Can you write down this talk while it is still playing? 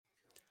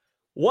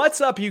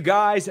What's up, you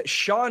guys?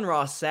 Sean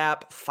Ross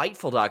Sapp,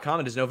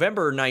 Fightful.com. It is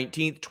November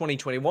 19th,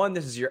 2021.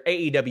 This is your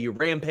AEW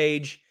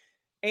Rampage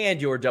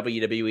and your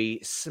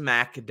WWE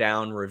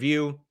SmackDown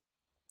review.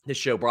 This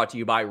show brought to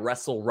you by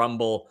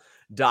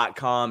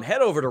WrestleRumble.com.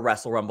 Head over to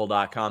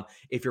WrestleRumble.com.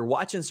 If you're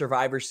watching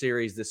Survivor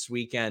Series this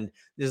weekend,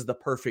 this is the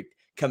perfect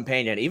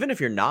companion. Even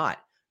if you're not,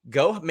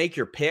 go make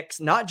your picks,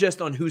 not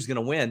just on who's going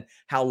to win,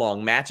 how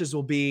long matches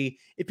will be,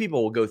 if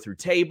people will go through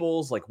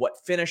tables, like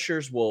what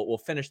finishers will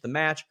finish the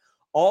match,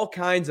 all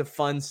kinds of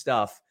fun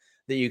stuff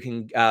that you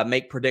can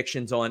make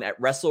predictions on at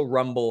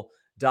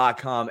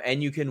WrestleRumble.com,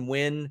 and you can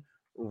win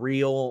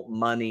real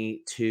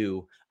money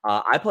too.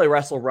 I play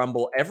Wrestle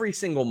Rumble every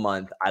single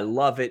month. I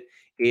love it.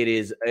 It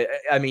is,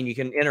 I mean, you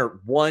can enter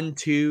 1,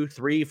 2,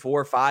 3,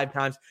 4, 5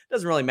 times.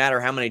 Doesn't really matter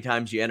how many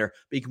times you enter,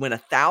 but you can win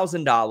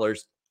 $1,000.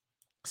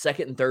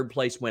 Second and third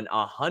place win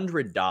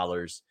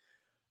 $100.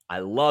 I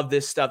love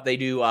this stuff. They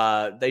do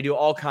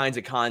all kinds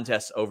of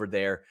contests over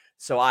there.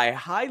 So I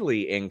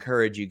highly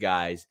encourage you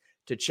guys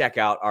to check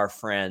out our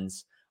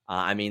friends.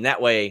 That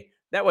way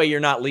you're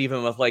not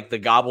leaving with like the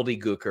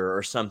gobbledygooker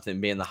or something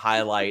being the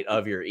highlight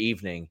of your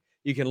evening.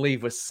 You can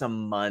leave with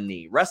some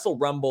money.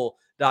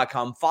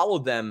 WrestleRumble.com. Follow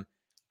them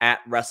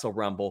at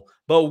WrestleRumble.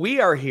 But we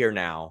are here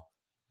now,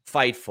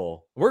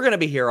 Fightful. We're going to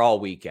be here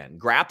all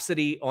weekend.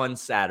 Grapsody on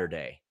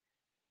Saturday.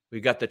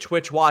 We've got the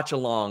Twitch watch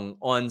along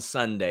on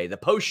Sunday, the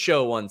post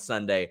show on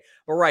Sunday.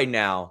 But right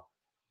now,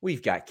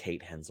 we've got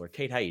Kate Hensler.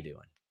 Kate, how you doing?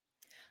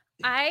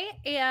 I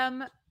am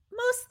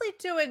mostly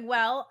doing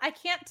well. I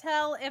can't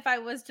tell if I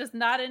was just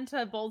not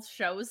into both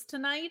shows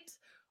tonight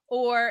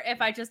or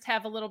if I just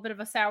have a little bit of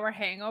a sour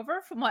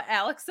hangover from what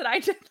Alex and I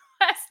did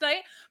last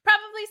night.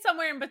 Probably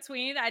somewhere in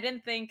between. I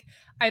didn't think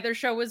either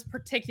show was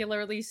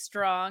particularly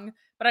strong,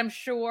 but I'm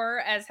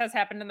sure, as has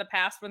happened in the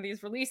past when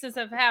these releases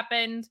have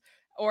happened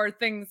or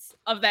things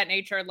of that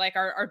nature, like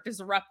are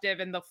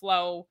disruptive in the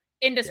flow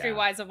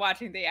industry-wise of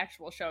watching the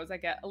actual shows, I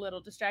get a little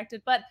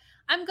distracted, but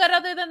I'm good.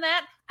 Other than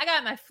that, I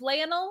got my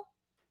flannel.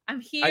 I'm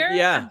here.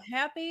 I'm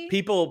happy.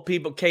 People,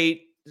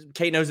 Kate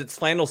knows it's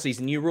flannel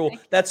season. You rule.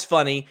 That's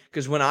funny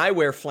because when I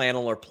wear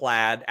flannel or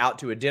plaid out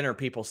to a dinner,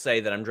 people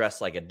say that I'm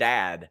dressed like a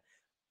dad.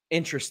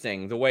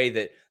 Interesting the way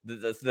that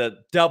the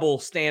double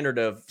standard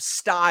of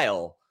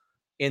style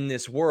in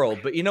this world.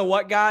 But you know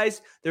what,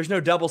 guys? There's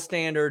no double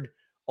standard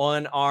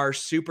on our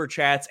super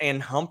chats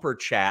and humper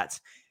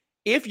chats.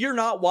 If you're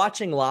not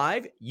watching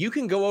live, you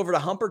can go over to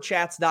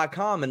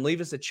humperchats.com and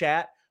leave us a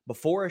chat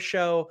before a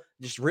show,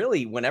 just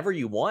really whenever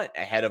you want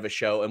ahead of a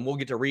show, and we'll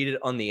get to read it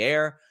on the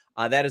air.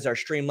 That is our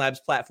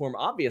Streamlabs platform.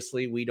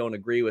 Obviously, we don't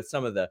agree with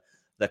some of the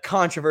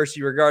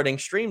controversy regarding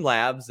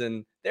Streamlabs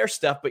and their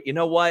stuff, but you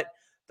know what?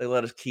 They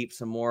let us keep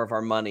some more of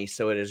our money,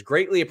 so it is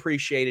greatly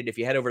appreciated if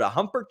you head over to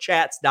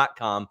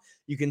humperchats.com.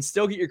 You can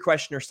still get your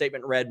question or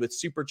statement read with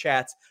super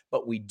chats,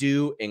 but we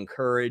do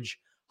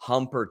encourage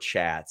humper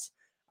chats.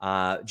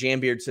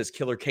 Jambeard says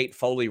Killer Kate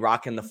Foley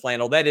rocking the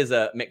flannel. That is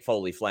a Mick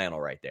Foley flannel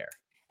right there.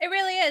 It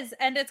really is.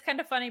 And it's kind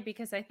of funny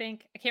because I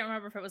can't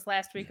remember if it was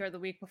last week or the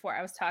week before,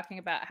 I was talking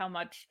about how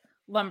much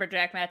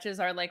lumberjack matches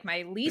are like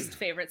my least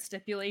favorite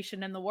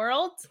stipulation in the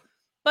world.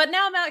 But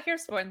now I'm out here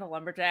sporting the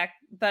lumberjack,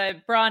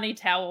 the brawny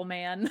towel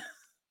man.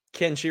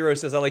 Ken Shiro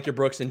says, I like your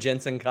Brooks and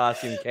Jensen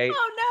costume, Kate.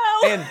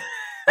 Oh no. And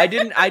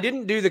I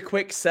didn't do the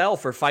quick sell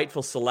for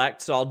Fightful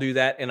Select, so I'll do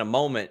that in a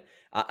moment.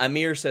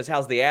 Amir says,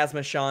 how's the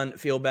asthma, Sean?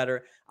 Feel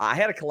better? I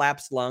had a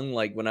collapsed lung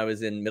like when I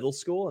was in middle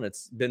school, and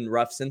it's been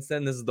rough since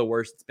then. This is the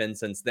worst it's been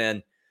since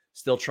then.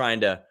 Still trying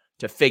to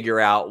figure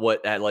out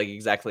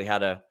exactly how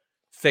to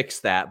fix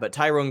that. But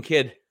Tyrone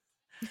Kidd,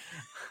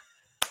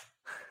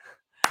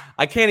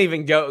 I can't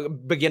even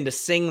begin to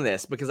sing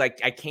this because I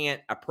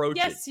can't approach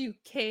it. Yes, you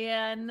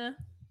can.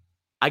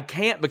 I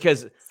can't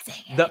because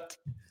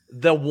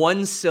the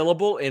one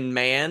syllable in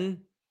man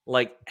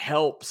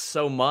helps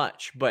so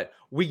much, but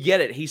we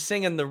get it. He's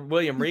singing the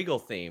William Regal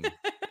theme.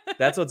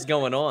 That's what's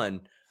going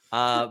on.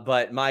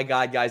 But my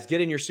God, guys,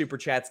 get in your super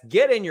chats,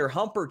 get in your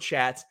humper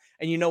chats.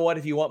 And you know what?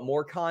 If you want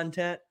more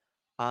content,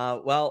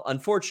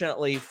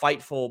 unfortunately,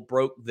 Fightful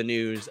broke the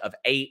news of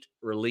 8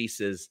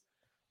 releases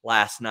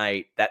last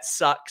night. That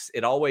sucks.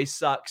 It always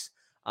sucks.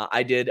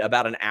 I did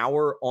about an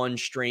hour on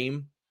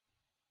stream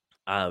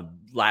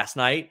last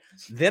night.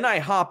 Then I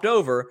hopped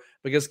over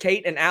because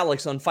Kate and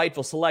Alex on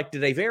Fightful Select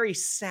did a very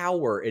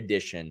sour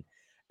edition.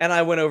 And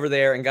I went over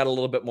there and got a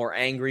little bit more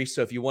angry.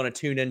 So if you want to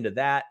tune into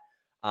that,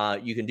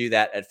 you can do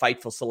that at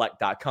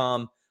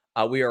FightfulSelect.com.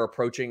 We are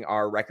approaching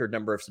our record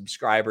number of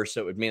subscribers,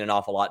 so it would mean an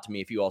awful lot to me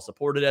if you all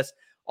supported us.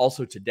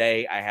 Also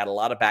today, I had a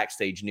lot of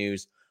backstage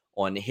news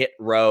on Hit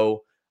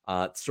Row,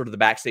 sort of the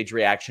backstage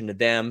reaction to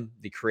them,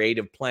 the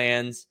creative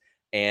plans,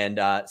 and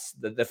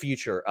the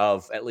future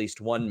of at least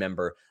one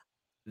member.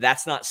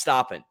 That's not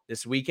stopping.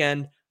 This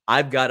weekend,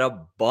 I've got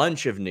a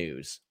bunch of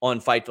news on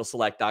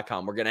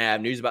FightfulSelect.com. We're going to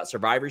have news about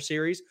Survivor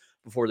Series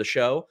before the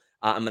show.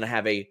 I'm going to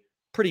have a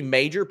pretty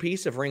major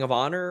piece of Ring of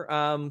Honor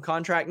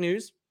contract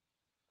news.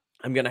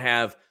 I'm going to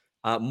have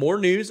more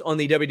news on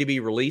the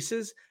WWE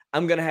releases.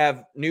 I'm going to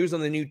have news on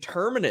the new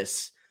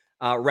Terminus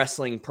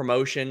wrestling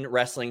promotion,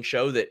 wrestling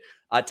show that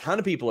a ton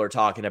of people are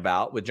talking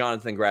about with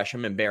Jonathan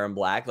Gresham and Baron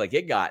Black. Like,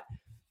 it got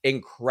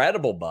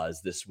incredible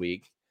buzz this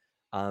week.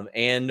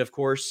 And of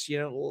course,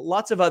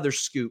 lots of other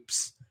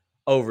scoops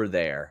over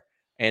there.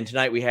 And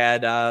tonight we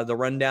had the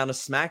rundown of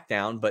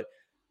SmackDown, but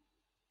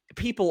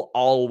people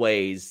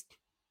always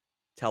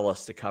tell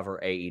us to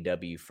cover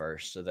AEW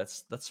first. So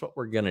that's what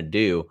we're going to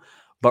do.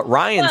 But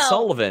Ryan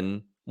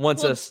Sullivan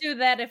wants us to do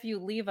that if you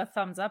leave a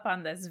thumbs up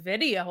on this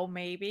video,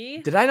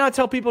 maybe. Did I not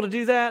tell people to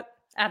do that?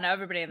 I know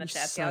everybody in the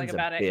chat's yelling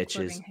about it.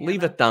 Bitches.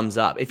 Leave a thumbs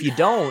up. If you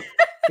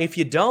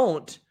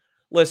don't,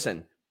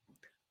 listen,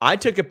 I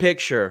took a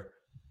picture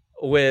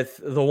with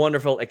the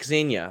wonderful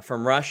Xenia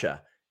from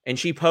Russia, and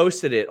she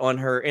posted it on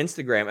her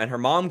Instagram, and her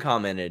mom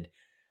commented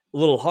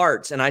little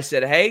hearts. And I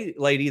said, hey,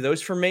 lady,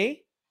 those for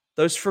me.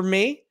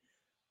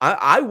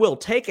 I will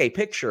take a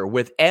picture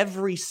with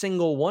every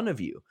single one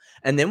of you.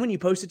 And then when you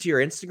post it to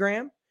your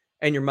Instagram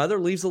and your mother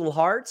leaves little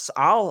hearts,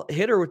 I'll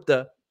hit her with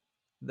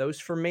those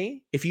for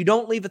me. If you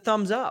don't leave a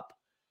thumbs up,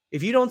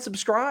 if you don't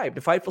subscribe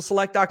to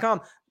FightfulSelect.com,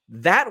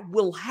 that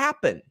will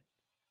happen.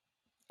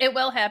 It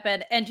will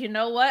happen. And you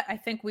know what? I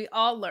think we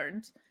all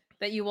learned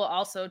that you will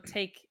also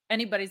take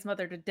anybody's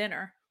mother to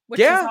dinner,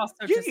 which is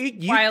also just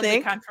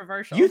wildly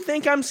controversial. You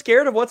think I'm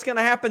scared of what's going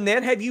to happen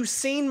then? Have you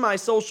seen my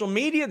social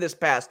media this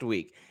past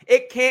week?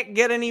 It can't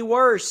get any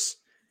worse.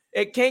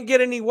 So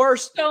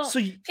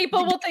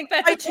people will think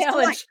that's a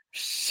challenge.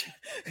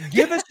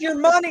 Give us your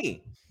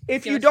money.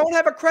 If you don't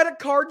have a credit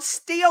card,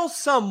 steal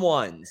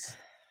someone's.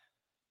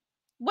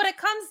 What it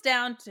comes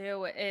down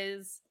to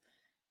is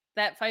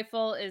that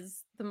Fightful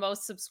is the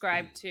most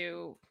subscribed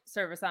to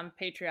service on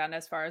Patreon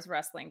as far as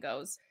wrestling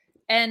goes.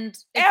 And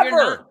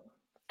ever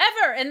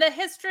in the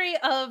history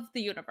of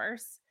the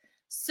universe.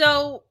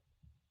 So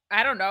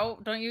I don't know.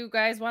 Don't you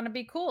guys want to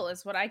be cool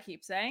is what I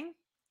keep saying.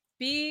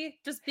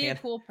 Just be a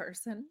cool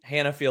person.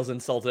 Hannah feels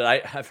insulted.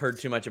 I've heard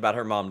too much about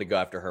her mom to go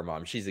after her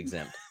mom. She's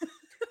exempt.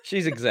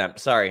 She's exempt.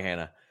 Sorry,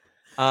 Hannah.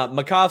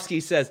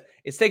 Makovsky says,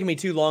 it's taking me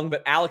too long,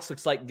 but Alex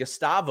looks like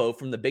Gustavo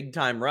from the Big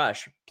Time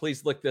Rush.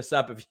 Please look this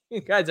up if you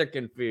guys are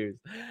confused.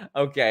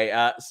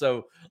 Okay,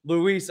 so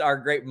Luis, our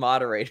great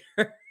moderator,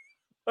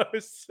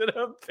 posted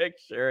a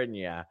picture, and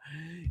yeah.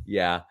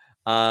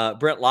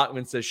 Brent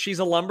Lockman says, she's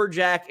a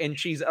lumberjack and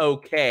she's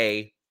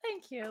okay.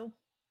 Thank you.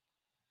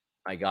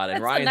 I got it.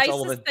 That's Ryan the nicest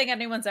Sullivan thing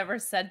anyone's ever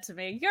said to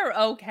me. You're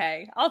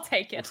okay. I'll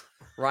take it.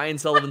 Ryan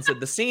Sullivan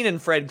said, the scene in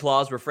Fred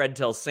Claus where Fred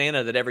tells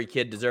Santa that every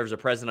kid deserves a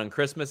present on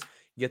Christmas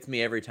gets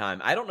me every time.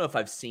 I don't know if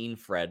I've seen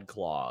Fred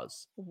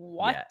Claus.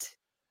 What? Yet.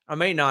 I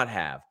may not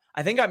have.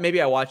 I think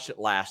maybe I watched it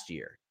last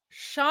year.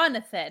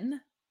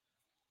 Jonathan.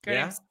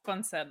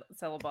 One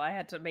syllable. I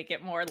had to make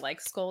it more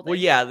like scolding. Well,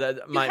 yeah.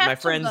 My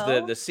friends,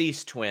 the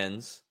Cease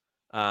twins,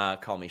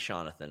 call me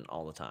Jonathan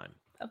all the time.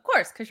 Of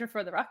course, because you're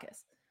for the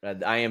ruckus.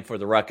 I am for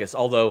the ruckus,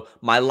 although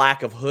my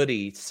lack of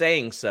hoodie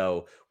saying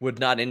so would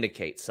not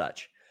indicate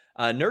such.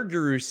 Nerd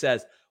Guru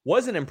says,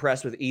 wasn't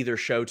impressed with either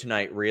show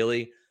tonight,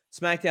 really.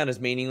 SmackDown is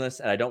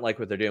meaningless, and I don't like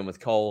what they're doing with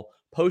Cole.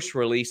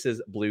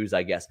 Post-releases, blues,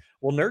 I guess.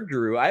 Well, Nerd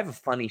Guru, I have a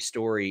funny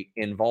story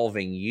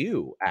involving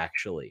you,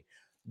 actually.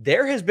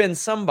 There has been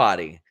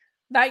somebody.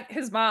 Not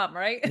his mom,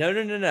 right? No.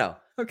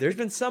 Okay. There's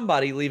been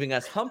somebody leaving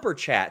us humper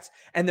chats,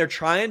 and they're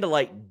trying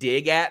to,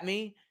 dig at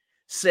me,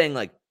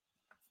 saying,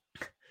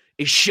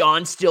 is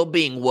Sean still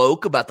being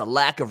woke about the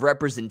lack of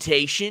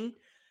representation?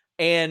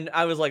 And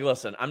I was like,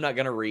 listen, I'm not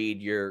going to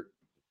read your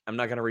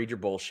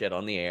bullshit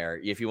on the air.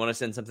 If you want to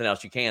send something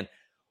else, you can.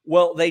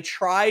 Well, they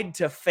tried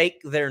to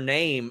fake their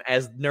name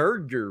as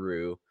Nerd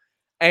Guru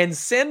and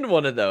send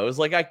one of those.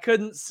 I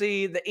couldn't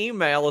see the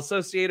email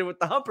associated with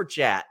the humper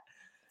chat.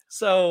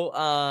 So,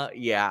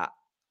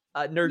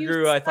 Nerd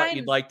Guru, I thought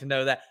you'd like to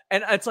know that.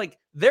 And it's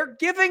they're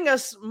giving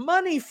us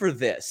money for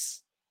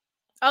this.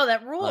 Oh,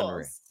 that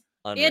rules.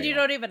 Unreal. And you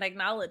don't even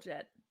acknowledge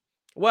it.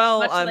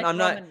 Well, I'm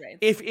not.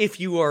 If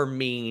you are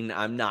mean,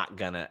 I'm not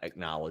gonna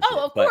acknowledge it.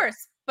 Oh, of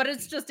course. But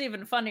it's just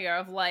even funnier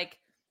of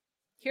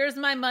here's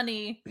my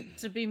money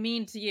to be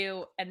mean to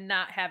you and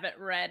not have it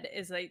read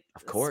is a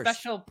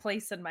special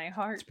place in my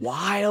heart. It's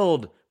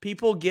wild.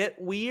 People get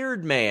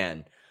weird,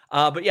 man.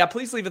 But yeah,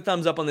 please leave a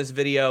thumbs up on this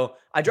video.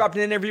 I dropped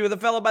an interview with a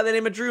fellow by the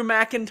name of Drew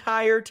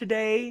McIntyre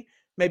today.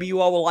 Maybe you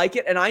all will like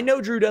it. And I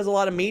know Drew does a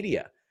lot of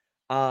media,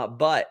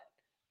 but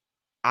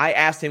I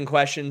asked him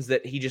questions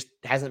that he just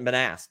hasn't been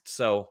asked.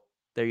 So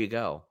there you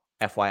go.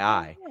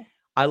 FYI. Yeah.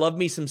 I love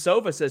me some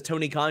sofa, says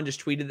Tony Khan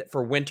just tweeted that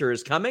for winter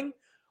is coming.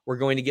 We're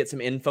going to get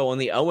some info on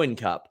the Owen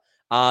Cup.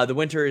 The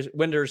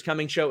winter is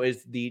coming show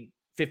is the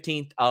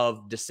 15th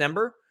of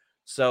December.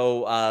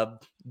 So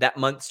that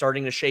month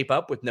starting to shape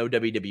up with no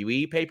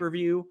WWE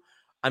pay-per-view.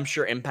 I'm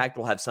sure Impact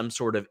will have some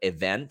sort of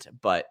event,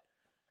 but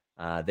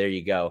there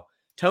you go.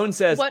 Tone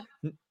says, what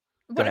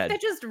if they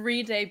just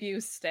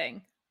re-debut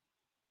Sting?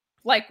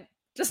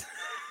 Just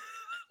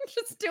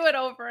do it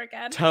over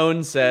again.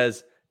 Tone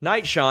says,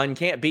 Night Sean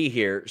can't be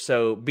here,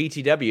 so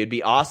BTW, it'd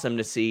be awesome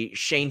to see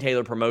Shane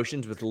Taylor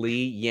Promotions with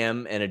Lee,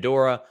 Yim, and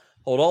Adora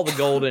hold all the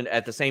gold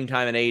at the same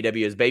time in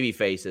AEW as baby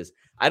faces.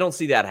 I don't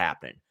see that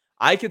happening.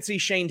 I could see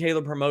Shane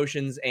Taylor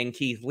Promotions and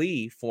Keith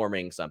Lee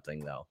forming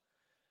something, though.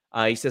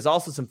 He says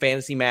also some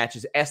fantasy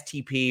matches,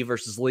 STP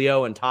versus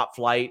Leo and Top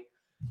Flight,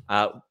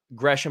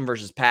 Gresham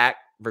versus Pac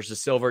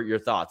versus Silver. Your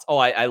thoughts? Oh,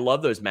 I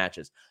love those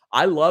matches.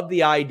 I love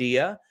the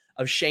idea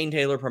of Shane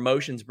Taylor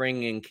Promotions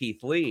bringing in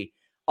Keith Lee.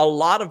 A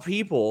lot of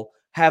people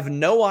have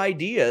no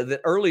idea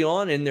that early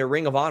on in their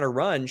Ring of Honor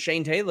run,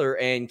 Shane Taylor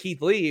and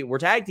Keith Lee were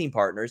tag team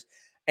partners.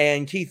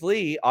 And Keith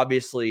Lee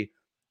obviously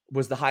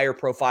was the higher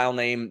profile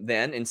name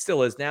then and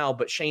still is now,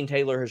 but Shane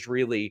Taylor has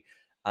really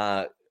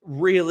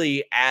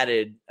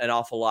added an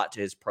awful lot to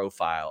his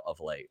profile of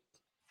late.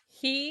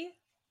 He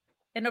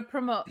in a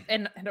promo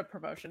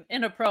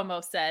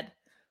said,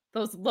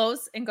 "Those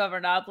Los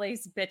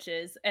Ingobernables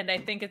bitches," and I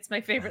think it's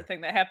my favorite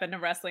thing that happened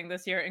in wrestling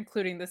this year,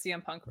 including the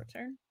CM Punk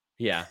return.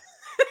 Yeah.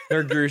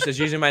 Nerd Guru says,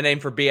 using my name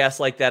for BS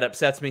like that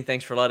upsets me.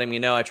 Thanks for letting me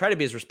know. I try to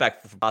be as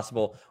respectful as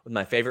possible with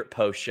my favorite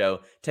post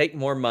show. Take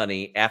more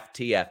money,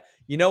 FTF.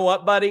 You know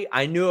what, buddy?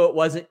 I knew it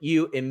wasn't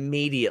you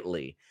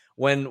immediately.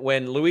 When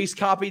Luis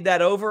copied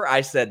that over,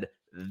 I said,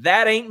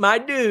 that ain't my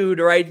dude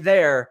right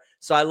there.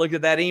 So I looked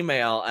at that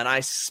email and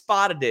I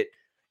spotted it.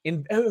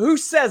 Who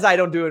says I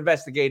don't do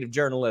investigative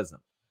journalism?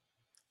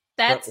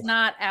 That's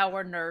not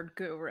our Nerd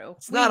Guru.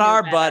 It's not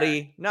our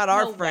buddy, not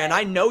our friend.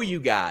 I know you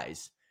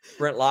guys.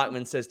 Brent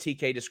Lockman says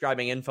TK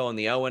describing info on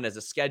the Owen as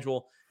a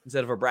schedule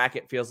instead of a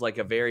bracket feels like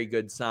a very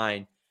good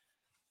sign.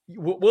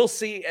 We'll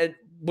see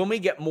when we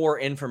get more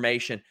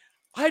information.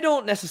 I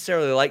don't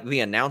necessarily like the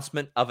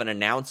announcement of an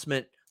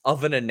announcement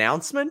of an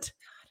announcement.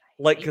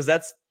 Like, because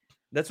that's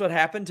what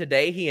happened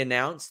today. He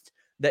announced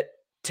that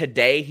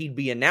today he'd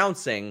be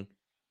announcing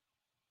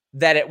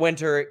that at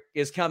Winter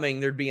is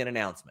coming, there'd be an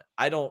announcement.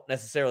 I don't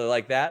necessarily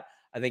like that.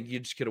 I think you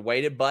just could have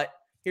waited. But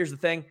here's the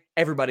thing.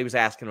 Everybody was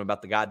asking him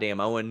about the goddamn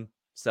Owen.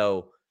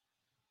 So,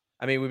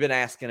 I mean, we've been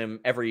asking him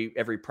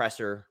every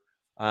presser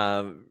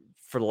for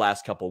the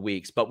last couple of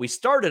weeks. But we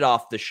started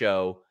off the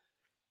show,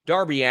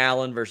 Darby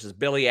Allin versus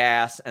Billy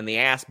Ass and the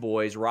Ass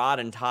Boys, Rod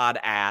and Todd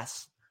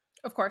Ass.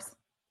 Of course.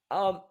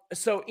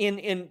 So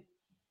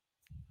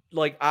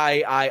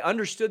I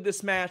understood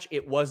this match.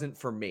 It wasn't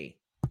for me.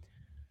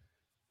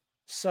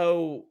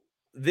 So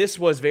this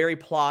was very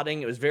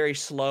plotting. It was very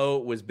slow.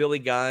 It was Billy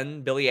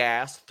Gunn, Billy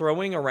Ass,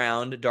 throwing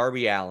around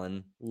Darby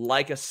Allin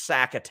like a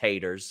sack of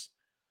taters.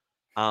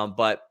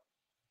 But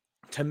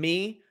to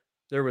me,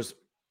 there was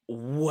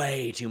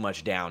way too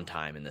much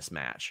downtime in this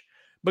match.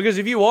 Because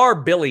if you are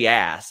Billy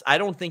Ass, I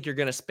don't think you're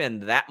going to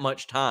spend that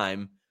much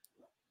time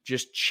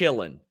just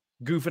chilling,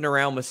 goofing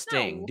around with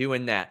Sting,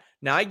 doing that.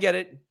 Now, I get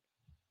it.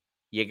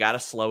 You got to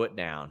slow it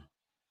down.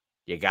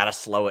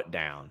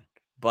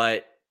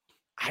 But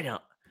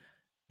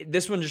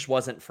this one just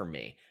wasn't for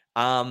me.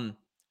 I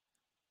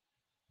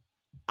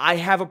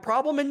have a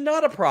problem and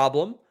not a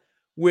problem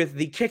with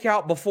the kick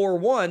out before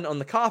one on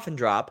the coffin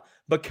drop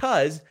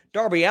because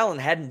Darby Allin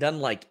hadn't done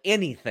like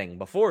anything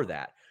before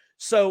that.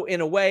 So in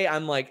a way,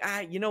 I'm like,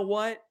 you know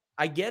what?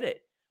 I get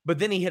it. But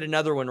then he hit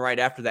another one right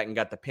after that and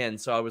got the pin.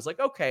 So I was like,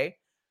 okay,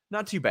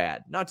 not too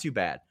bad.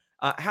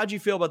 How'd you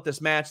feel about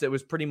this match that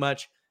was pretty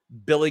much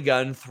Billy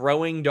Gunn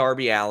throwing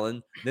Darby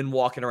Allin, then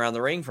walking around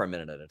the ring for a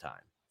minute at a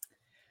time?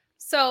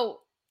 So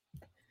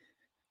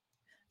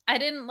I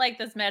didn't like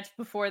this match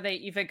before they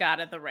even got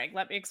in the ring.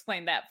 Let me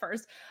explain that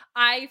first.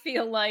 I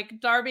feel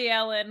like Darby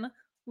Allin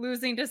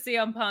losing to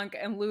CM Punk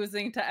and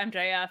losing to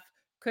MJF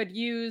could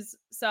use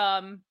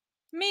some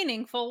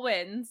meaningful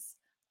wins.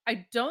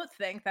 I don't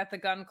think that the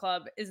Gun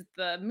Club is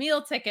the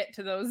meal ticket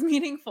to those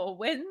meaningful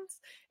wins.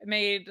 It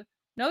made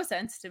no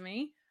sense to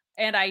me.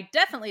 And I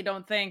definitely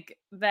don't think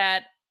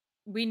that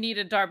we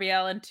needed Darby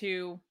Allin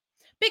to,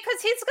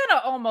 because he's going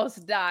to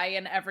almost die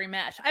in every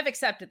match. I've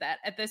accepted that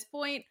at this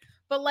point.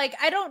 But like,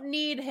 I don't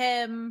need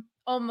him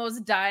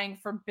almost dying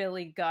for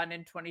Billy Gunn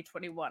in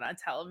 2021 on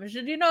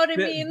television. You know what I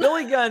mean?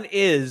 Billy Gunn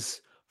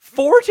is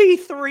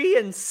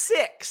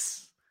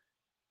 43-6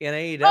 in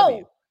AEW.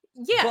 Oh,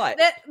 yeah, but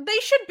they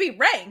should be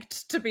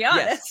ranked, to be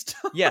honest.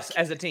 Yes,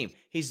 as a team.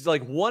 He's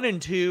like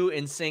 1-2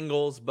 in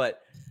singles, but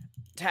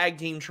tag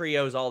team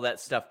trios, all that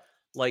stuff.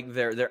 Like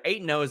they're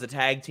 8-0 as a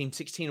tag team,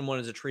 16-1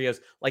 as a trios.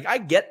 Like I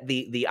get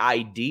the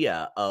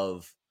idea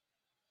of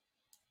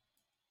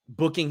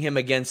booking him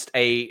against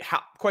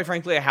quite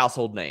frankly, a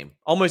household name.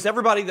 Almost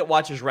everybody that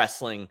watches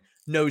wrestling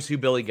knows who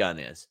Billy Gunn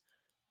is.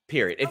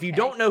 Period. If you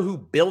don't know who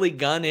Billy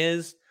Gunn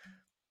is,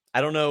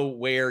 I don't know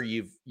where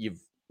you've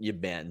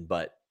been,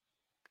 but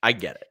I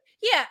get it.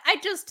 Yeah, I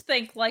just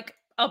think like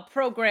a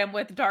program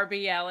with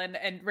Darby Allin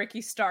and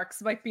Ricky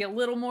Starks might be a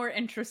little more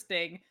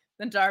interesting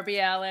than Darby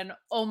Allin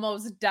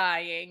almost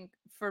dying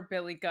for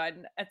Billy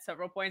Gunn at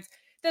several points.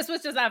 This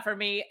was just not for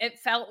me. It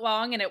felt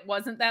long and it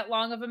wasn't that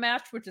long of a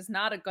match, which is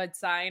not a good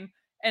sign.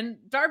 And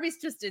Darby's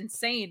just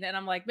insane. And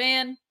I'm like,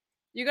 man,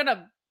 you're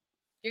gonna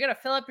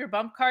fill up your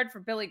bump card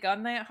for Billy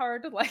Gunn that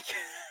hard? Like,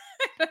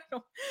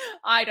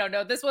 I don't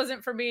know. This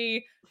wasn't for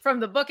me from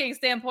the booking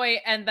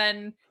standpoint. And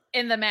then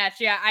in the match,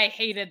 yeah, I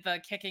hated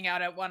the kicking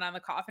out at one on the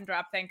coffin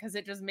drop thing because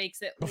it just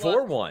makes it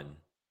before one.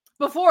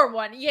 Before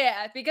one,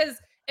 yeah. Because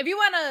if you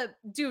want to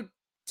do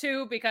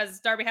too,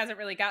 because Darby hasn't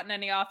really gotten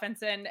any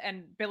offense in,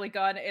 and Billy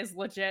Gunn is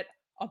legit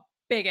a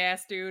big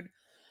ass dude.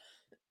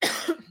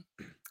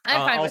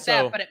 I'm fine with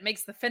that, but it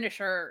makes the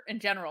finisher in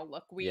general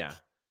look weak. Yeah.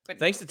 But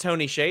thanks to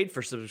Tony Shade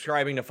for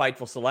subscribing to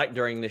Fightful Select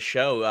during this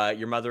show.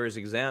 Your mother is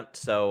exempt,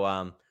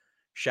 so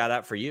shout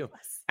out for you.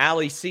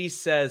 Allie C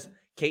says,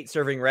 Kate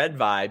serving red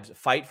vibes,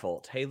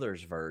 Fightful,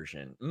 Taylor's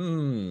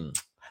version.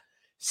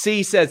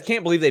 C says,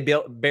 can't believe they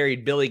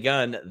buried Billy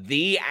Gunn,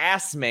 the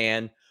ass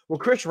man. Well,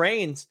 Chris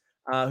Raines,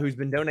 who's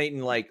been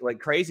donating like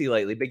crazy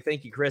lately. Big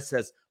thank you, Chris,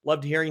 says,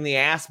 loved hearing the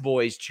ass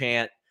boys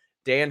chant.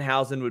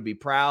 Danhausen would be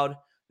proud.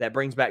 That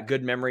brings back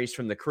good memories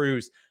from the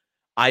cruise.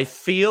 I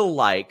feel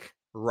like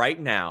right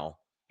now,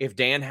 if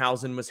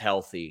Danhausen was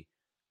healthy,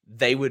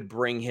 they would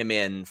bring him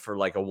in for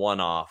like a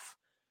one-off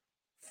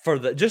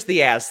for just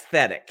the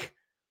aesthetic.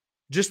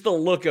 Just the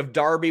look of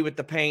Darby with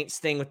the paint,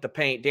 Sting with the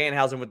paint,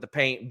 Danhausen with the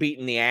paint,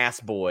 beating the ass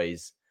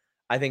boys.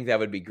 I think that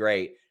would be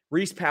great.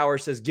 Reese Power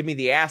says, give me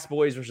the ass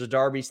boys versus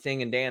Darby,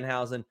 Sting, and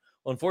Danhausen.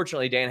 Well,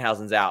 unfortunately,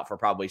 Danhausen's out for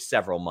probably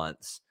several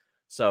months.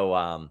 So,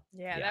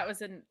 yeah, that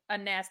was a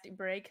nasty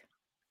break.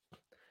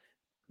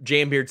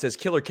 Jambeard says,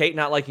 Killer Kate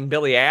not liking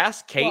Billy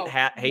ass. Kate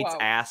hates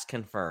ass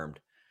confirmed.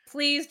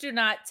 Please do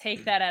not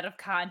take that out of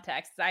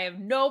context. I have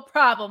no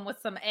problem with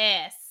some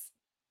ass.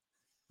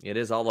 It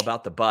is all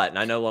about the butt, and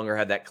I no longer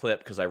had that clip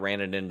because I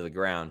ran it into the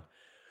ground.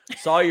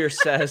 Sawyer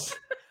says,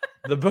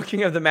 the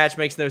booking of the match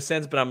makes no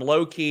sense, but I'm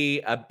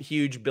low-key a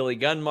huge Billy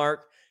Gunn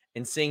mark,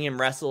 and seeing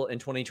him wrestle in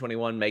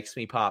 2021 makes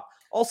me pop.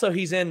 Also,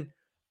 he's in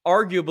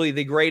arguably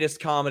the greatest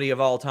comedy of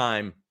all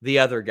time, The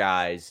Other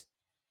Guys,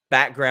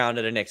 background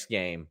at a Knicks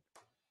game.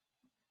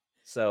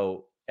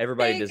 So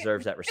everybody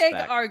deserves that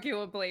respect.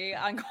 Arguably,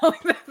 I'm calling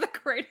that the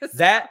greatest.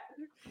 That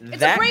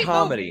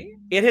comedy, movie.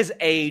 It has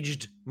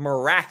aged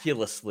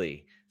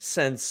miraculously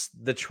since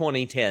the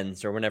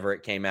 2010s or whenever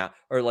it came out,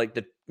 or like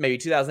maybe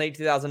 2008,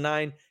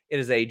 2009. It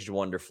has aged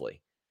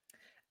wonderfully.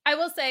 I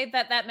will say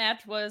that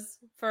match was,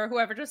 for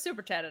whoever just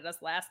super chatted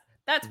us last,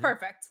 that's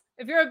perfect.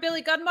 If you're a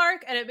Billy Gunn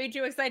mark and it made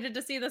you excited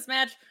to see this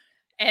match,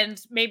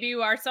 and maybe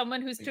you are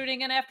someone who's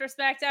tuning in after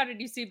SmackDown and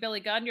you see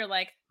Billy Gunn, you're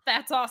like,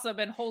 that's awesome,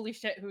 and holy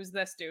shit, who's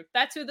this dude?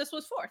 That's who this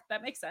was for.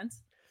 That makes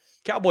sense.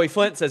 Cowboy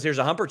Flint says, here's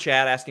a Humper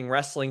chat asking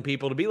wrestling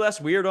people to be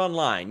less weird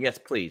online. Yes,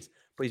 please.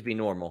 Please be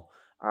normal.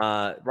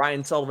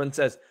 Ryan Sullivan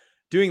says,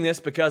 doing this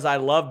because I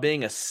love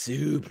being a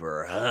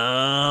super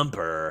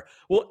humper.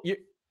 Well,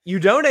 you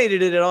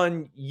donated it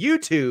on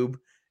YouTube.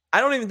 I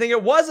don't even think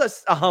it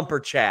was a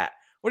Humper chat.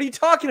 What are you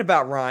talking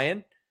about,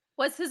 Ryan?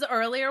 Was his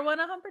earlier one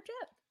a Humper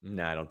chat?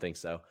 No, I don't think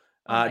so.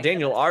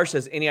 Daniel R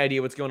says, any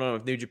idea what's going on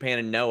with New Japan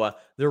and Noah?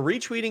 They're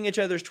retweeting each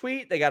other's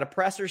tweet. They got a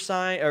presser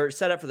sign or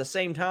set up for the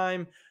same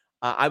time.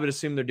 I would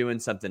assume they're doing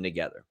something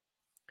together.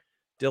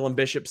 Dylan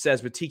Bishop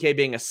says, with TK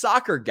being a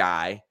soccer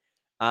guy,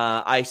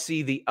 I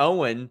see the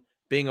Owen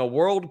being a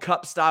World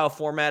Cup style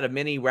format of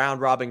many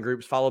round robin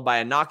groups followed by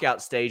a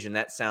knockout stage. And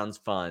that sounds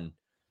fun.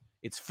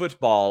 It's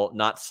football,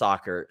 not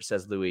soccer,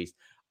 says Luis.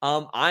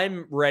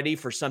 I'm ready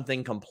for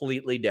something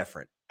completely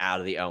different out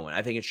of the Owen.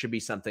 I think it should be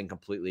something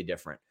completely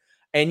different.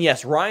 And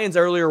yes, Ryan's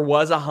earlier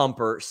was a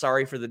humper.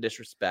 Sorry for the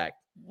disrespect.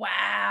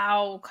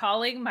 Wow.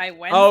 Calling my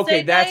Wednesday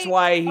Okay, that's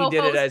why he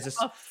did it as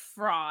a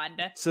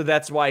fraud. So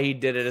that's why he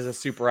did it as a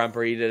super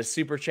humper. He did a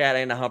super chat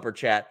and a humper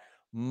chat.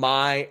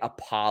 My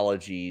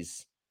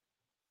apologies,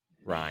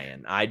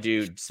 Ryan. I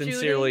do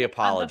sincerely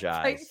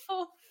apologize.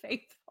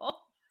 Faithful.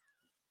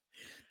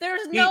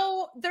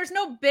 There's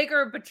no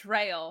bigger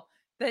betrayal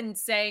than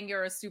saying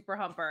you're a super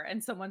humper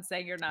and someone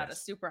saying you're not a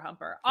super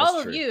humper. All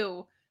of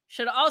you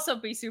should also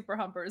be super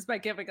humpers by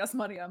giving us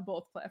money on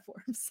both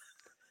platforms.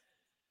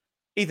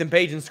 Ethan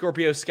Page and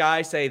Scorpio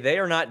Sky say they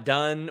are not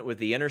done with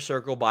the Inner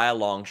Circle by a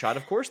long shot.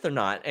 Of course they're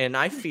not. And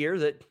I fear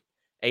that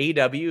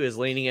AEW is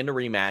leaning into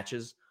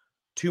rematches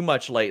too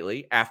much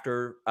lately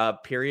after a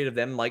period of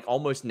them like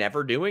almost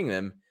never doing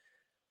them.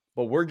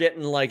 But we're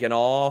getting like an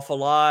awful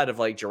lot of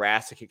like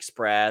Jurassic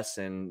Express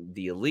and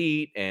the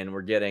Elite, and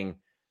we're getting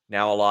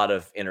now a lot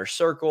of Inner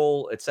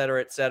Circle, et cetera,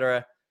 et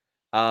cetera.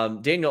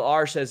 Daniel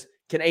R says,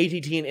 can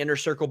ATT and Inner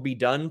Circle be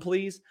done,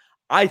 please?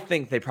 I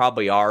think they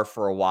probably are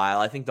for a while.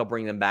 I think they'll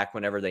bring them back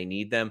whenever they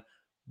need them.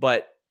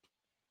 But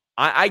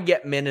I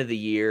get Men of the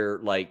Year,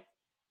 like,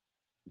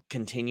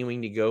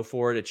 continuing to go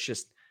for it. It's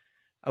just,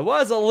 a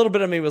little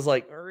bit of me was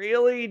like,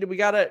 really? Do we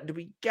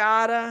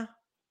gotta?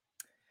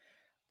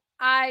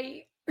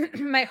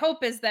 My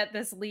hope is that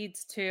this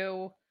leads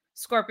to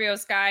Scorpio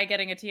Sky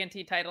getting a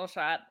TNT title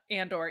shot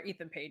and or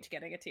Ethan Page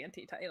getting a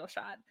TNT title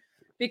shot.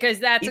 Because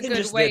that's Ethan a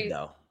good just way. Did,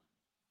 though.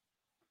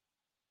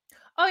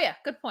 Oh, yeah.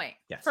 Good point.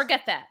 Yes.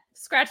 Forget that.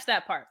 Scratch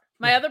that part.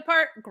 My other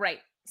part, great.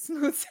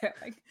 Smooth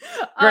sailing.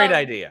 Great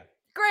idea.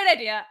 Great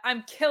idea.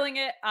 I'm killing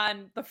it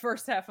on the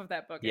first half of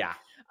that book. Yeah.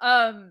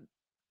 I'm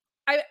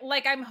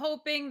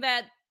hoping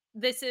that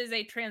this is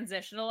a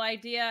transitional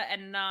idea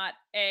and not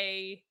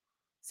a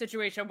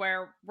situation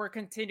where we're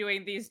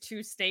continuing these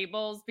two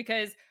stables,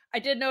 because I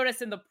did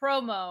notice in the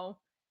promo,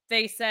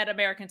 they said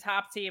American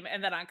Top Team,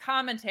 and then on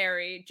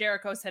commentary,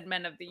 Jericho said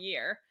Men of the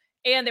Year.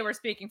 and they were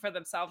speaking for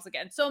themselves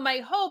again. So my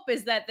hope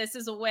is that this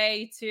is a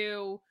way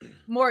to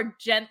more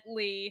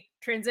gently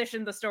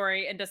transition the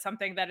story into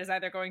something that is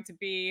either going to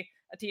be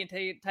a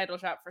TNT title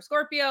shot for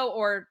Scorpio,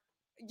 or,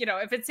 you know,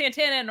 if it's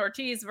Santana and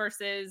Ortiz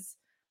versus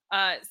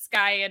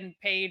Sky and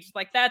Paige,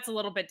 like that's a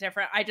little bit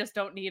different. I just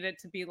don't need it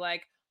to be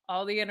like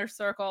all the inner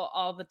circle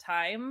all the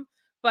time.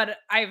 But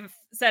I've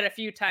said a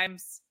few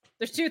times,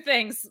 there's two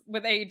things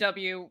with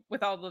AEW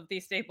with all of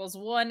these staples.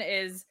 One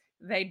is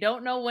they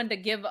don't know when to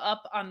give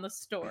up on the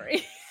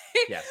story.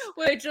 Yes.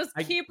 We just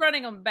keep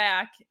running them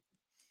back.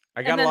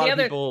 I got a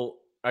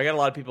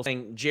lot of people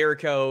saying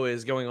Jericho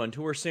is going on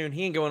tour soon.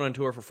 He ain't going on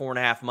tour for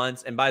 4.5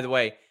 months. And by the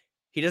way,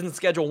 he doesn't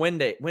schedule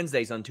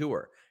Wednesdays on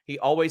tour. He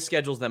always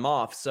schedules them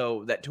off,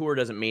 so that tour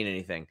doesn't mean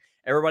anything.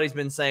 Everybody's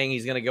been saying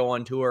he's going to go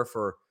on tour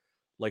for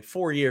like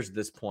 4 years at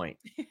this point.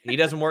 He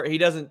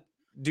doesn't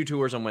do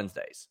tours on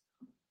Wednesdays.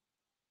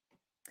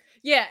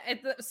 Yeah,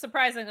 it's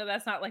surprising that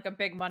that's not like a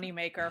big money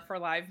maker for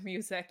live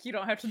music. You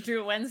don't have to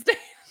do Wednesday.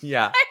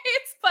 Yeah.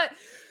 But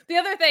the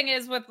other thing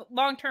is with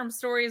long-term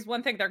stories,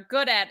 one thing they're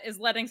good at is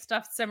letting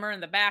stuff simmer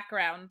in the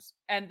background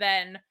and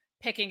then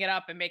picking it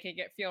up and making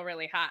it feel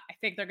really hot. I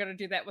think they're going to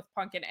do that with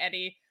Punk and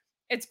Eddie.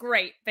 It's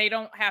great. They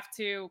don't have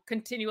to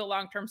continue a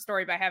long-term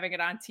story by having it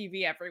on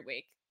TV every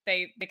week.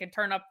 They can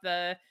turn up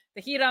the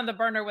heat on the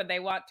burner when they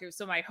want to.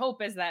 So my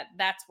hope is that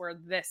that's where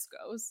this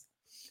goes.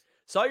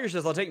 Sawyer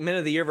says, I'll take Men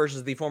of the Year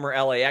versus the former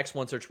LAX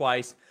once or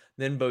twice.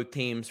 Then both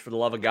teams, for the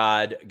love of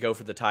God, go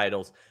for the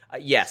titles.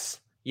 Yes.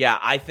 Yeah,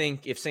 I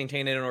think if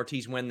Santana and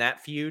Ortiz win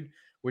that feud,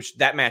 which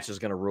that match is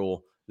going to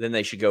rule, then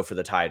they should go for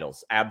the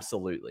titles.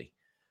 Absolutely.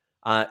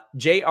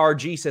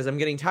 JRG says, I'm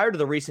getting tired of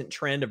the recent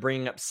trend of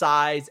bringing up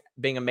size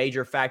being a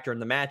major factor in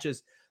the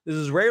matches. This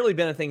has rarely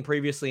been a thing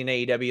previously in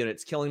AEW, and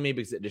it's killing me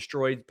because it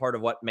destroyed part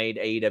of what made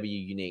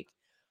AEW unique.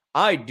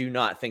 I do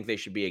not think they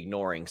should be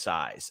ignoring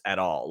size at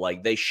all.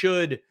 Like, they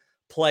should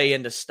play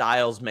into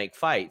styles, make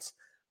fights.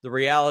 The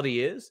reality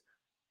is,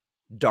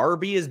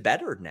 Darby is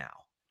better now.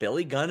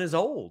 Billy Gunn is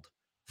old.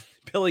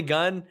 Billy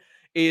Gunn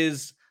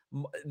is,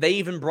 they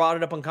even brought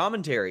it up on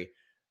commentary.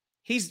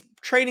 He's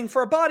training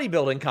for a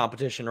bodybuilding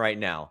competition right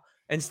now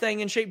and staying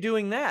in shape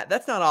doing that.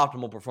 That's not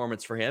optimal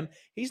performance for him.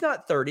 He's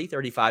not 30,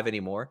 35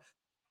 anymore.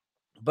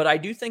 But I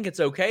do think it's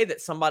okay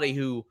that somebody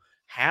who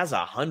has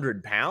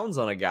 100 pounds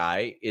on a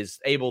guy is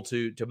able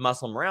to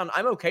muscle him around.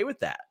 I'm okay with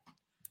that.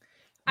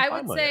 I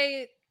would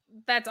say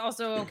that's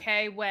also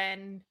okay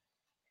when,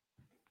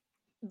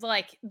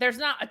 like, there's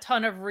not a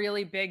ton of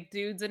really big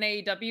dudes in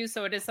AEW,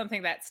 so it is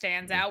something that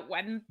stands out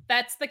when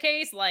that's the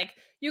case. Like,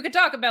 you could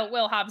talk about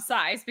Will Hobbs'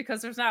 size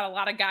because there's not a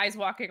lot of guys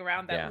walking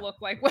around that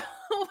look like Will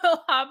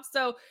Hobbs.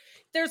 So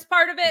there's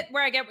part of it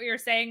where I get what you're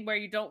saying, where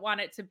you don't want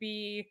it to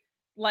be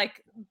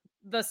like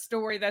the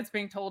story that's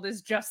being told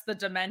is just the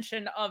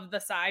dimension of the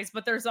size,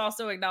 but there's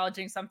also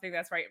acknowledging something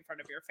that's right in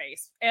front of your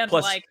face. And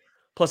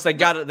plus they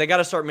got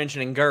to start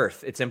mentioning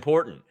girth. It's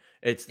important.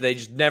 They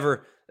just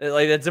never,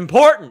 like, it's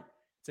important.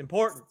 It's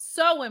important.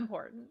 So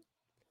important.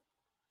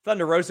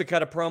 Thunder Rosa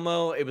cut a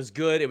promo. It was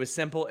good. It was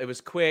simple. It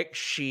was quick.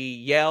 She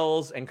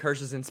yells and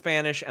curses in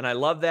Spanish, and I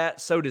love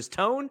that. So does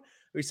Tone,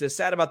 who says,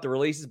 sad about the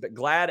releases, but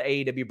glad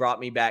AEW brought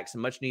me back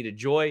some much-needed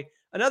joy.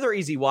 Another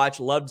easy watch.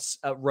 Loved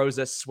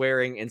Rosa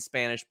swearing in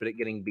Spanish, but it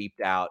getting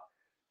beeped out.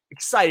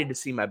 Excited to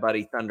see my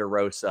buddy Thunder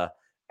Rosa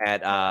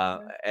at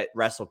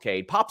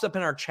WrestleCade. Pops up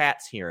in our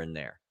chats here and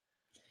there.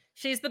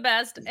 She's the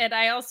best. And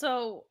I was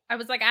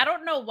like, I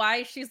don't know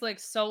why she's like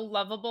so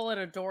lovable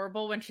and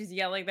adorable when she's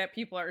yelling that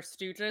people are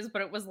stooges,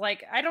 but it was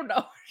like, I don't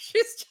know.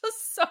 She's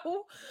just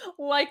so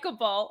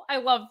likable. I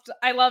loved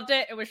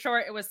it. It was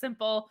short. It was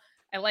simple.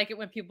 I like it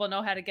when people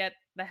know how to get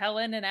the hell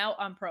in and out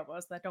on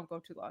promos that don't go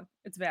too long.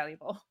 It's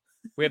valuable.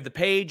 We have the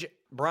Paige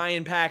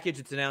Bryan package.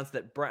 It's announced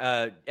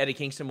that Eddie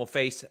Kingston will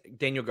face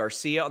Daniel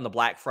Garcia on the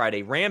Black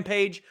Friday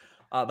Rampage,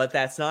 but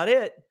that's not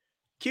it.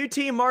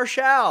 QT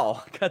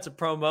Marshall cuts a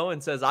promo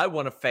and says, I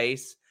want to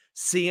face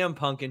CM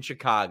Punk in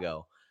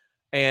Chicago.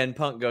 And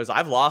Punk goes,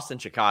 I've lost in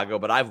Chicago,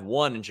 but I've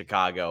won in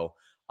Chicago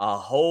a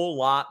whole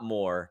lot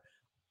more.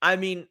 I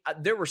mean,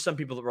 there were some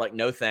people that were like,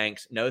 no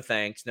thanks, no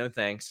thanks, no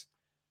thanks.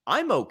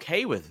 I'm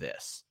okay with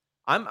this.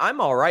 I'm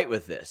all right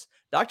with this.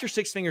 Dr.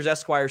 Six Fingers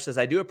Esquire says,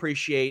 I do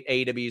appreciate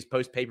AEW's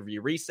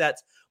post-pay-per-view resets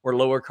where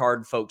lower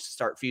card folks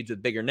start feuds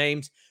with bigger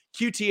names.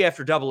 QT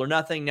after Double or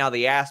Nothing, now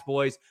the Ass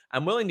Boys.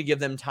 I'm willing to give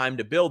them time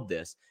to build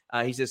this.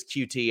 He says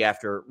QT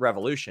after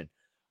Revolution.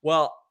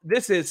 Well,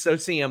 this is so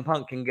CM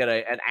Punk can get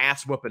an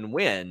ass-whooping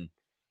win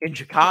in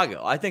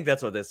Chicago. I think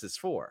that's what this is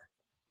for.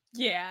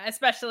 Yeah,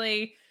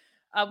 especially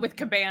with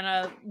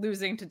Cabana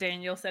losing to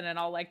Danielson in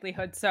all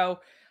likelihood. So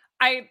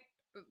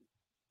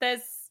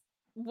this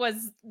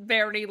was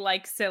very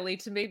like silly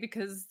to me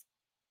because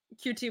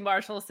QT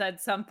Marshall said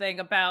something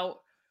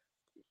about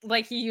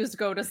like he used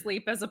go to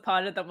sleep as a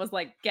pun and then was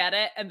like, get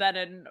it. And then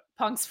in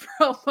Punk's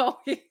promo,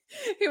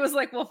 he was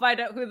like, we'll find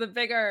out who the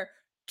bigger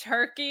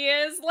turkey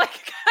is. Like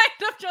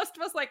kind of just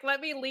was like,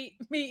 let me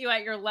meet you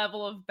at your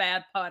level of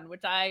bad pun,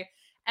 which I,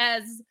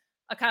 as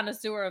a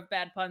connoisseur of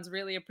bad puns,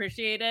 really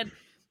appreciated.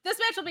 this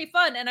match will be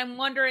fun. And I'm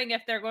wondering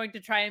if they're going to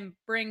try and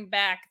bring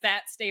back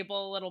that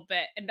stable a little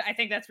bit. And I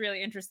think that's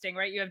really interesting,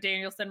 right? You have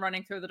Danielson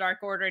running through the Dark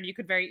Order, and you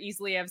could very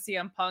easily have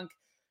CM Punk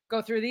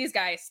go through these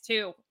guys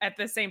too at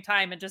the same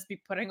time and just be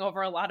putting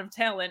over a lot of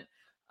talent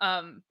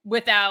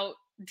without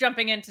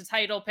jumping into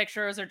title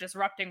pictures or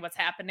disrupting what's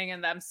happening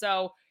in them.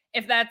 So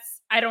if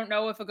that's, I don't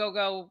know if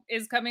Ogogo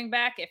is coming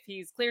back, if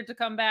he's cleared to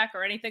come back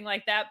or anything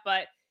like that,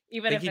 but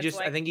even if it's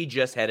I think he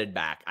just headed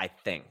back. I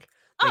think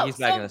he's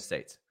back in the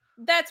States.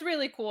 That's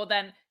really cool.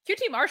 Then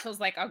QT Marshall's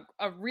like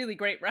a really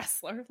great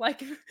wrestler.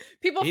 Like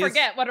people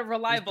forget what a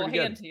reliable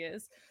hand he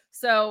is.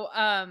 So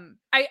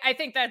I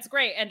think that's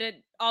great. And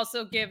it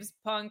also gives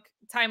Punk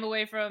time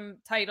away from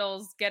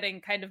titles,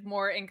 getting kind of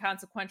more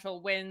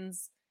inconsequential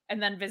wins,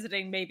 and then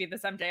visiting maybe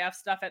this MJF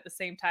stuff at the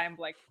same time.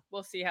 Like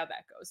we'll see how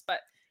that goes. But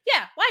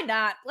yeah, why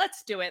not?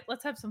 Let's do it.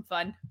 Let's have some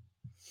fun.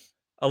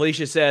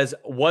 Alicia says,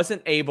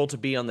 wasn't able to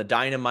be on the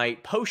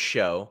Dynamite post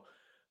show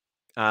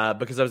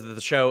because I was at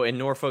the show in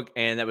Norfolk,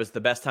 and that was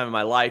the best time of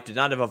my life. Did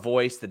not have a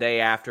voice the day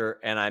after,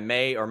 and I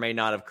may or may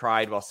not have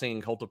cried while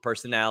singing Cult of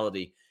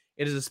Personality.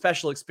 It is a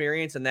special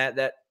experience, and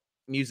that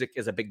music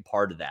is a big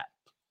part of that.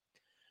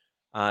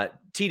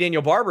 T.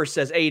 Daniel Barber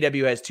says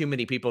AEW has too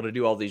many people to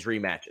do all these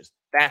rematches.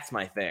 That's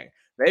my thing.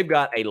 They've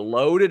got a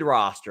loaded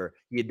roster.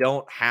 You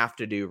don't have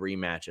to do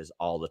rematches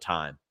all the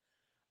time.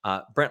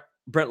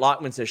 Brent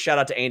Lockman says, shout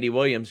out to Andy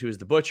Williams, who is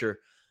the Butcher.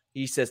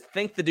 He says,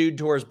 think the dude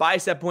tore his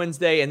bicep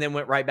Wednesday and then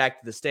went right back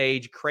to the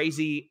stage.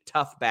 Crazy,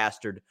 tough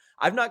bastard.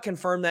 I've not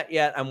confirmed that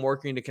yet. I'm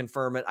working to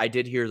confirm it. I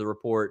did hear the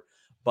report,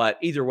 but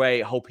either way,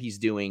 hope he's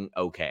doing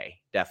okay.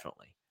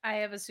 Definitely. I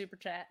have a super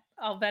chat.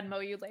 I'll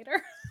Venmo you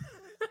later.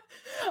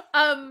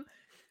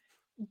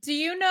 Do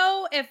you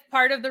know if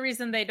part of the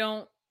reason they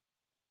don't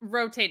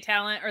rotate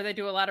talent or they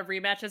do a lot of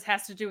rematches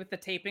has to do with the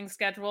taping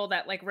schedule,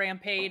 that like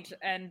Rampage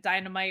and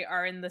Dynamite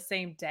are in the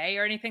same day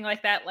or anything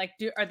like that? Like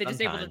are they just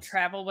able to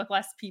travel with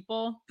less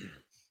people?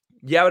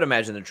 Yeah, I would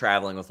imagine they're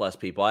traveling with less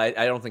people. I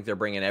don't think they're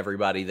bringing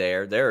everybody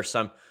there. There are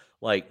some,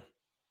 like,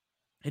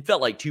 it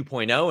felt like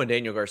 2.0 and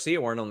Daniel Garcia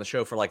weren't on the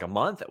show for like a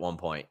month at one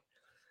point.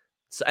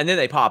 So, and then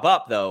they pop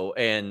up though,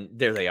 and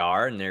there they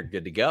are, and they're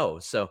good to go.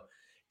 So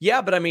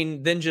yeah, but I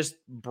mean, then just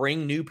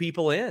bring new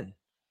people in.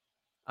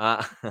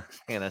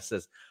 Hannah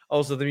says,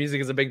 also the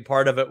music is a big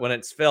part of it when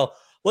it's Phil.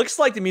 Looks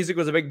like the music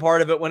was a big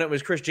part of it when it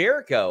was Chris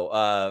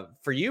Jericho.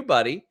 For you,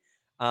 buddy.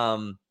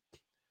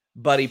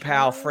 Buddy,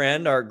 pal,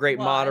 friend, our great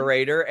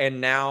moderator, and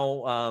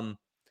now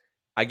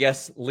I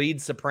guess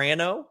lead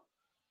soprano.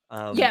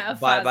 By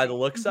the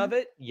looks of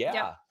it. Yeah.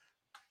 Yep.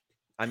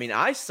 I mean,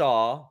 I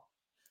saw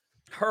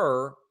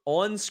her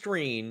on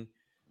screen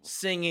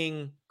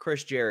singing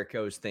Chris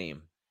Jericho's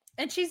theme.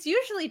 And she's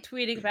usually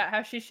tweeting about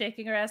how she's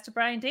shaking her ass to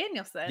Bryan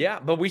Danielson. Yeah,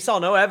 but we saw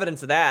no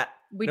evidence of that.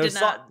 We did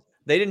not.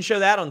 They didn't show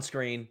that on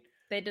screen.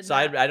 They did so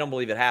not. I don't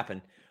believe it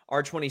happened.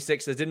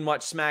 R26 says, didn't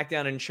watch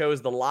SmackDown and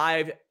chose the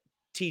live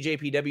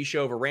TJPW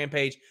show over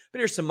Rampage, but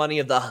here's some money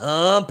of the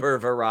humper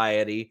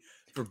variety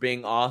for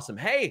being awesome.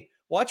 Hey,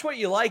 watch what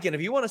you like, and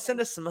if you want to send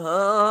us some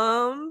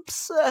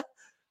humps,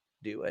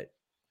 do it.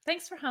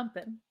 Thanks for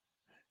humping.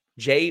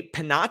 Jay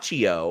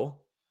Pinocchio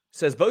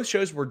says, both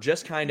shows were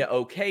just kind of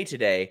okay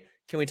today.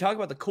 Can we talk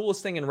about the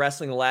coolest thing in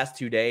wrestling the last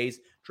 2 days?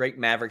 Drake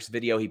Maverick's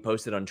video he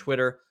posted on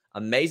Twitter.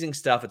 Amazing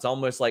stuff. It's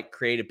almost like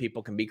creative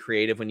people can be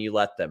creative when you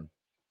let them.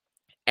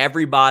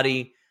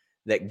 Everybody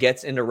that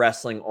gets into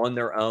wrestling on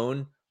their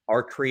own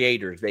are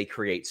creators. They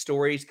create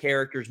stories,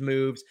 characters,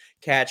 moves,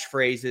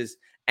 catchphrases,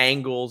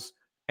 angles.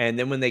 And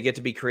then when they get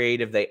to be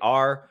creative, they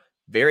are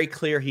very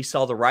clear. He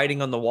saw the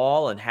writing on the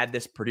wall and had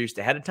this produced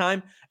ahead of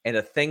time. And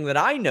a thing that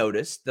I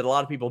noticed that a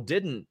lot of people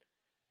didn't,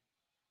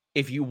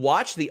 if you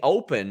watch the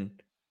open,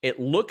 it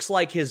looks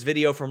like his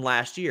video from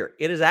last year.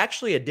 It is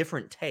actually a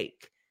different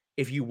take.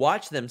 If you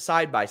watch them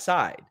side by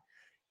side,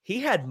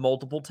 he had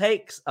multiple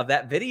takes of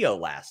that video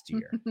last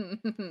year,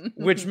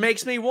 which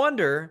makes me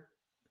wonder,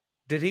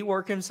 did he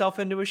work himself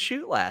into a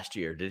shoot last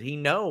year? Did he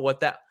know what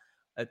that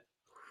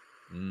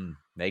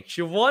makes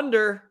you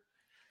wonder?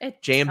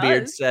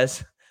 Jambeard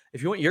says,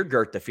 if you want your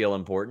Gert to feel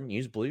important,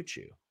 use Blue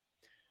Chew.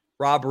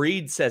 Rob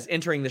Reed says,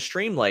 entering the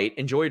stream late,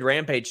 enjoyed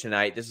Rampage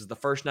tonight. This is the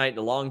first night in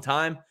a long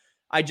time.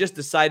 I just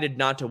decided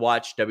not to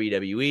watch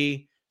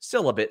WWE.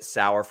 Still a bit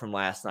sour from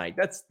last night.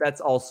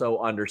 That's also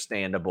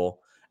understandable.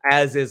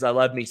 As is, I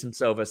love me some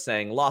Sova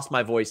saying, lost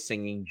my voice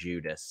singing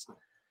Judas.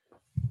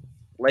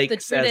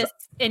 Lake says, Judas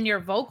in your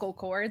vocal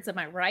cords, am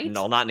I right?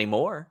 No, not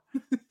anymore.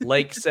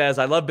 Lake says,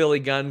 I love Billy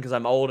Gunn because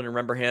I'm old and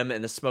remember him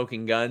and the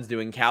Smoking Guns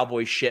doing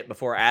cowboy shit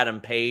before Adam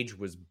Page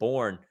was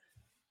born.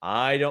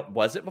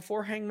 Was it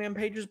before Hangman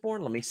Page was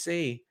born? Let me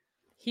see.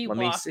 He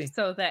walked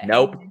so that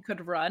Hangman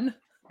could run.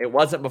 It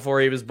wasn't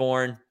before he was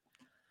born.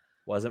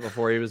 Wasn't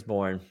before he was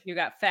born. You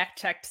got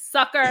fact-checked,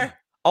 sucker.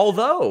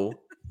 Although,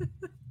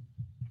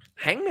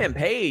 Hangman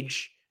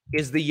Page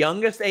is the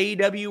youngest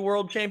AEW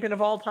world champion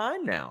of all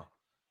time now.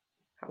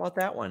 How about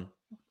that one?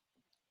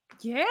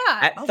 Yeah.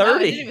 At 30. Wow, I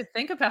didn't even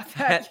think about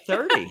that. At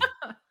 30.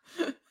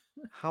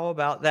 How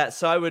about that?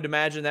 So I would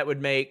imagine that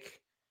would make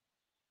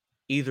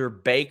either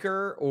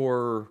Baker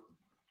or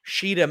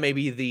Shida may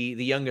be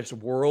the youngest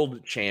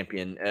world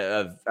champion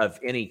of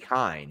any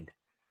kind,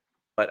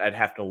 but I'd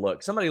have to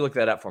look. Somebody look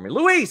that up for me.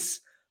 Luis,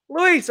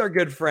 our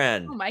good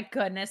friend. Oh my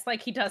goodness,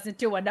 like he doesn't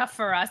do enough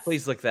for us.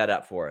 Please look that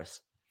up for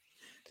us.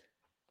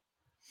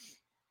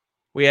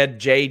 We had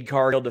Jade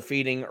Cargill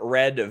defeating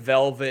Red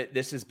Velvet.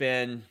 This is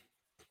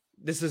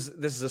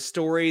a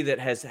story that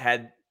has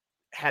had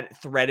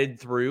threaded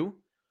through.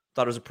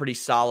 Thought it was a pretty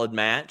solid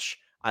match.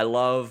 I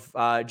love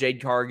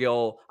Jade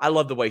Cargill. I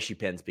love the way she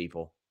pins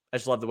people. I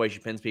just love the way she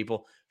pins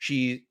people.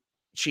 She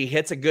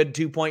hits a good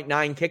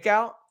 2.9 kick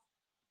out.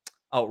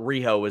 Oh,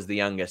 Riho was the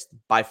youngest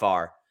by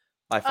far.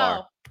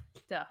 Oh,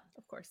 duh,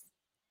 of course.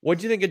 What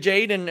do you think of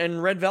Jade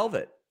and Red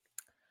Velvet?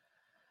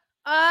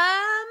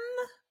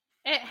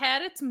 It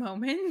had its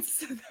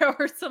moments. There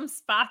were some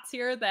spots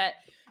here that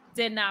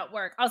did not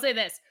work. I'll say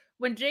this.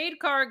 When Jade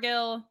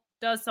Cargill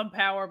does some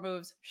power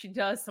moves, she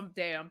does some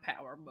damn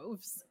power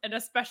moves. And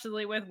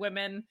especially with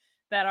women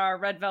that are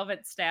Red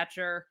Velvet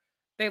stature,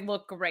 they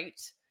look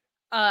great.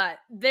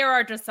 There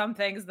are just some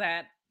things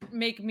that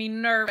make me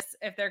nervous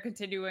if they're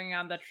continuing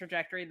on the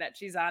trajectory that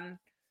she's on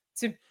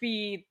to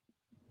be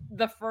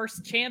the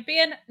first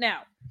champion.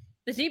 Now,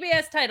 the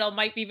TBS title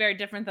might be very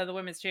different than the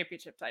women's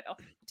championship title.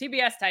 The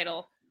TBS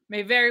title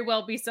may very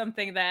well be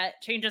something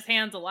that changes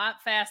hands a lot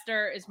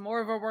faster, is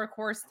more of a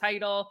workhorse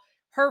title.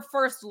 Her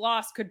first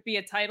loss could be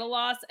a title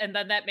loss, and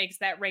then that makes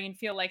that reign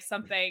feel like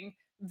something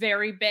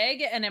very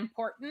big and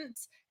important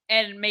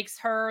and makes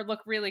her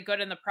look really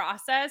good in the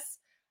process.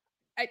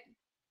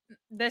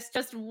 This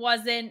just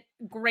wasn't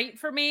great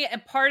for me.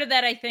 And part of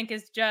that, I think,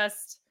 is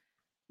just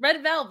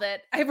Red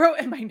Velvet. I wrote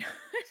in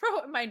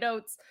my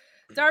notes,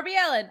 Darby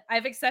Allin,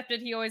 I've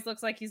accepted he always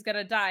looks like he's going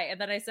to die. And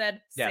then I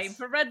said, same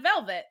for Red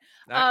Velvet.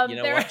 You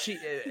know what?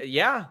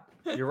 Yeah,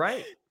 you're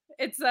right.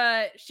 It's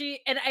I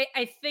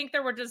think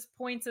there were just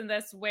points in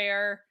this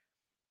where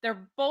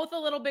they're both a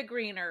little bit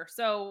greener.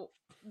 So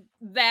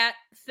that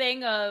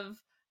thing of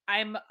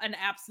I'm an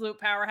absolute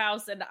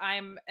powerhouse and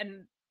I'm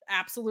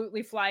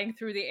absolutely flying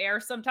through the air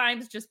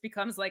sometimes just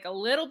becomes like a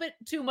little bit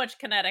too much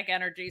kinetic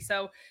energy.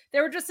 So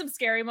there were just some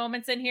scary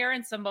moments in here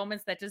and some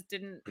moments that just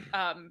didn't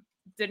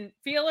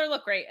feel or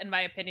look great in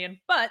my opinion.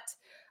 But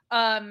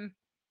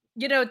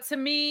to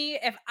me,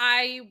 if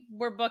I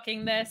were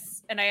booking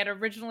this and I had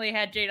originally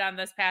had Jade on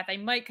this path, I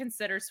might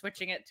consider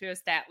switching it to a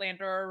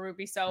Statlander or a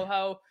Ruby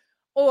Soho.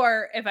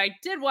 Or if I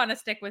did want to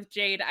stick with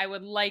Jade, I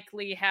would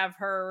likely have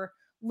her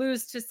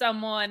lose to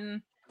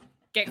someone,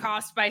 get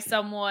cost by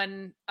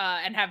someone,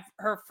 and have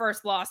her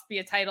first loss be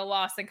a title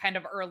loss and kind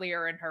of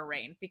earlier in her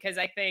reign. Because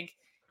I think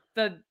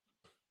the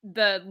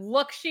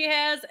look she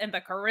has and the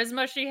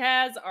charisma she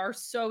has are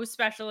so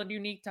special and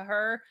unique to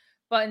her.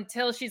 But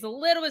until she's a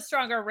little bit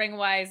stronger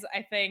ring-wise,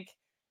 I think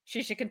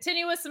she should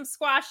continue with some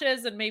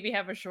squashes and maybe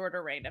have a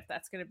shorter reign if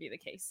that's going to be the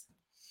case.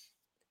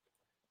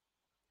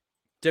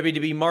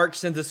 WDB Mark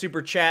sends a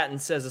super chat and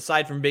says,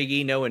 aside from Big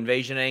E, no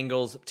invasion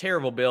angles,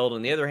 terrible build.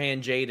 On the other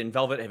hand, Jade and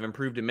Velvet have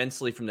improved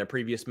immensely from their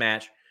previous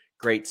match.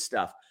 Great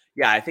stuff.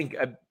 Yeah, I think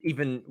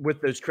even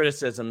with those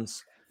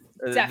criticisms,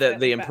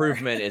 the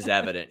improvement is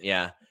evident.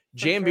 Yeah.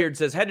 Jambeard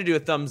says, had to do a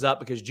thumbs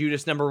up because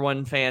Judas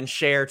 #1 fan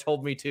Cher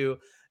told me to.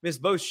 Miss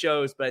both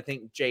shows, but I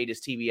think Jade is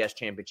TBS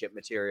championship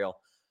material.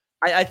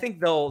 I think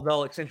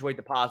they'll accentuate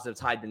the positives,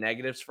 hide the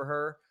negatives for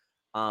her.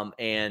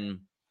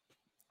 And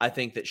I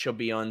think that she'll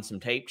be on some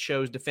taped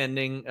shows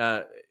defending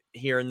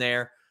here and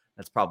there.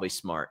 That's probably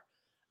smart.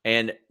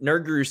 And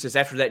Nerd Guru says,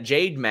 after that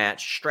Jade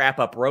match, strap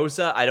up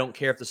Rosa. I don't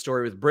care if the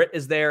story with Britt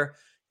is there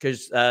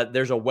because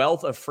there's a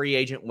wealth of free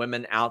agent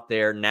women out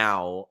there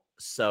now.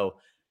 So,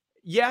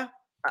 yeah,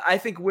 I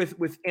think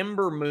with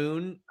Ember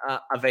Moon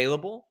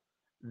available,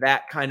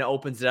 that kind of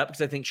opens it up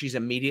because I think she's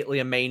immediately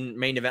a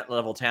main event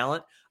level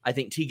talent. I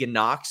think Tegan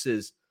Knox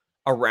is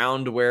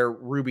around where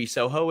Ruby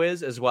Soho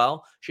is as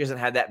well. She hasn't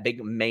had that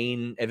big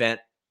main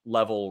event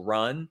level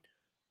run.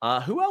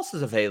 Who else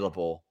is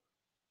available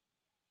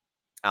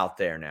out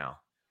there now?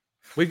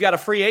 We've got a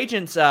free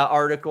agents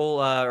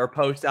article or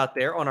post out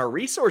there on our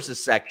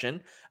resources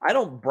section. I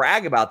don't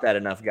brag about that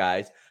enough,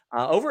 guys.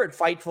 Over at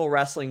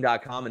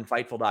FightfulWrestling.com and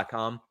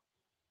Fightful.com,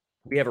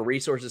 we have a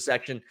resources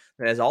section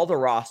that has all the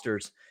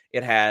rosters.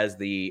 It has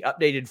the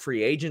updated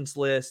free agents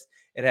list.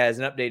 It has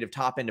an update of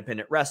top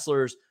independent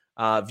wrestlers,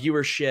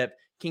 viewership,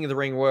 King of the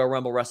Ring, Royal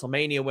Rumble,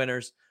 WrestleMania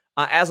winners.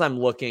 As I'm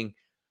looking,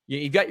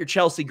 you've got your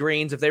Chelsea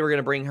Greens. If they were going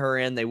to bring her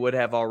in, they would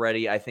have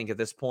already, I think, at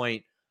this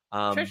point.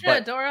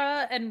 Trisha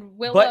Adora and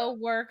Willow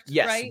worked,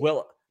 yes, right?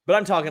 Willow. But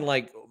I'm talking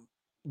like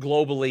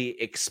globally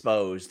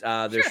exposed.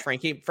 There's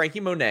Frankie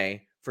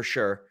Monet for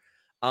sure.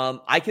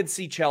 I could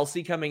see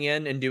Chelsea coming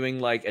in and doing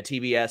like a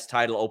TBS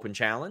title open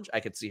challenge. I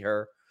could see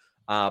her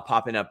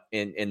popping up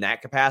in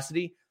that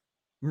capacity.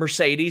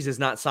 Mercedes is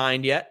not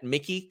signed yet.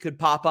 Mickey could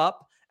pop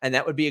up, and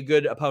that would be a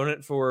good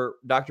opponent for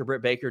Dr.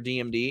 Britt Baker,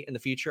 DMD, in the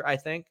future, I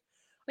think.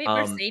 Wait,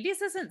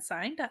 Mercedes isn't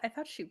signed? I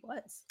thought she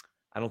was.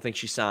 I don't think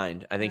she's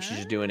signed. I think she's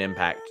just doing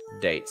impact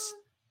dates.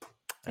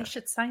 They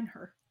should sign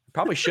her.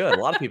 Probably should. A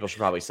lot of people should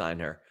probably sign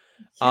her.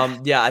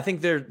 Yeah, I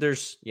think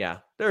there's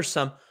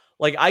some.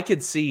 Like, I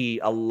could see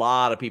a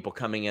lot of people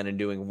coming in and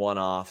doing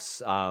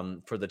one-offs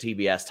for the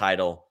TBS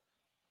title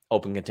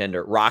open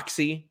contender.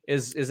 Roxy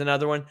is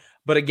another one.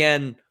 But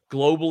again,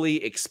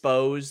 globally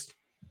exposed.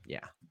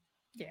 Yeah.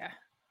 Yeah.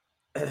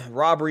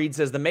 Rob Reed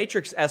says the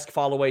Matrix-esque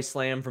fall-away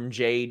slam from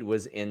Jade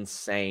was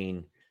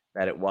insane.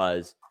 That it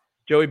was.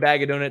 Joey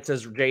Bagadonut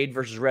says Jade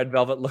versus Red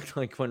Velvet looked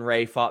like when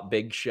Ray fought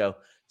Big Show.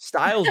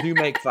 Styles do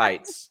make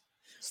fights.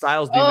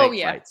 Styles do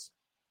make fights.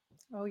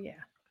 Oh, yeah.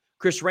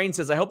 Chris Rain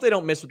says, I hope they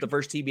don't miss with the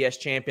first TBS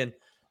champion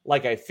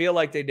like I feel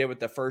like they did with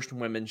the first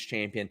women's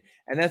champion.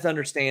 And that's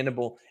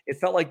understandable. It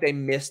felt like they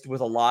missed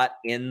with a lot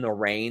in the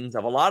reigns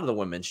of a lot of the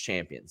women's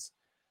champions.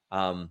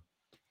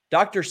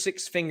 Dr.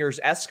 Six Fingers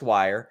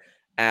Esquire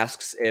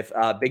asks if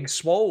Big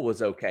Swole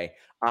was okay.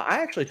 I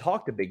actually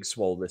talked to Big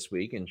Swole this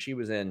week, and she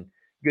was in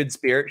good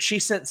spirit. She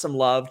sent some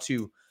love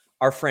to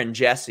our friend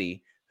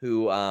Jesse,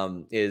 who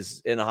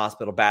is in the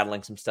hospital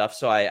battling some stuff.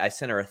 So I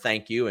sent her a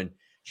thank you, and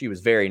she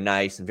was very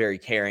nice and very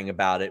caring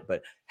about it,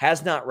 but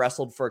has not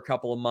wrestled for a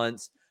couple of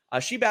months.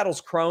 She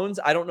battles Crohn's.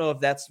 I don't know if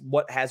that's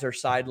what has her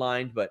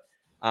sidelined, but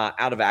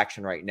out of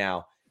action right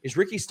now. Is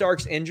Ricky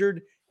Starks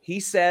injured? He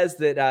says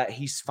that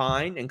he's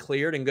fine and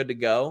cleared and good to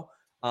go.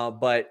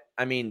 But,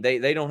 I mean,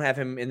 they don't have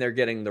him in there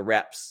getting the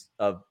reps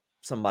of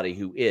somebody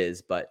who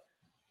is, but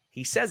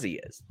he says he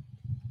is.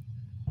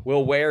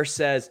 Will Ware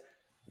says,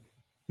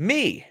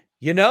 me.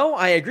 You know,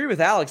 I agree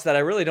with Alex that I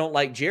really don't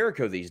like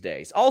Jericho these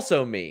days.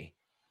 Also me.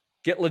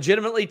 Get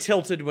legitimately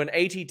tilted when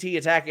ATT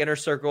attack Inner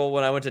Circle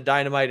when I went to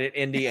Dynamite at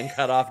Indy and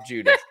cut off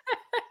Judas.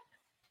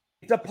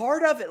 It's a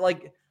part of it.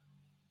 Like,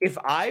 if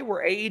I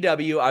were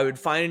AEW, I would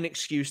find an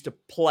excuse to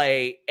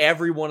play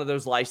every one of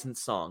those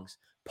licensed songs.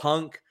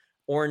 Punk,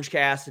 Orange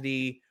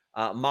Cassidy,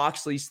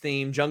 Moxley's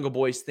theme, Jungle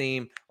Boy's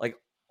theme. Like,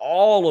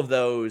 all of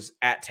those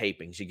at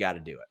tapings. You got to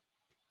do it.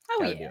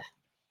 Oh, yeah.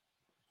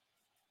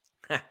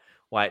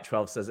 Wyatt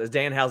 12 says, as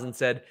Danhausen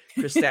said,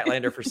 Chris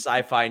Statlander for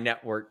Sci-Fi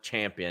Network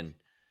champion.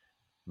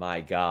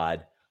 My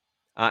God.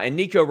 And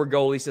Nico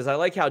Rigoli says, I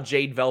like how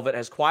Jade Velvet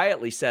has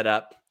quietly set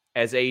up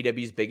as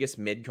AEW's biggest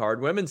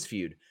mid-card women's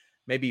feud.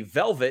 Maybe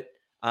Velvet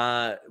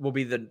will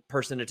be the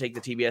person to take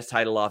the TBS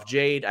title off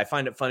Jade. I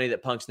find it funny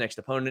that Punk's next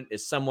opponent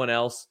is someone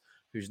else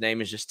whose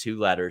name is just 2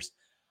 letters.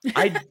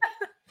 I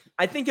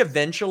think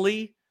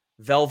eventually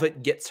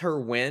Velvet gets her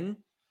win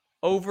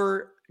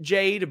over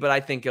Jade, but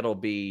I think it'll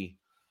be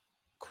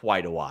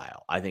quite a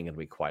while.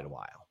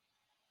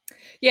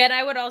 Yeah, and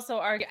I would also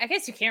argue, I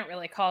guess you can't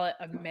really call it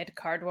a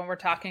mid-card when we're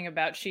talking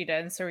about Sheeta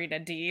and Serena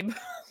Deeb.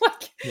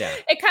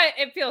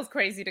 It feels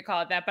crazy to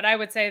call it that, but I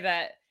would say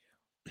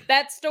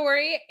that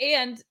story,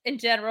 and in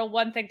general,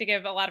 one thing to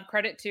give a lot of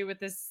credit to with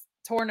this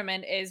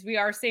tournament is we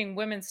are seeing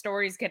women's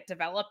stories get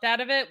developed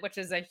out of it, which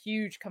is a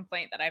huge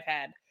complaint that I've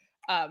had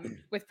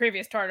with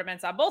previous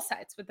tournaments on both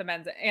sides, with the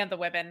men's and the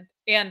women,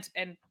 and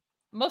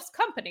most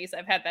companies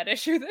I've had that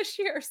issue this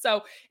year.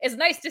 So it's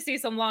nice to see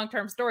some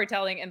long-term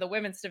storytelling in the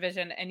women's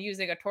division, and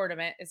using a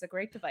tournament is a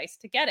great device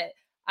to get it,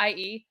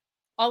 i.e.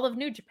 all of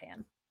New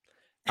Japan.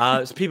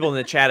 So people in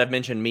the chat have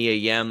mentioned Mia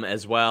Yim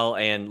as well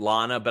and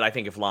Lana, but I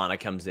think if Lana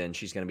comes in,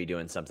 she's going to be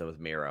doing something with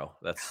Miro.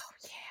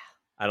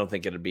 I don't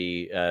think it'll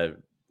be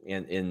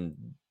in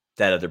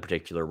that other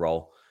particular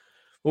role.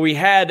 Well, we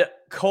had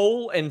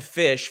Cole and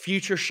Fish,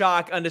 Future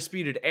Shock,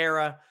 Undisputed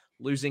Era,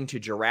 losing to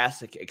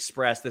Jurassic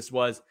Express. This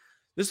was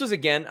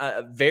again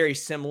very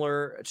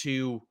similar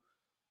to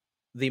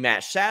the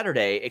match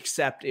Saturday,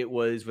 except it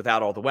was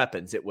without all the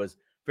weapons. It was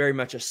very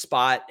much a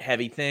spot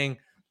heavy thing.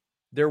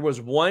 There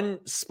was one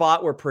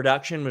spot where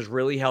production was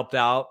really helped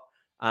out.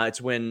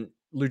 It's when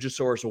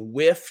Luchasaurus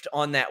whiffed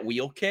on that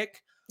wheel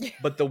kick,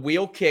 but the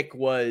wheel kick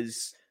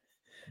was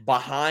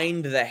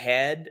behind the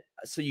head,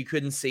 so you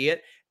couldn't see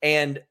it.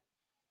 And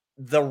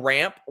the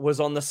ramp was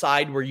on the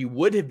side where you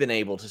would have been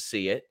able to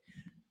see it.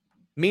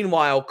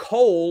 Meanwhile,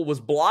 Cole was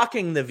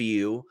blocking the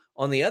view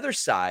on the other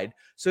side,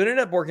 so it ended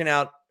up working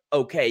out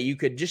okay. You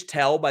could just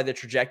tell by the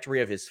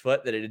trajectory of his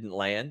foot that it didn't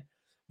land,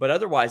 but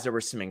otherwise there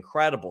were some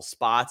incredible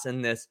spots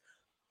in this.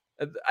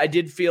 I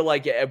did feel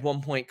like at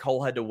one point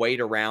Cole had to wait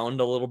around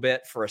a little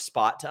bit for a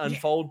spot to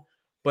unfold,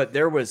 but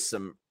there was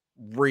some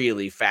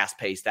really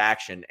fast-paced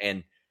action,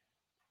 and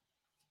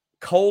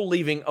Cole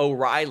leaving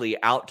O'Reilly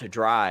out to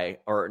dry,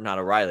 or not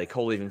O'Reilly,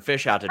 Cole leaving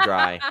Fish out to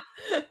dry.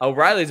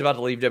 O'Reilly's about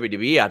to leave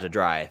WWE out to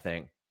dry, I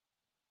think.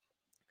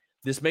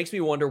 This makes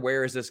me wonder,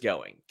 where is this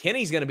going?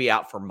 Kenny's going to be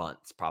out for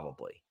months,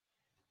 probably.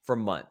 For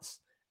months.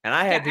 And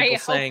I had people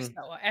saying...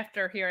 so,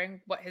 after hearing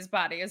what his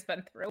body has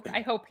been through,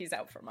 I hope he's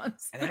out for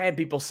months. And I had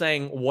people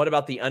saying, what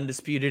about the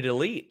Undisputed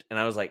Elite? And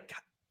I was like,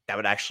 that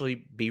would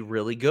actually be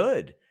really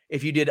good.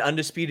 If you did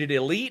Undisputed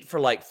Elite for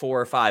like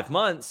 4 or 5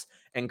 months,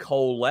 and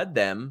Cole led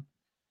them,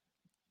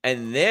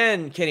 and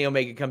then Kenny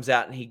Omega comes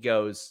out and he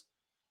goes,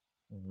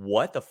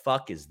 what the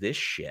fuck is this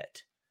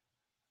shit?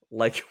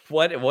 Like,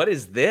 what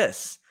is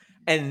this?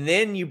 And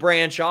then you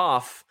branch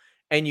off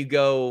and you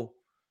go,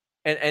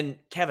 and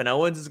Kevin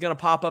Owens is going to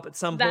pop up at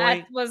some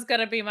point. That was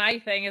going to be my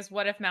thing, is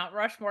what if Mount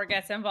Rushmore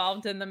gets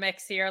involved in the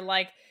mix here?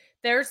 Like,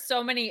 there's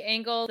so many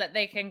angles that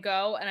they can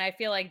go, and I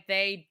feel like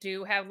they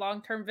do have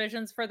long-term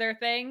visions for their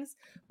things,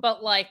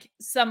 but like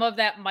some of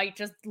that might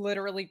just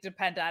literally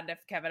depend on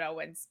if Kevin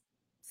Owens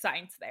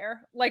signs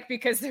there. Like,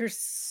 because there's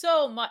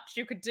so much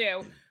you could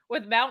do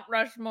with Mount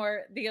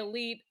Rushmore, the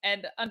Elite,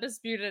 and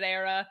Undisputed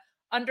Era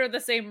under the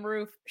same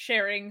roof,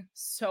 sharing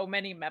so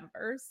many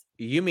members.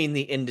 You mean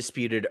the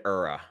Undisputed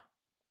Era?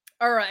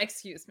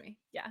 Excuse me.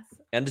 Yes.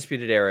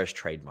 Undisputed Era is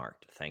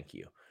trademarked. Thank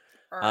you.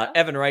 Era.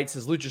 Evan Wright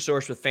says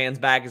Luchasaurus with fans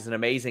back is an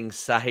amazing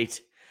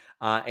sight.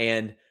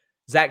 And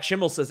Zach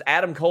Schimmel says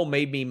Adam Cole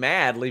made me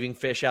mad leaving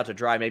Fish out to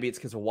dry. Maybe it's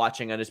because of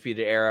watching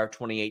Undisputed Era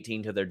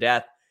 2018 to their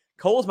death.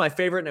 Cole's my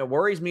favorite, and it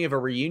worries me of a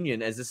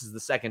reunion as this is the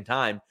second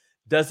time.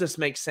 Does this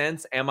make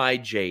sense? Am I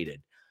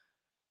jaded?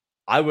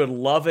 I would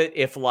love it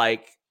if,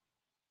 like,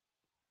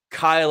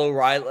 Kyle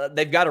O'Reilly,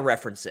 they've got to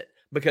reference it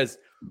because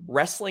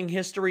wrestling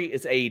history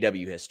is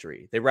AEW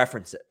history. They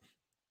reference it.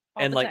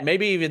 And, like,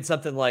 maybe even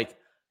something like,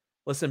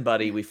 listen,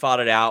 buddy, we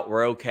fought it out.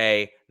 We're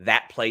okay.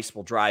 That place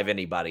will drive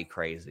anybody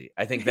crazy.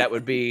 I think that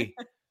would be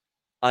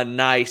a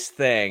nice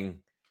thing.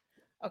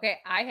 Okay,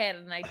 I had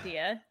an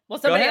idea. Well,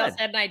 somebody else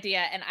had an idea,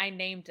 and I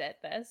named it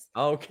this.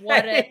 Okay.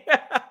 What if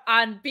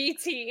on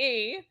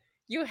BTE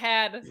you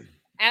had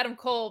Adam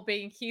Cole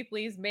being Keith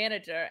Lee's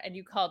manager, and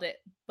you called it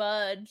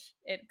Budge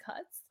It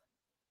Cuts?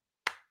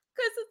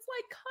 Because it's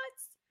like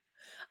cuts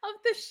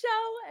of the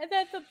show, and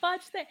then the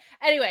Budge thing.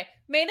 Anyway,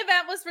 main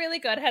event was really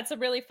good. Had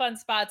some really fun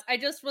spots. I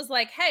just was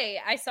like, hey,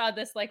 I saw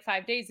this like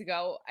 5 days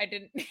ago. I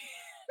didn't need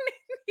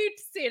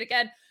to see it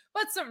again,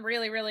 but some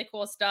really, really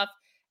cool stuff.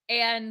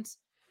 And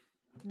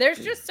there's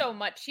just so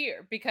much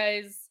here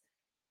because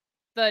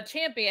the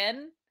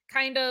champion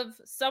kind of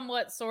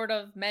somewhat sort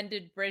of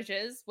mended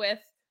bridges with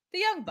the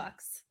Young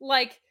Bucks.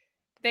 Like,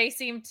 they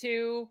seem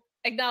to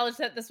acknowledge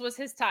that this was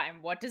his time.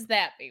 What does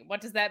that mean?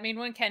 What does that mean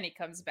when Kenny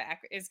comes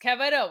back? Is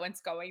Kevin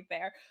Owens going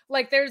there?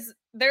 Like, there's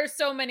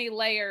so many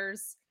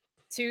layers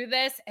to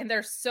this, and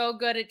they're so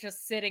good at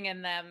just sitting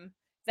in them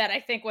that I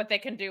think what they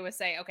can do is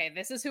say, okay,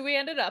 this is who we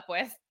ended up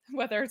with,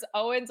 whether it's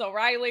Owens,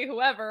 O'Reilly,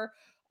 whoever,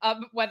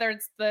 whether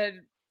it's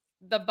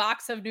the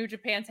box of New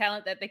Japan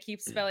talent that they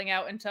keep spelling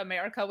out into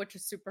America, which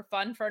is super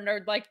fun for a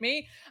nerd like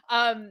me.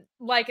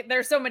 Like,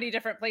 there's so many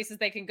different places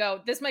they can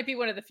go. This might be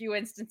one of the few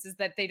instances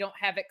that they don't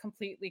have it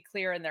completely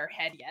clear in their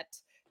head yet.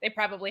 They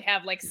probably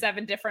have like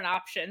 7 different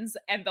options,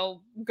 and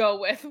they'll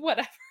go with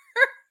whatever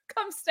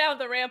comes down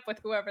the ramp with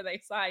whoever they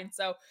sign.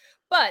 So,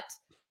 but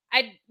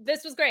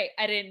this was great.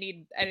 I didn't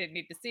need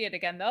to see it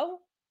again though.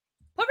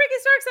 Put Ricky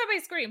Starks on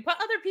my screen. Put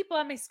other people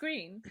on my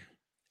screen.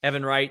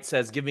 Evan Wright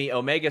says, give me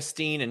Omega,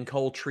 Steen, and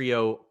Cole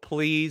trio,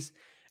 please.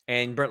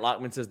 And Brent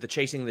Lockman says, the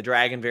Chasing the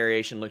Dragon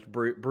variation looked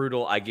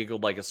brutal. I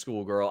giggled like a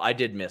schoolgirl. I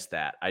did miss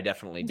that. I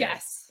definitely did.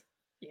 Yes.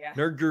 Yeah.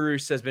 Nerd Guru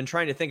says, been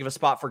trying to think of a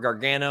spot for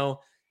Gargano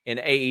in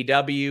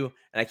AEW,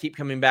 and I keep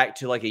coming back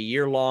to like a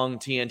year-long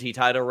TNT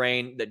title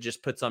reign that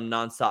just puts on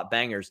nonstop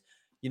bangers.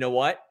 You know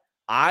what?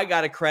 I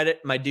got to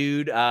credit my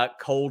dude,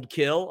 Cold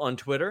Kill on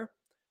Twitter,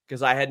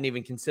 because I hadn't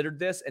even considered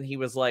this, and he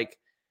was like,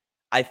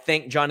 I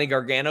think Johnny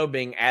Gargano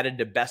being added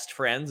to Best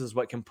Friends is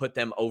what can put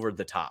them over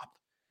the top.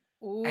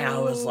 Ooh. And I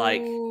was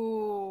like,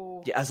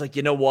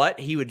 you know what?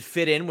 He would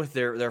fit in with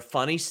their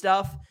funny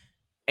stuff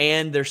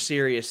and their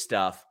serious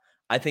stuff.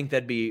 I think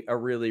that'd be a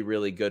really,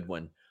 really good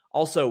one.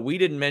 Also, we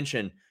didn't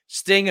mention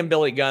Sting and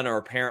Billy Gunn are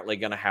apparently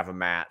going to have a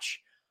match.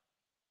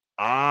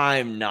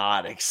 I'm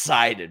not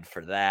excited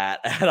for that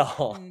at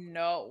all.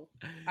 No,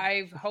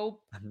 I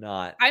hope I'm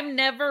not. I'm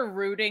never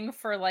rooting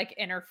for like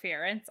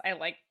interference. I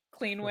like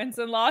clean wins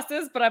and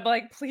losses, but I'm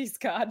like, please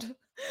God,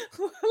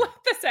 let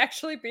this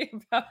actually be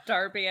about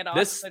Darby and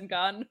Austin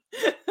Gunn.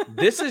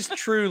 This is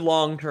true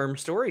long-term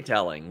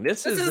storytelling.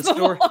 This is the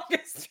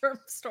longest-term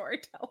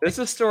storytelling. This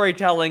is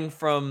storytelling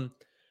from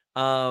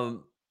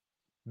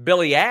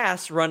Billy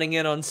Ass running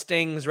in on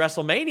Sting's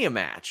WrestleMania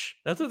match.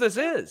 That's what this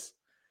is.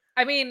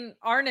 I mean,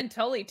 Arn and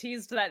Tully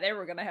teased that they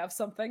were going to have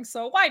something,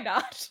 so why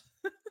not?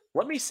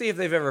 Let me see if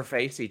they've ever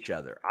faced each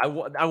other. I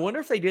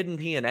wonder if they did in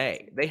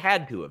TNA. They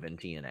had to have in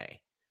TNA.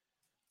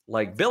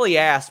 Like, Billy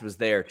Ass was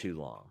there too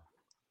long.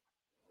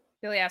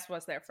 Billy Ass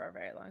was there for a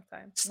very long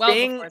time.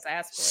 Sting, before his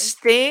ass boy.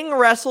 Sting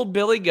wrestled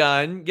Billy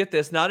Gunn, get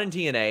this, not in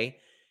TNA,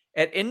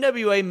 at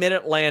NWA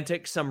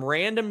Mid-Atlantic, some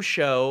random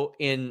show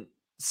in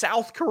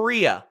South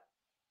Korea.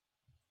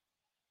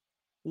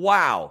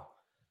 Wow.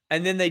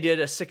 And then they did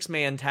a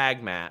 6-man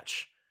tag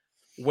match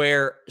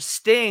where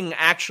Sting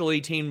actually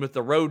teamed with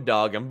the Road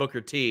Dogg and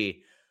Booker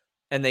T,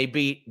 and they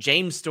beat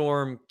James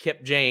Storm,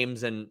 Kip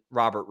James, and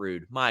Robert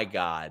Roode. My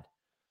God.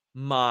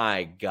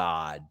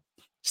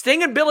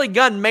 Sting and Billy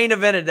Gunn main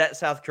evented that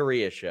South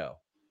Korea show.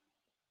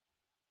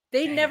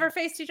 They never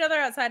faced each other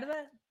outside of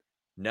that?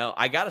 No,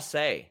 I gotta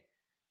say,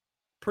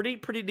 pretty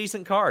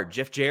decent card.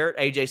 Jeff Jarrett,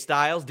 AJ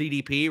Styles,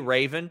 DDP,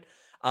 Raven.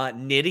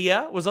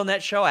 Nydia was on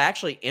that show. I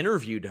actually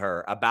interviewed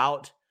her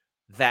about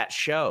that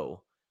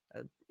show.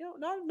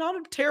 Not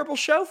a terrible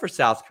show for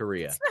South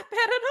Korea. It's not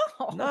bad at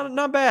all.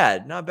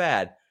 Not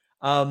bad.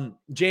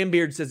 Jam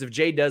Beard says, if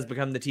Jade does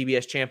become the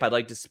TBS champ, I'd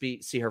like to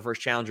see her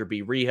first challenger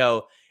be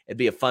Riho It'd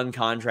be a fun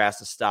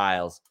contrast of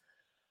styles.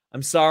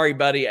 I'm sorry,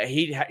 buddy.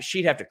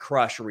 She'd have to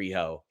crush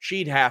Riho.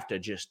 She'd have to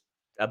just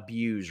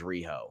abuse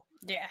Riho.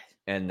 Yeah.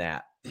 And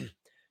that.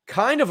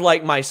 Kind of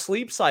like my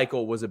sleep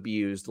cycle was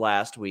abused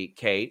last week,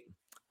 Kate.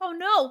 Oh,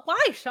 no. Why,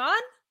 Sean?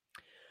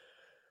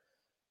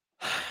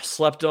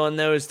 Slept on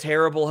those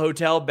terrible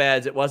hotel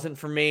beds. It wasn't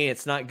for me.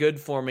 It's not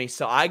good for me.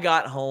 So I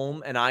got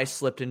home and I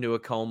slipped into a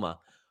coma.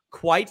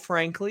 Quite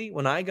frankly,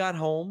 when I got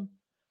home,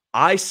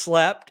 I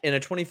slept in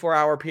a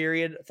 24-hour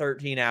period,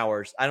 13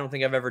 hours. I don't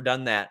think I've ever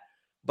done that,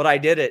 but I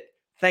did it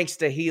thanks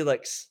to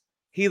Helix.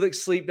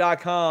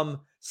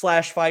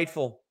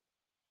 HelixSleep.com/Fightful.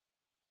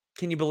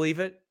 Can you believe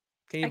it?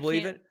 Can you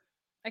believe it?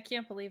 I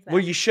can't believe that.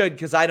 Well, you should,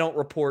 because I don't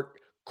report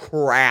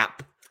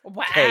crap.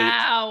 Wow. Kate.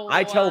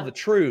 I tell the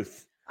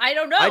truth. I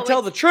don't know. I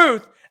tell the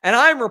truth, and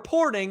I'm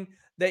reporting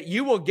that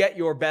you will get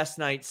your best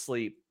night's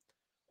sleep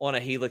on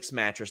a Helix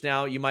mattress.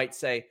 Now, you might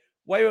say,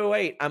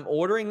 wait, I'm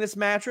ordering this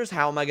mattress.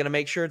 How am I going to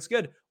make sure it's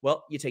good?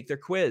 Well, you take their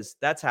quiz.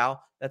 That's how.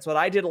 That's what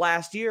I did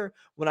last year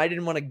when I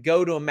didn't want to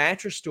go to a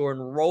mattress store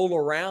and roll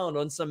around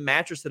on some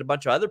mattress that a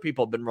bunch of other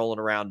people have been rolling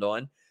around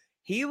on.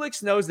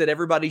 Helix knows that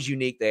everybody's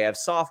unique. They have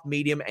soft,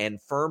 medium,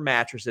 and firm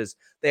mattresses.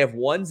 They have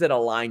ones that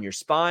align your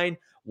spine,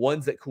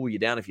 ones that cool you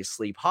down if you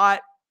sleep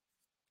hot.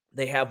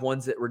 They have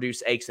ones that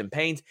reduce aches and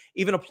pains,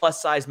 even a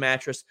plus-size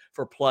mattress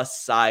for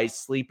plus-size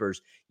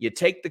sleepers. You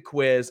take the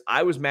quiz.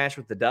 I was matched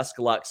with the Dusk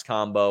Lux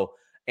combo,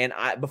 and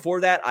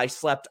before that, I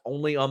slept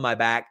only on my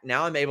back.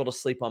 Now I'm able to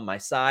sleep on my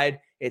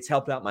side. It's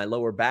helped out my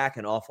lower back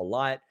an awful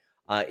lot.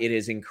 It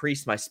has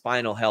increased my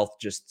spinal health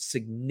just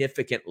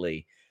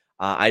significantly.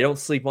 I don't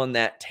sleep on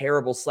that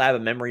terrible slab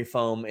of memory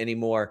foam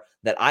anymore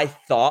that I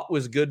thought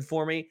was good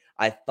for me.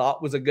 I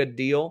thought was a good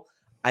deal.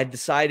 I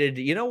decided,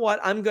 you know what?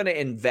 I'm going to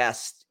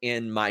invest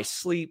in my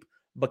sleep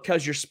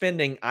because you're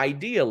spending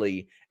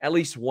ideally at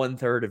least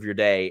 1/3 of your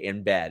day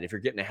in bed if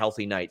you're getting a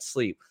healthy night's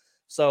sleep.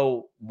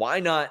 So why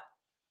not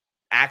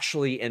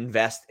actually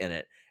invest in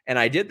it? And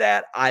I did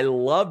that. I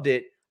loved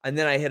it. And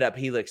then I hit up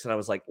Helix and I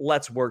was like,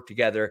 let's work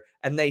together.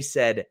 And they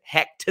said,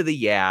 heck to the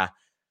yeah.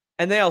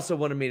 And they also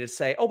wanted me to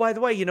say, oh, by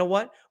the way, you know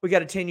what? We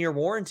got a 10-year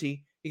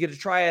warranty. You get to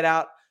try it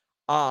out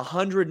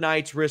 100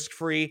 nights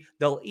risk-free.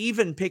 They'll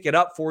even pick it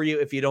up for you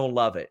if you don't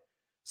love it.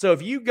 So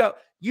if you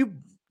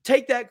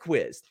take that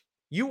quiz,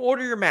 you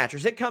order your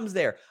mattress, it comes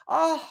there.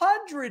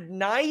 100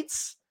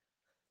 nights?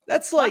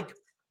 That is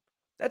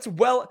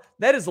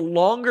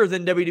longer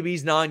than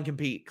WWE's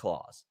non-compete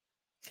clause.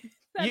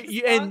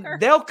 And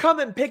they'll come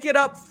and pick it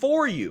up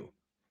for you.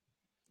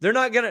 They're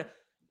not gonna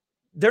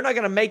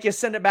make you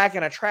send it back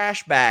in a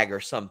trash bag or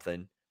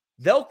something.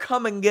 They'll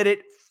come and get it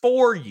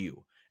for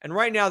you. And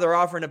right now they're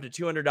offering up to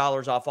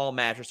 $200 off all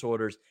mattress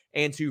orders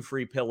and 2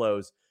 free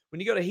pillows.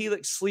 When you go to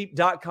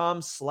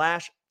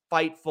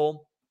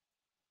helixsleep.com/Fightful,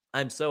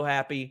 I'm so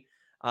happy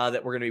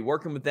that we're going to be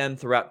working with them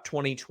throughout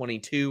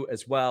 2022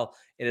 as well.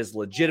 It has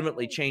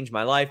legitimately changed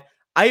my life.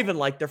 I even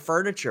like their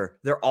furniture.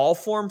 Their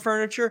all-form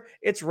furniture.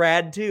 It's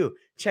rad too.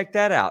 Check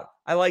that out.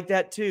 I like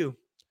that too.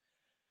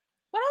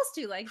 What else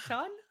do you like,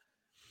 Sean?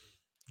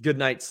 Good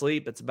night's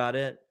sleep. That's about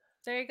it.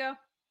 There you go.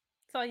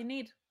 That's all you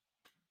need.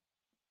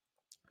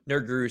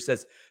 Nerd Guru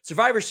says,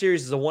 Survivor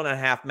Series is a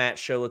 1.5 match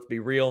show. Let's be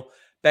real.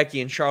 Becky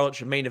and Charlotte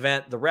should main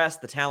event. The rest,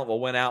 the talent will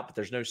win out, but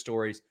there's no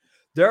stories.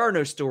 There are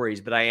no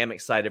stories, but I am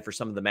excited for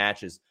some of the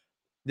matches.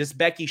 This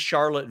Becky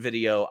Charlotte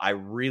video I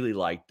really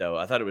liked, though.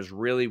 I thought it was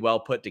really well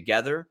put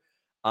together.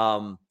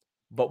 But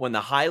when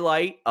the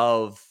highlight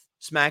of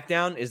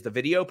SmackDown is the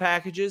video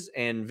packages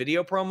and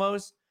video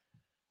promos,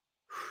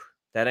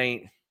 that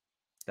ain't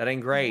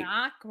great.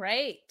 Not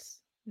great.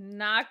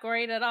 Not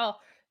great at all.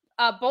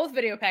 Both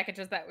video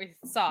packages that we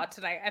saw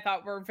tonight, I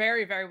thought were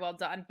very, very well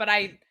done. But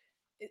I,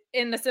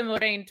 in the similar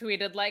vein,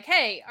 tweeted like,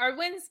 hey, our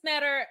wins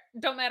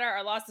don't matter,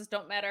 our losses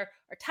don't matter,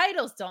 our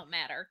titles don't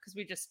matter, because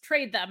we just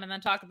trade them and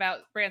then talk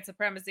about brand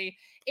supremacy.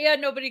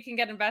 And nobody can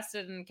get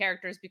invested in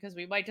characters because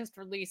we might just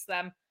release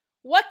them.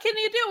 What can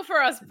you do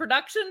for us,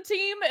 production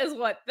team, is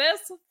what this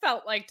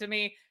felt like to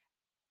me.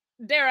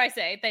 Dare I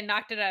say, they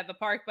knocked it out of the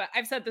park. But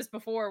I've said this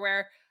before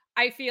where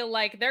I feel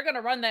like they're going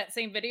to run that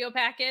same video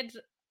package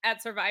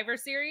at Survivor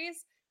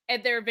Series,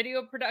 and their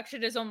video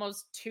production is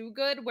almost too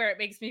good, where it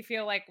makes me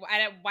feel like,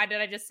 why did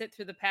I just sit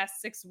through the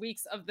past 6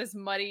 weeks of this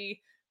muddy,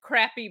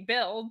 crappy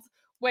build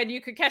when you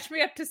could catch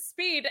me up to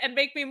speed and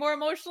make me more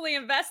emotionally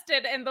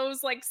invested in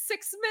those like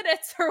 6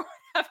 minutes or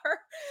whatever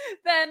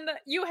than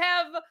you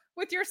have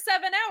with your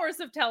 7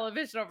 hours of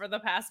television over the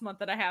past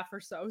month and a half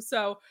or so.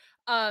 So,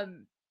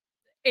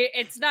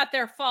 it's not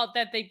their fault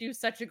that they do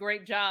such a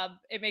great job.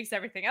 It makes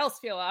everything else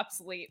feel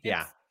obsolete.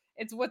 Yeah.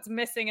 It's what's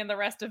missing in the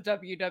rest of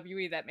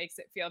WWE that makes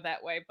it feel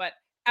that way. But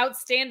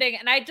outstanding.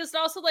 And I just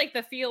also like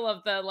the feel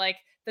of the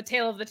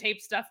tail of the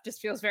tape stuff just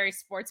feels very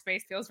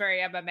sports-based, feels very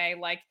MMA.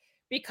 Like,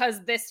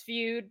 because this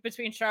feud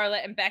between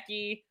Charlotte and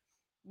Becky,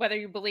 whether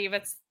you believe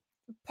it's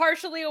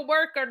partially a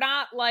work or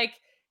not,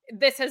 like,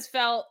 this has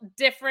felt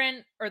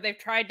different, or they've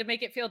tried to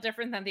make it feel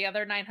different than the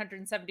other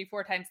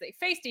 974 times they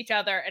faced each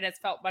other. And it's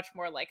felt much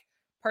more like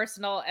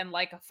personal and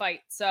like a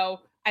fight.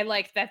 So I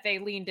like that they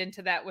leaned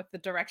into that with the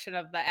direction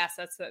of the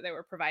assets that they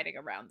were providing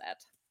around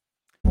that.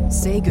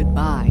 Say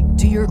goodbye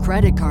to your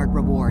credit card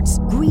rewards.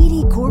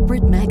 Greedy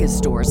corporate mega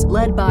stores,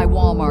 led by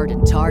Walmart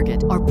and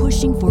Target, are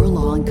pushing for a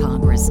law in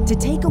Congress to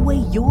take away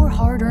your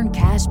hard-earned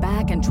cash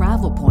back and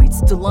travel points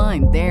to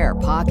line their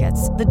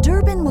pockets. The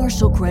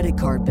Durbin-Marshall credit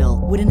card bill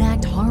would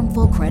enact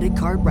harmful credit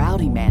card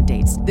routing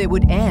mandates that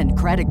would end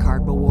credit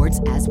card rewards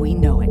as we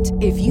know it.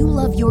 If you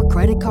love your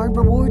credit card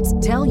rewards,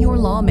 tell your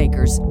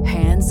lawmakers,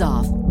 hands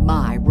off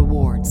my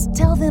rewards.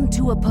 Tell them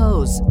to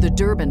oppose the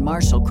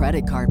Durbin-Marshall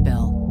credit card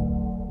bill.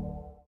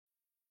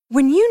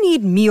 When you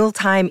need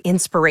mealtime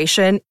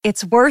inspiration,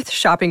 it's worth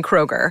shopping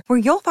Kroger, where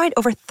you'll find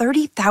over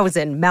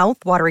 30,000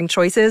 mouth-watering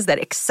choices that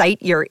excite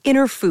your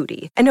inner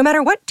foodie. And no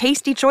matter what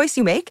tasty choice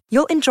you make,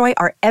 you'll enjoy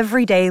our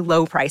everyday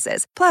low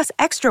prices, plus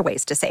extra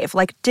ways to save,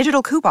 like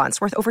digital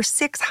coupons worth over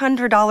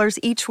 $600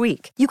 each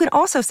week. You can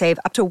also save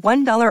up to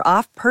 $1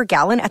 off per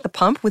gallon at the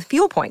pump with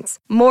fuel points.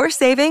 More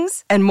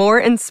savings and more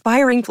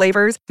inspiring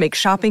flavors make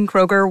shopping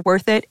Kroger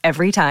worth it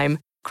every time.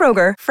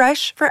 Kroger,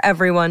 fresh for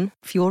everyone.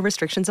 Fuel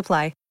restrictions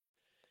apply.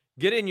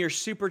 Get in your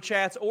super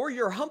chats or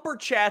your humper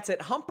chats at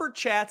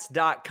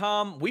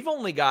humperchats.com. We've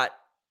only got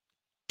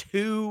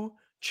 2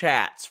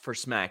 chats for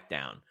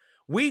SmackDown.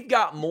 We've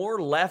got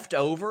more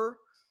leftover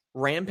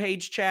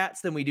Rampage chats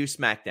than we do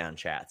SmackDown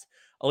chats.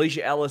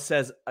 Alicia Ellis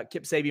says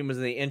Kip Sabian was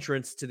in the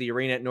entrance to the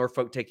arena at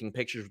Norfolk taking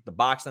pictures with the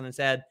box on his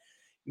head.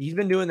 He's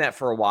been doing that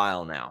for a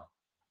while now.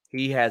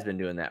 He has been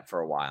doing that for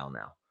a while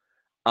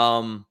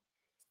now.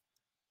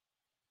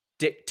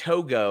 Dick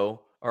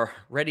Togo, or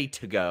Ready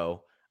to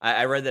Go,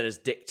 I read that as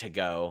Dick to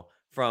Go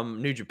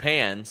from New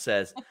Japan,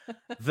 says,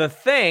 the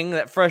thing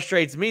that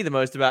frustrates me the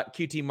most about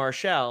QT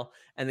Marshall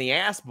and the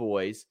Ass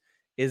Boys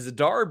is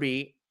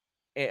Darby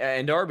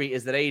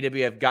is that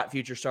AEW have got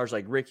future stars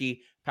like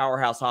Ricky,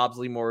 Powerhouse Hobbs,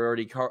 Lee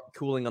Moriarty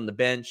cooling on the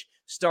bench.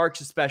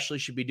 Starks especially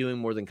should be doing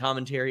more than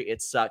commentary.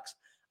 It sucks.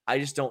 I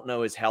just don't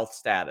know his health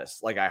status.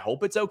 Like, I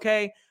hope it's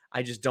okay.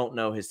 I just don't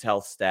know his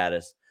health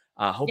status.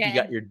 Hope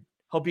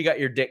you got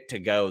your Dick to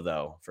Go,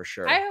 though, for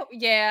sure.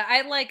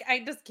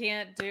 I just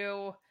can't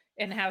do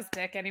in-house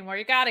dick anymore.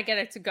 You got to get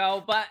it to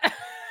go, but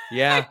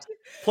yeah.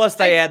 Plus,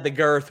 they add the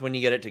girth when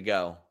you get it to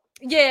go.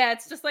 Yeah,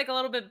 it's just like a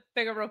little bit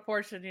bigger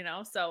proportion,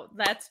 so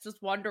that's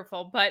just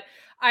wonderful. But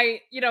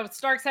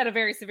Starks had a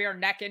very severe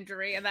neck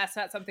injury, and that's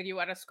not something you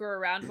want to screw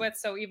around with.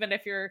 So even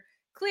if you're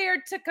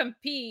cleared to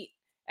compete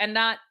and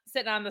not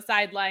sitting on the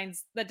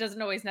sidelines, that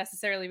doesn't always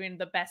necessarily mean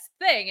the best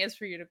thing is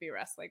for you to be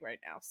wrestling right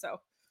now. So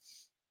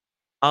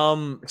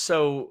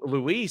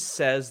Luis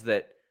says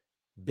that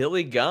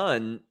Billy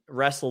Gunn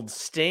wrestled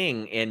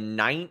Sting in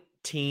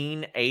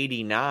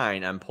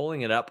 1989. I'm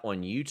pulling it up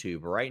on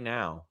YouTube right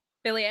now.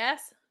 Billy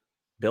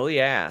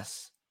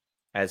Ass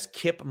as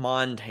Kip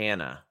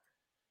Montana.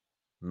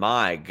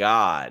 My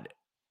God.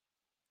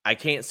 I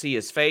can't see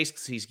his face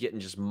because he's getting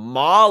just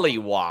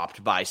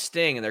mollywopped by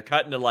Sting, and they're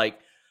cutting to like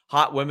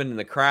hot women in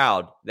the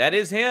crowd. That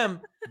is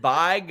him.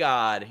 By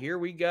God. Here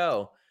we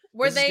go.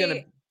 Were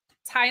they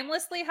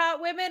timelessly hot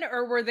women,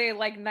 or were they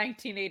like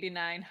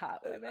 1989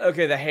 hot women?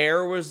 Okay, the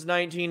hair was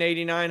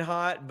 1989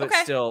 hot, but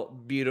still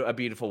a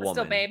beautiful woman.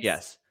 Still babes.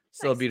 Yes.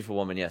 Still nice. A beautiful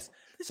woman, yes.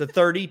 So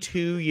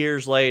 33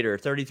 years later,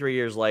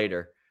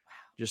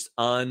 just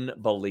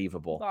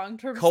unbelievable.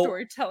 Long-term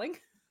storytelling.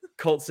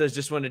 Colt says,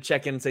 just wanted to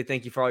check in and say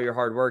thank you for all your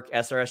hard work.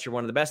 SRS, you're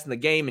one of the best in the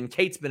game, and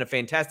Kate's been a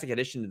fantastic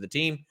addition to the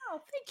team. Oh,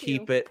 thank you.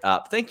 Keep it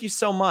up. Thank you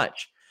so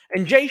much.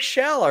 And Jay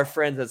Shell, our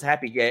friend, says,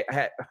 happy gay.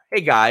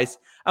 Hey, guys.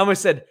 I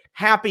almost said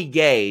happy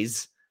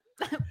gays.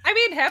 I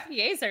mean, happy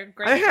gays are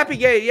great. Happy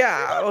gay,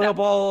 yeah. I hope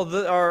all of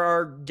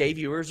our gay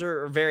viewers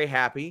are very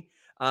happy.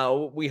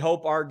 We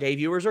hope our gay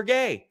viewers are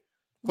gay,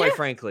 quite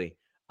frankly.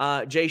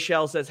 Jay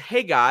Shell says,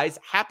 hey, guys,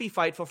 happy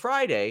Fightful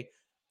Friday.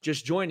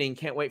 Just joining.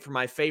 Can't wait for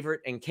my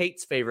favorite and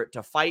Kate's favorite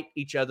to fight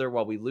each other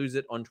while we lose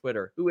it on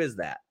Twitter. Who is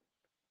that?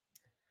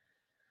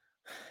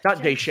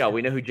 Not Jay Shell.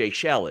 We know who Jay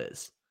Shell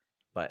is.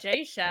 But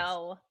Jay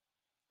Shell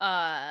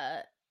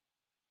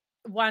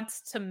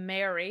wants to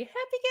marry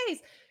happy gays.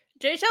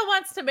 Jay Shell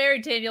wants to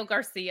marry Daniel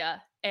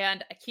Garcia,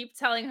 and I keep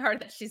telling her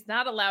that she's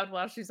not allowed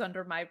while she's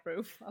under my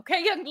roof.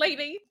 Okay, young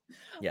lady.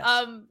 Yes.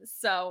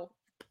 So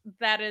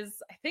that is,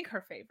 I think,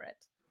 her favorite.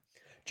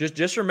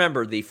 Just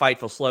remember the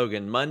Fightful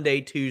slogan: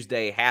 Monday,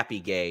 Tuesday, happy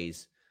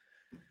gays.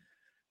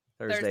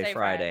 Thursday,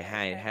 Friday,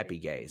 happy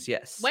gays.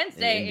 Yes.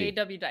 Wednesday,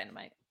 AEW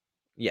Dynamite.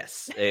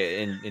 Yes,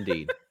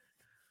 indeed.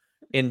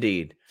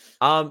 Indeed.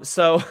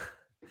 So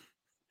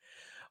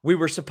we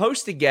were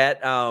supposed to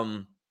get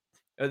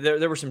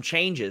there were some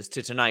changes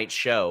to tonight's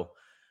show.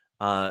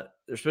 There's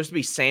supposed to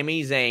be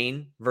Sami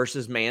Zayn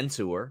versus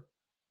Mansoor.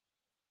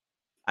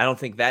 I don't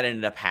think that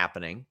ended up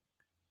happening.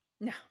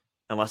 No.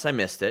 Unless I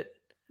missed it.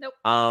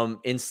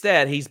 Nope.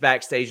 Instead, he's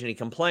backstage and he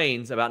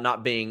complains about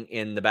not being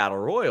in the Battle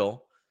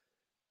Royal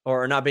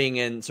or not being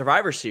in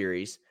Survivor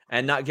Series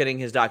and not getting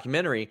his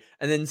documentary.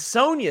 And then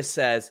Sonya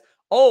says,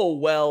 oh,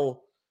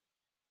 well,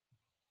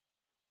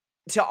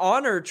 to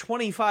honor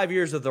 25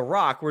 years of The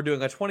Rock, we're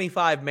doing a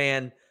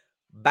 25-man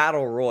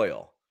Battle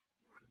Royal.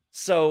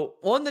 So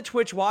on the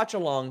Twitch watch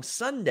along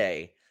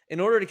Sunday, in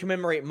order to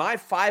commemorate my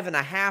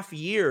 5.5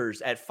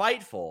 years at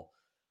Fightful,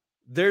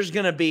 there's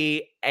going to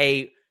be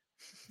a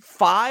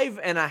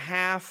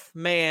 5.5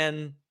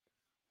 man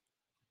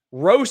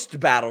roast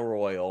battle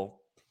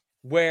royal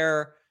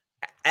where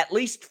at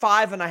least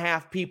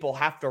 5.5 people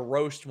have to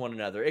roast one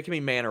another. It can be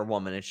man or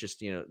woman. It's just,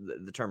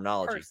 the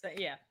terminology. Person,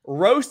 yeah.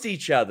 Roast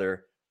each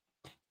other,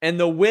 and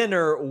the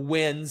winner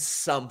wins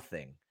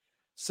something.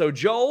 So,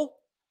 Joel,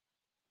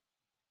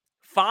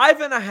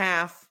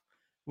 5.5,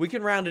 we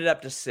can round it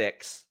up to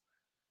 6,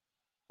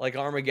 like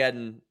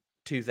Armageddon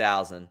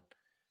 2000.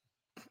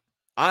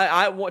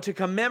 I want to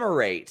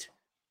commemorate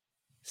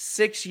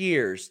 6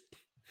 years.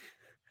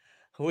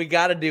 We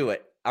got to do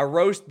it. A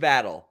roast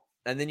battle.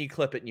 And then you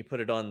clip it and you put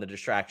it on the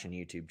Distraction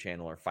YouTube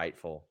channel or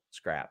Fightful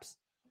Scraps.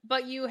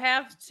 But you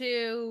have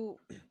to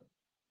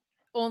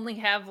only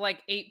have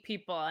like 8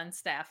 people on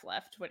staff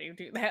left when you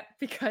do that,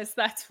 because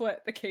that's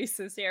what the case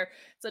is here.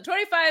 It's a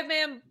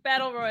 25-man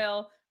battle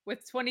royal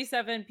with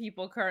 27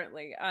 people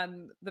currently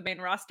on the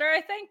main roster,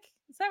 I think.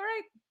 Is that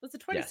right? Was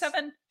it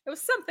 27? Yes. It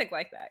was something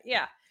like that.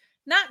 Yeah.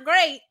 Not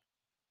great.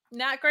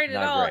 Not great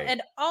at all. Great.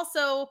 And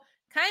also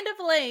kind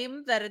of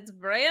lame that it's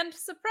brand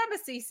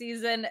supremacy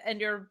season and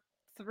you're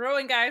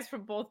throwing guys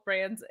from both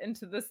brands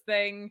into this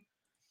thing.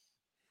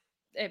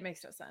 It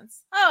makes no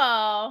sense.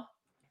 Oh,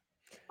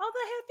 all the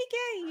happy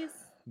gays.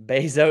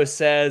 Bezos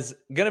says,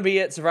 gonna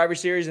be at Survivor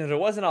Series, and if it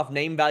wasn't off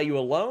name value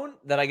alone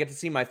that I get to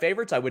see my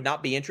favorites, I would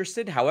not be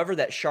interested. However,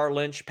 that Char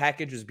Lynch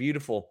package was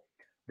beautiful.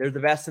 They're the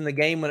best in the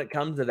game when it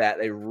comes to that.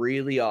 They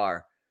really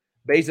are.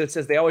 Bezos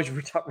says they always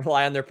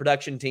rely on their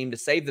production team to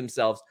save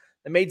themselves.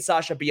 They made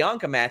Sasha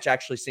Bianca match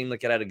actually seem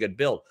like it had a good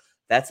build.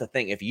 That's the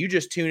thing. If you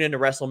just tune into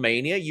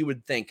WrestleMania, you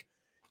would think,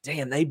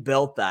 damn, they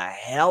built the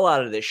hell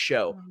out of this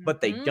show. But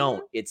they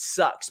don't. It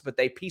sucks. But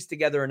they pieced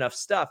together enough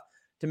stuff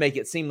to make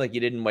it seem like you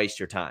didn't waste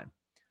your time.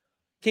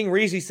 King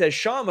Reezy says,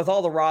 Sean, with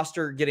all the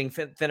roster getting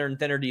thinner and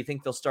thinner, do you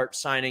think they'll start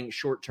signing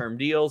short-term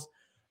deals?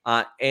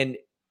 And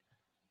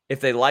if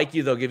they like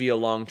you, they'll give you a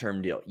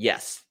long-term deal.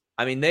 Yes.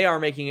 I mean, they are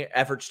making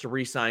efforts to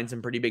re-sign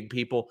some pretty big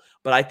people,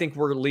 but I think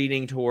we're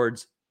leaning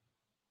towards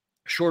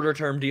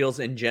shorter-term deals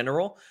in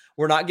general.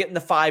 We're not getting the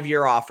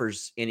 5-year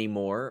offers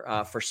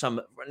anymore for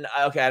some.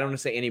 Okay, I don't want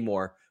to say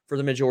anymore. For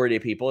the majority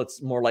of people,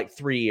 it's more like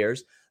 3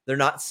 years. They're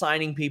not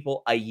signing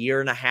people a year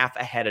and a half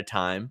ahead of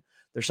time.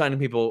 They're signing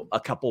people a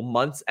couple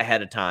months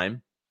ahead of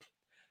time.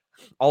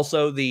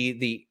 Also,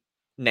 the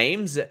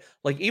names,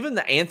 like even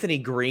the Anthony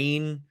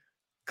Green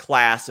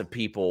class of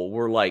people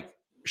were like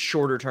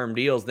shorter term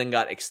deals, then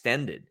got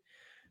extended.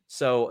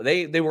 So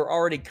they were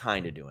already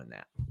kind of doing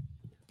that.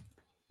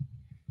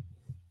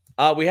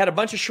 We had a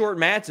bunch of short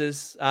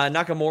matches.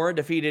 Nakamura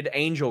defeated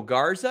Angel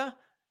Garza.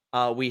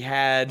 We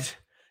had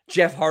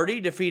Jeff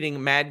Hardy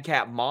defeating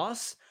Madcap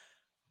Moss.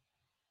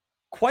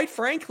 Quite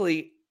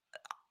frankly,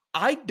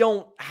 I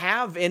don't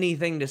have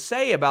anything to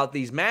say about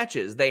these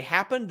matches. They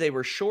happened. They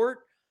were short.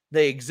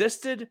 They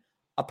existed.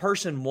 A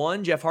person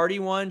won. Jeff Hardy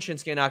won.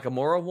 Shinsuke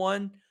Nakamura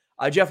won.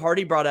 Jeff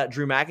Hardy brought out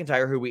Drew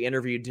McIntyre, who we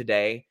interviewed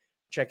today.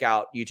 Check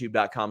out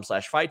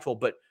youtube.com/Fightful.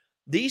 But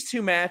these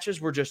two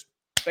matches were just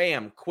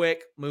bam,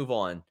 quick, move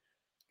on.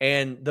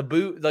 And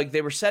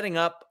they were setting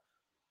up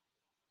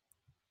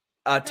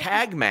a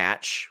tag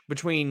match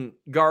between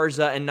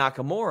Garza and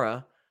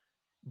Nakamura.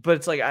 But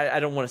it's like, I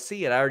don't want to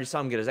see it. I already saw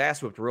him get his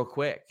ass whipped real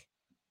quick.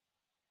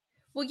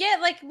 Well, yeah,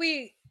 like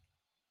we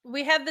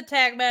had the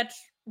tag match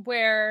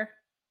where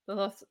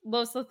the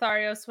Los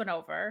Lotharios went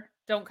over.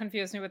 Don't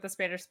confuse me with the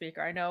Spanish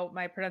speaker. I know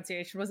my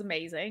pronunciation was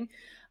amazing.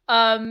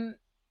 And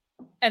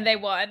they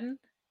won.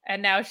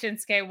 And now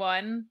Shinsuke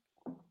won.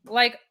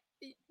 Like,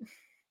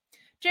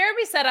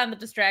 Jeremy said on the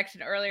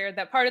Distraction earlier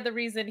that part of the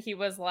reason he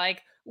was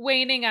like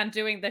waning on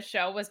doing the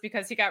show was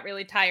because he got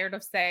really tired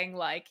of saying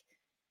like,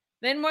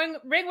 then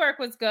ring work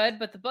was good,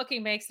 but the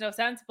booking makes no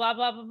sense, blah,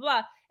 blah, blah,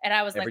 blah. And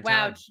I was like,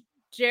 wow,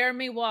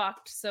 Jeremy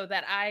walked so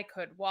that I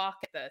could walk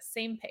at the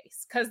same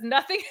pace, because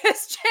nothing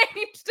has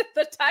changed at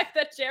the time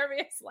that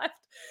Jeremy has left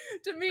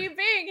to me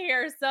being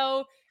here.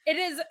 So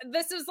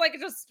this is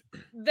like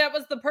that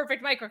was the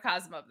perfect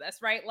microcosm of this,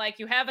 right? Like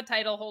you have a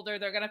title holder,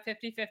 they're going to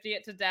 50-50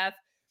 it to death.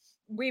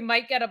 We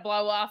might get a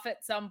blow off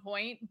at some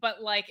point,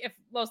 but like if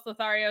Los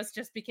Lotharios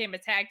just became a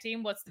tag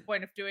team, what's the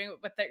point of doing it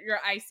with your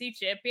IC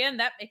champion?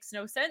 That makes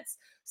no sense.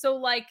 So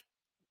like,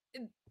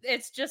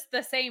 it's just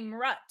the same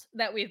rut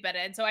that we've been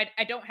in. So I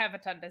don't have a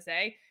ton to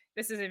say.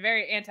 This is a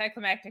very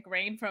anticlimactic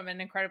reign from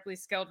an incredibly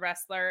skilled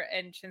wrestler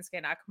in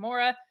Shinsuke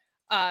Nakamura.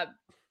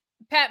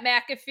 Pat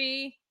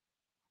McAfee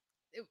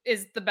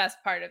is the best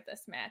part of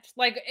this match.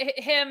 Like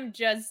him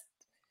just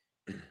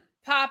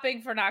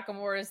popping for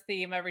Nakamura's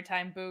theme every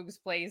time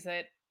Boogs plays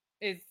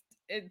it's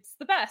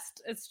the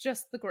best. It's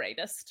just the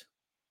greatest.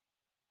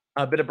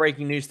 A bit of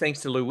breaking news thanks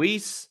to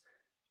Luis.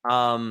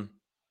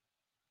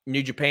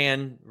 New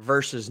Japan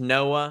versus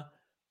Noah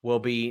will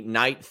be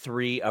night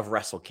 3 of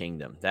Wrestle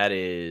Kingdom. That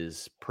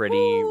is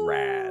pretty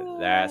rad.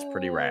 That's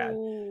pretty rad.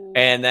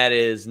 And that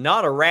is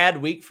not a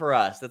rad week for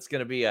us. That's going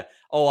to be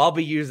I'll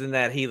be using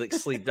that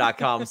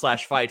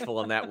helixsleep.com/Fightful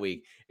on that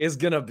week. It's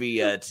going to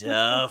be a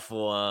tough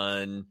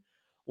one.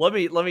 Let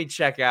me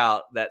check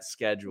out that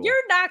schedule.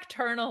 You're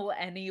nocturnal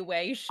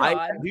anyway, Sean.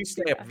 I do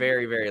stay up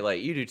very, very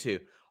late. You do too.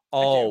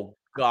 Oh,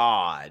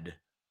 God.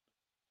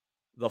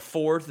 The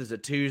 4th is a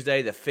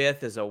Tuesday. The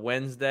 5th is a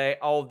Wednesday.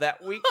 Oh,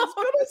 that week is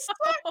going to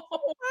suck so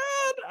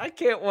bad. I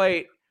can't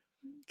wait.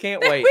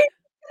 Can't wait.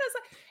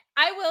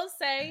 I will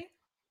say,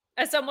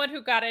 as someone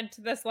who got into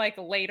this like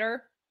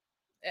later,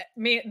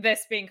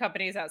 this being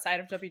companies outside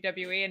of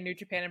WWE and New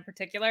Japan in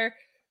particular,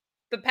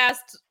 the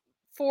past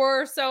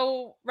 4 or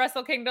so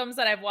Wrestle Kingdoms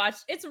that I've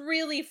watched, it's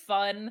really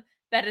fun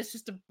that it's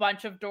just a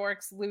bunch of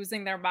dorks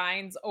losing their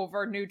minds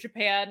over New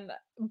Japan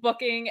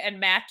booking and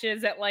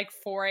matches at like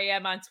 4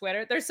 a.m. on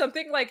Twitter. There's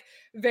something like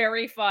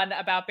very fun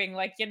about being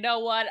like, you know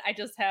what? I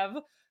just have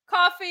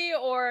coffee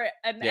or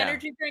an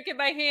energy drink in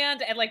my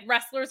hand, and like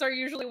wrestlers are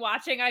usually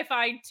watching, I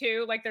find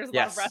too. Like there's a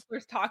lot of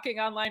wrestlers talking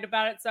online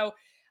about it. So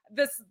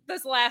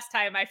this last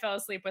time I fell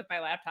asleep with my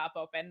laptop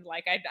open.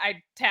 Like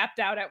I tapped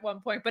out at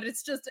one point, but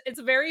it's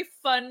very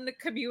fun,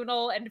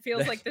 communal, and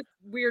feels like this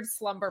weird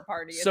slumber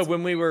party.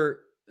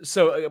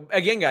 So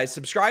again, guys,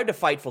 subscribe to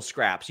Fightful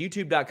Scraps,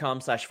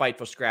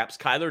 youtube.com/Fightful Scraps.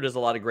 Kyler does a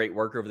lot of great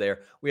work over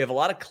there. We have a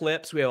lot of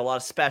clips. We have a lot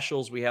of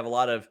specials. We have a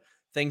lot of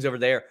things over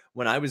there.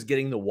 When I was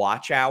getting the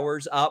watch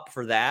hours up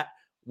for that,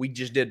 we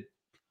just did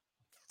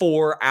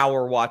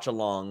 4-hour watch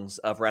alongs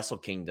of Wrestle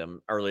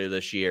Kingdom earlier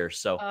this year.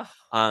 So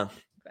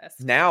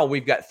now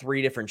we've got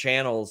 3 different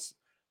channels.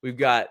 We've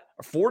got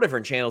 4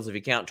 different channels if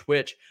you count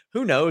Twitch.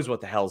 Who knows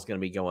what the hell's going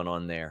to be going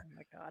on there? Oh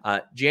my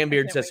God.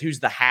 Jambeard says, who's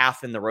the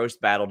half in the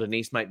roast battle?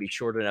 Denise might be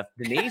short enough.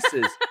 Denise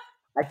is,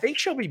 I think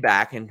she'll be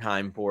back in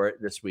time for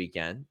it this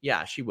weekend.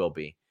 Yeah, she will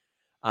be.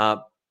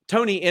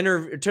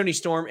 Tony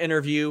Storm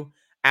interview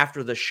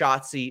after the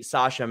Shotzi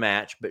Sasha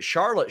match, but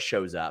Charlotte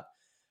shows up.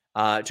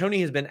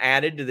 Tony has been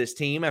added to this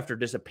team after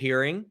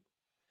disappearing.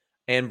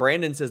 And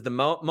Brandon says the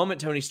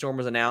moment Tony Storm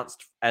was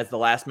announced as the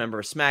last member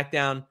of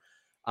SmackDown,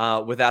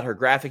 without her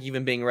graphic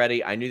even being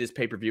ready, I knew this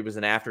pay-per-view was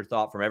an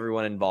afterthought from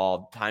everyone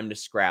involved. Time to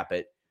scrap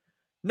it.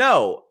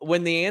 No,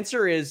 when the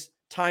answer is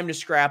time to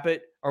scrap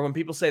it, or when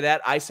people say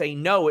that, I say,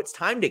 no, it's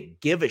time to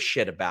give a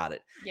shit about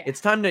it. Yeah.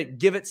 It's time to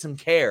give it some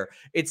care.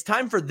 It's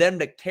time for them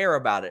to care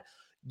about it.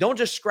 Don't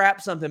just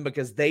scrap something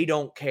because they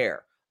don't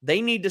care.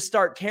 They need to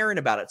start caring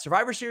about it.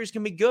 Survivor Series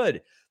can be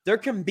good. There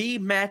can be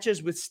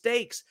matches with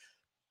stakes.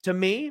 To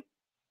me,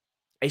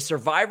 a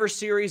Survivor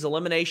Series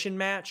elimination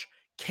match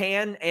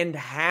can and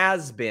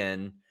has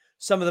been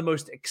some of the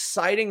most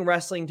exciting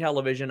wrestling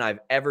television I've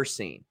ever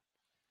seen.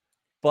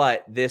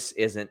 But this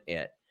isn't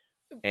it.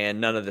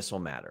 And none of this will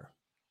matter.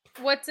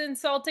 What's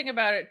insulting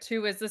about it,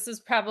 too, is this is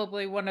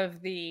probably one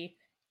of the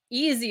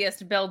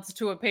easiest builds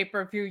to a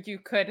pay-per-view you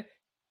could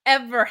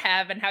ever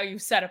have in how you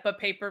set up a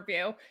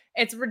pay-per-view.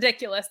 It's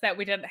ridiculous that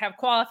we didn't have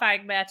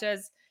qualifying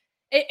matches.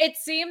 It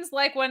seems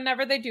like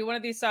whenever they do one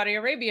of these Saudi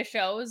Arabia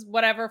shows,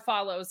 whatever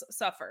follows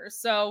suffers.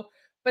 So,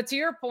 but to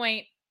your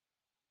point,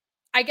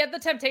 I get the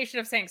temptation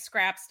of saying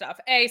scrap stuff.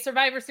 A,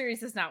 Survivor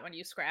Series is not when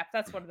you scrap.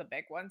 That's one of the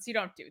big ones. You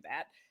don't do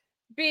that.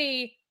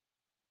 B,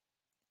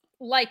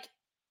 like,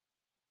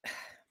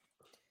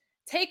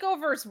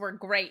 takeovers were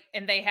great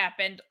and they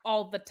happened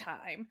all the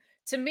time.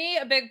 To me,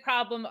 a big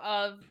problem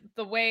of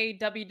the way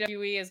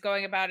WWE is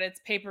going about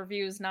its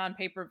pay-per-views,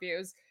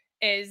 non-pay-per-views,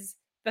 is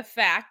the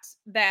fact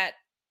that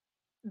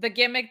the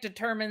gimmick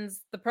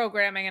determines the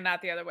programming and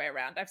not the other way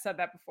around. I've said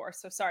that before,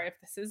 so sorry if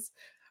this is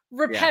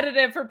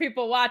repetitive for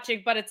people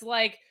watching, but it's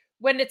like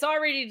when it's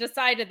already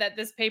decided that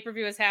this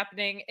pay-per-view is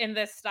happening in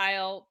this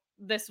style,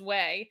 this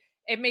way,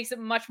 it makes it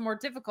much more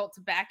difficult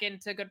to back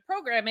into good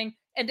programming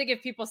and to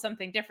give people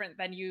something different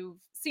than you've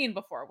seen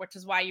before, which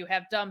is why you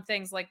have dumb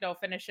things like no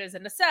finishes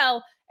in a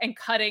cell and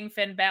cutting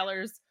Finn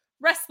Balor's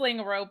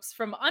wrestling ropes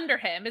from under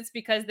him. It's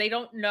because they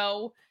don't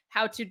know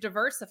how to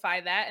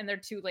diversify that and they're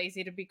too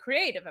lazy to be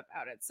creative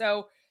about it.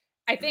 So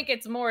I think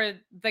it's more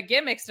the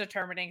gimmicks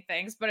determining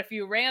things, but if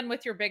you ran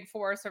with your big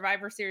 4,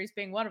 Survivor Series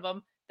being one of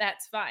them,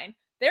 that's fine.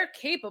 They're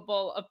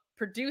capable of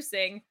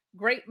producing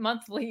great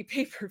monthly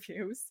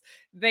pay-per-views.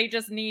 They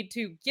just need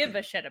to give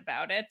a shit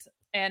about it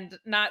and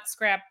not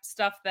scrap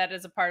stuff that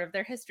is a part of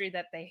their history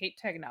that they hate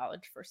to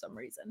acknowledge for some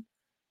reason.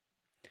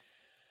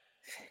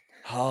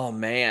 Oh,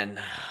 man.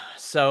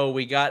 So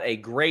we got a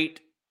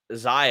great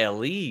Xia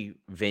Li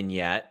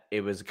vignette.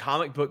 It was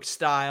comic book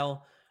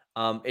style.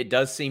 It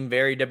does seem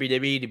very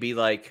WWE to be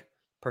like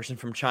person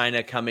from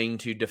China coming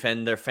to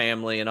defend their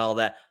family and all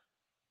that.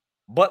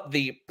 But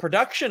the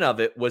production of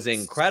it was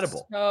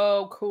incredible.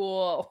 So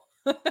cool.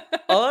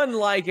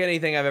 Unlike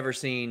anything I've ever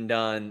seen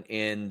done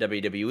in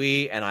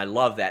WWE, and I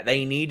love that.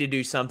 They need to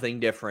do something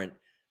different,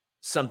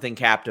 something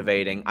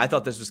captivating. I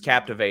thought this was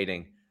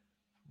captivating.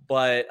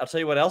 But I'll tell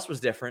you what else was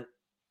different.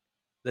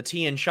 The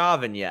Tian Sha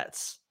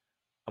vignettes.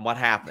 And what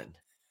happened?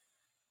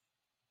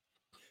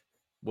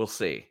 We'll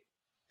see.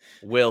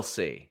 We'll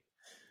see.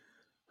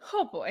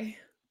 Oh, boy.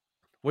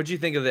 What'd you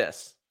think of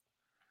this?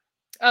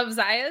 Of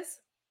Xia's?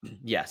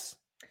 Yes.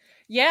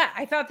 Yeah,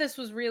 I thought this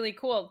was really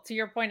cool. To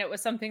your point, it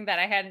was something that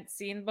I hadn't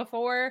seen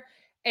before.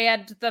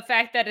 And the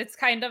fact that it's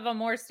kind of a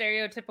more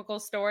stereotypical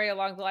story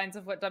along the lines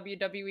of what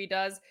WWE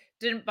does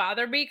didn't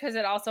bother me because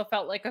it also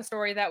felt like a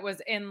story that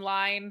was in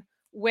line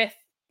with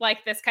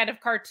like this kind of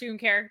cartoon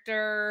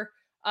character,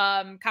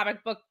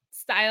 comic book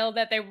style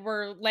that they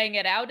were laying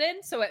it out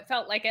in. So it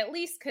felt like at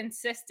least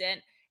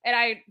consistent.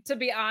 And to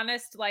be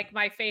honest, like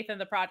my faith in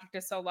the project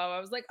is so low. I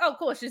was like, oh,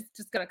 cool. She's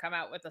just going to come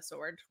out with a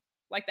sword.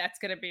 Like that's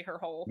going to be her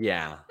whole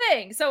Yeah.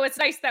 thing. So it's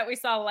nice that we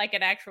saw like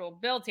an actual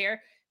build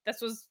here. This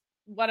was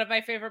one of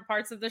my favorite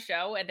parts of the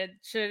show, and it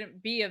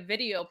shouldn't be a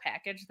video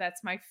package.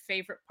 That's my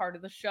favorite part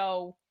of the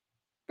show,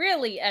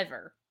 really,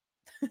 ever.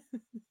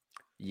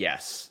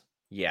 Yes.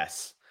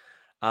 Yes.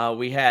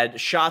 We had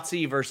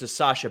Shotzi versus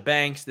Sasha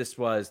Banks. This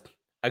was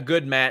a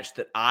good match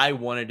that I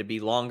wanted to be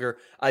longer.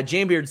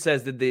 Jamebeard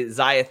says that the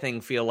Zaya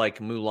thing feel like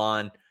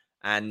Mulan,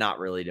 and not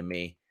really to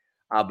me.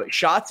 But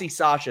Shotzi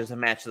Sasha is a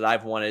match that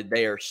I've wanted.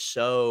 They are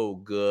so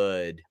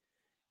good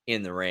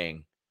in the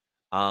ring.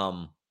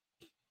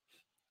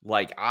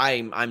 Like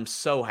I'm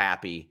so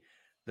happy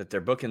that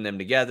they're booking them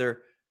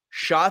together.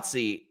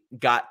 Shotzi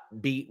got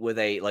beat with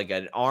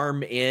an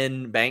arm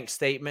in bank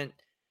statement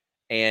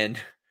and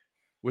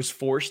was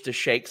forced to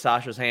shake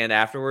Sasha's hand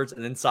afterwards,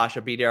 and then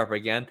Sasha beat her up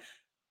again.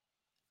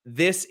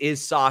 This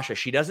is Sasha.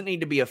 She doesn't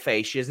need to be a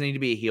face. She doesn't need to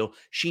be a heel.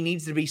 She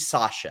needs to be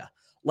Sasha.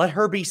 Let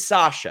her be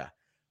Sasha.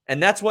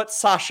 And that's what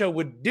Sasha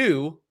would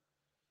do.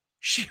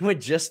 She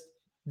would just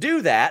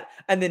do that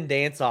and then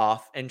dance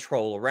off and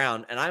troll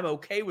around. And I'm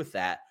okay with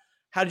that.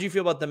 How did you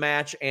feel about the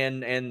match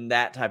and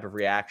that type of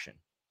reaction?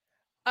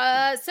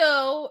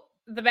 So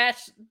the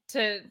match,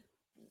 to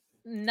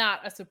not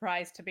a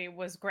surprise to me,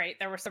 was great.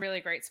 There were some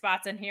really great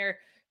spots in here.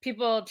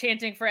 People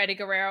chanting for Eddie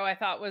Guerrero, I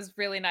thought was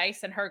really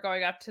nice, and her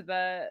going up to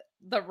the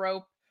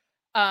rope.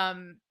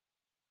 Her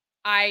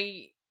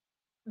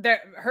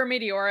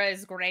Meteora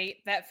is great.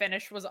 That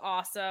finish was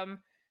awesome.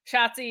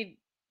 Shotzi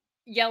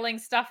yelling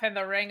stuff in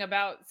the ring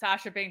about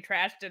Sasha being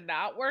trash did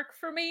not work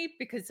for me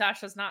because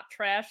Sasha's not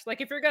trash.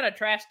 Like, if you're gonna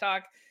trash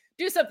talk,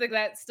 do something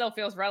that still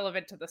feels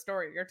relevant to the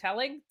story you're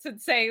telling. To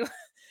say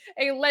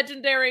a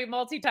legendary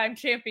multi-time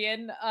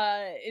champion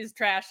is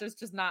trash is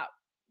just not,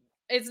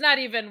 it's not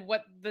even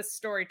what the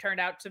story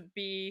turned out to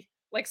be,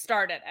 like,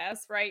 started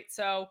as, right?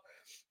 So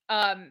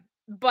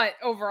but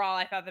overall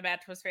I thought the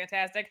match was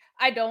fantastic.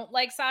 I don't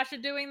like Sasha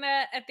doing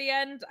that at the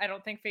end. I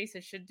don't think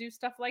faces should do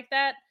stuff like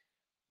that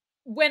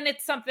when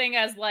it's something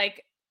as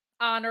like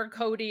honor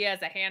Cody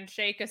as a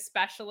handshake,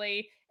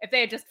 especially if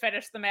they had just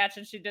finished the match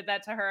and she did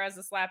that to her as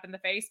a slap in the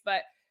face.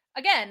 But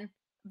again,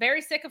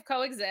 very sick of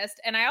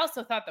Coexist. And I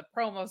also thought the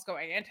promos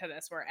going into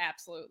this were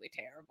absolutely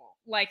terrible.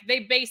 Like,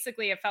 they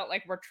basically, it felt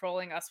like we're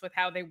trolling us with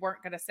how they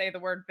weren't going to say the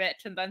word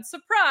bitch. And then,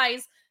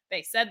 surprise,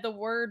 they said the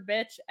word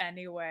bitch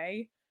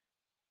anyway.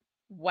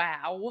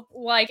 Wow.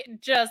 Like,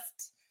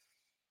 just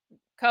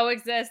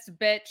Coexist,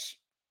 bitch,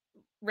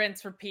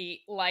 rinse,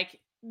 repeat. Like,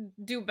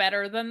 do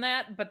better than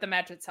that. But the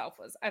match itself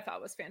I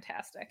thought was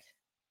fantastic.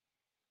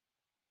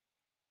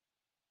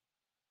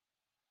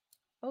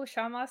 Oh,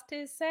 Sean lost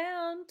his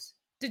sound.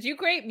 Did you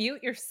great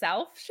mute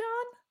yourself,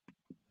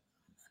 Sean?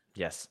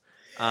 Yes.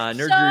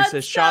 Nerd Guru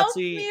says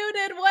Shotzi.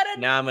 Muted.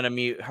 Now I'm going to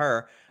mute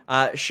her.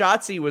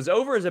 Shotzi was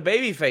over as a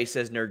babyface,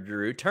 says Nerd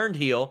Guru. Turned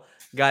heel,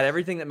 got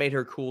everything that made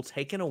her cool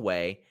taken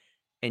away,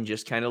 and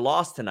just kind of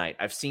lost tonight.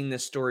 I've seen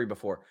this story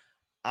before.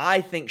 I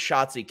think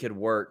Shotzi could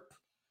work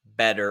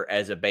better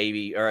as a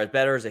baby, or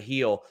better as a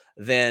heel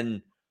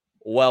than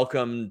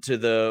welcome to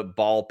the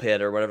ball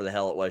pit or whatever the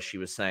hell it was she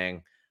was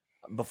saying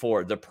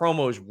before. The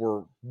promos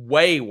were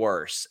way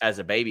worse as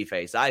a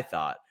babyface, I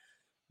thought.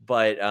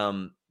 But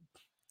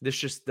this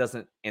just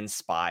doesn't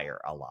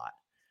inspire a lot.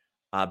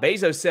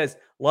 Bezos says,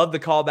 love the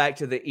callback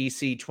to the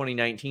EC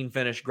 2019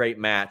 finish. Great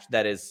match.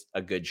 That is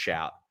a good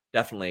shout.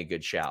 Definitely a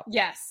good shout.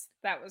 Yes,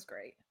 that was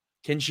great.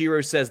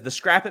 Kenshiro says, the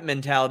scrap it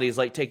mentality is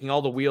like taking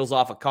all the wheels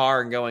off a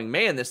car and going,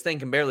 man, this thing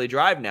can barely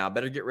drive now.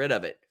 Better get rid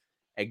of it.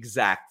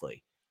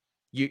 Exactly.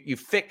 You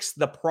fix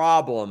the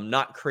problem,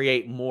 not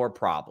create more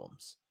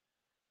problems.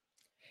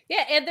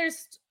 Yeah, and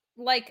there's,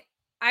 like,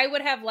 I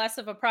would have less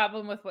of a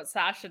problem with what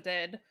Sasha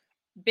did,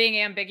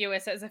 being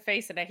ambiguous as a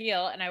face and a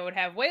heel, and I would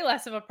have way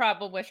less of a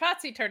problem with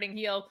Shotzi turning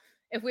heel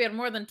if we had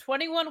more than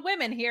 21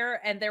 women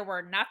here and there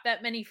were not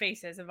that many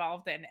faces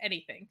involved in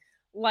anything.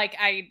 Like,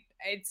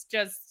 it's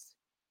just,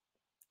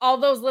 all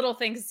those little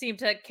things seem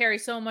to carry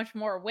so much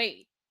more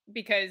weight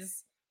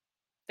because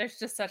there's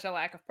just such a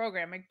lack of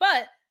programming.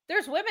 But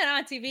there's women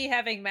on TV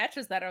having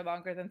matches that are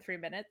longer than 3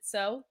 minutes,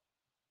 so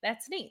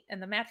that's neat. And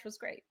the match was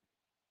great.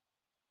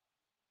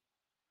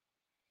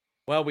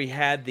 Well, we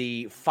had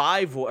the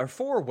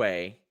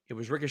 4-way. It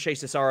was Ricochet,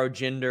 Cesaro,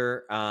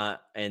 Jinder,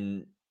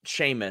 and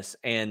Sheamus.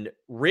 And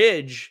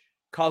Ridge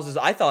causes,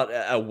 I thought,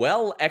 a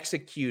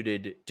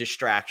well-executed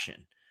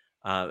distraction.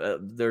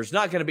 There's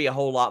not going to be a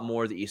whole lot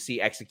more that you see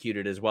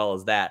executed as well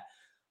as that.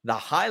 The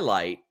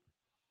highlight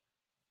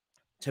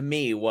to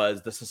me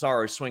was the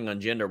Cesaro swing on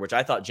Jinder, which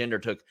I thought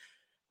Jinder took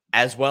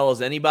as well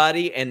as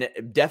anybody, and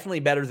definitely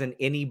better than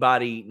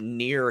anybody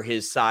near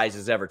his size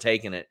has ever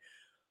taken it.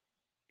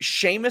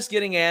 Sheamus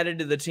getting added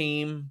to the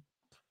team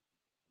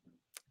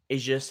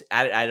is just,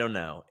 I don't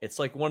know. It's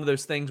like one of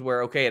those things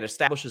where, okay, it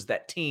establishes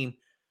that team.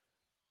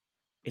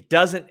 It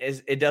doesn't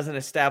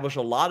establish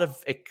a lot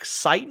of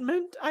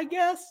excitement, I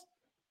guess,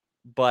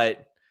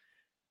 but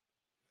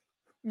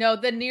no,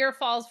 the near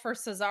falls for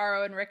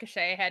Cesaro and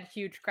Ricochet had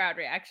huge crowd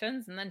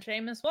reactions, and then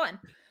Sheamus won.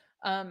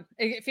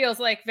 It feels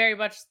like very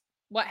much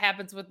what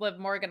happens with Liv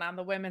Morgan on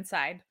the women's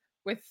side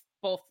with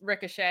both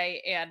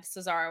Ricochet and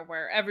Cesaro,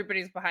 where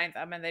everybody's behind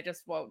them and they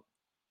just won't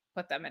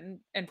put them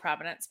in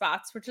prominent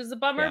spots, which is a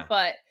bummer. Yeah.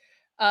 But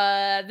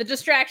the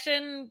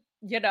distraction,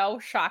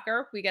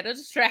 shocker, we get a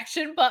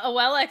distraction, but a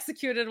well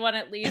executed one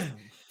at least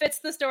fits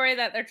the story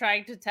that they're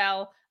trying to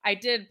tell. I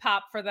did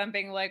pop for them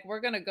being like, we're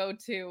gonna go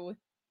to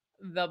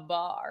the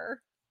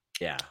bar.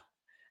 Yeah.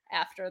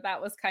 After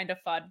that was kind of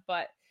fun,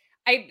 but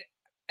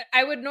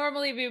I would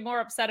normally be more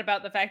upset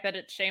about the fact that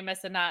it's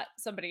Sheamus and not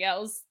somebody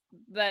else.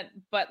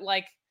 But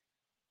like,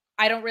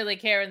 I don't really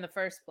care in the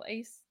first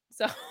place.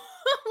 So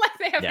like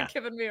they haven't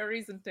given me a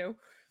reason to.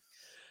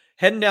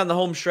 Heading down the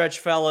home stretch,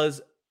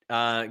 fellas.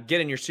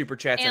 Get in your super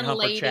chats and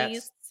humper ladies.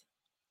 Chats.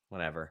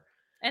 Whatever.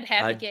 And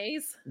happy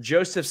gays.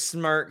 Joseph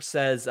Smirk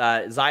says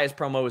Zaya's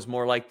promo is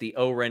more like the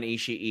O-Ren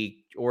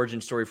Ishii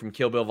origin story from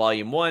Kill Bill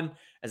Volume 1.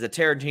 As a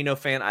Tarantino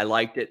fan, I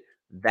liked it.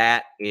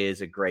 That is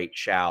a great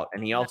shout.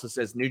 And he also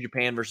says New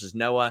Japan versus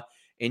Noah.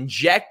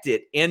 Inject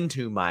it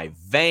into my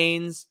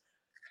veins.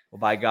 Well,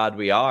 by God,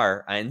 we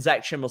are. And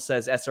Zach Schimmel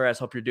says, SRS,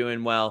 hope you're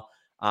doing well.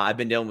 I've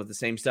been dealing with the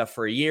same stuff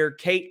for a year.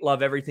 Kate,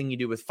 love everything you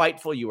do with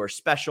Fightful. You are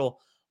special.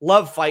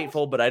 Love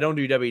Fightful, but I don't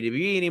do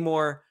WWE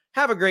anymore.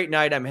 Have a great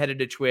night. I'm headed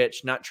to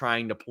Twitch, not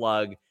trying to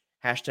plug.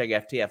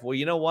 #FTF. Well,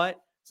 you know what,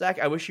 Zach?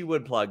 I wish you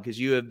would plug because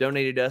you have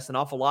donated to us an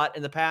awful lot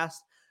in the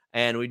past,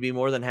 and we'd be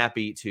more than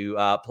happy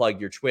to plug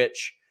your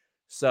Twitch.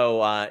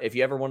 So if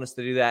you ever want us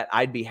to do that,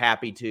 I'd be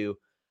happy to.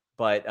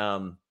 But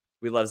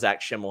we love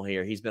Zach Schimmel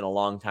here. He's been a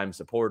longtime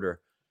supporter.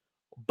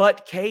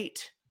 But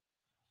Kate,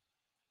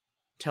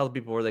 tell the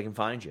people where they can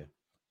find you.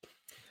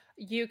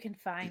 You can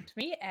find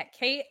me at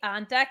Kate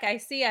on Deck. I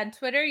see on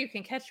Twitter. You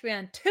can catch me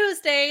on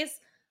Tuesdays,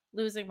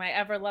 losing my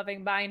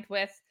ever-loving mind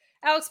with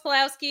Alex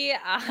Pulowski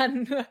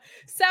on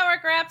Sour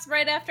Graps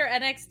right after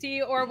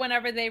NXT or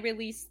whenever they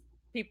release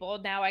people.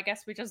 Now, I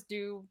guess we just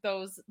do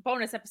those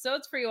bonus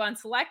episodes for you on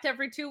Select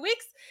every 2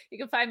 weeks. You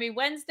can find me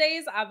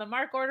Wednesdays on the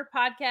Mark Order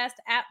podcast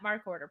at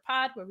Mark Order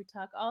Pod, where we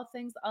talk all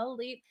things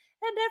elite.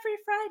 And every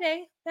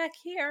Friday back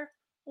here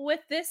with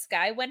this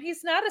guy when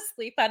he's not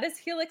asleep on his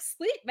Helix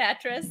sleep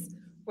mattress,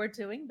 we're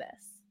doing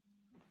this.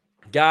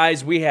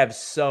 Guys, we have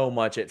so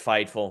much at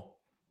Fightful.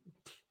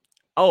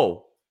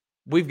 Oh,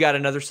 we've got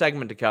another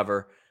segment to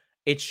cover.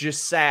 It's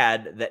just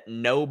sad that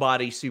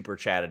nobody super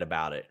chatted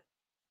about it.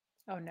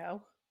 Oh,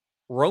 no.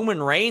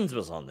 Roman Reigns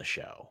was on the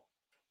show.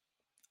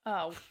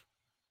 Oh.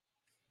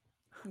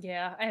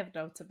 Yeah, I have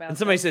notes about it. And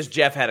somebody says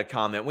Jeff had a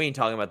comment. We ain't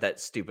talking about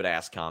that stupid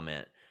ass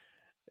comment.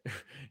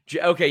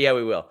 Okay, yeah,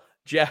 we will.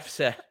 Jeff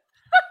said,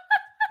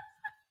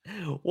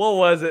 what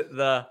was it?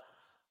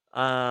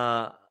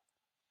 Oh,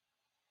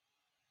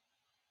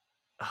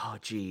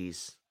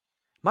 geez.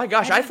 My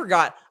gosh, I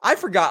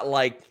forgot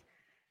like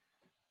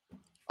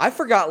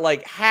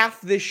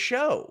half this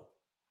show.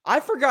 I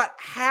forgot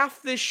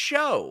half this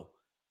show.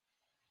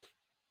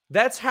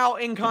 That's how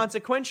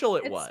inconsequential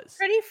it was. It's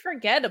pretty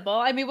forgettable.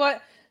 I mean,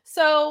 what?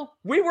 So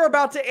we were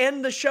about to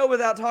end the show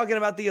without talking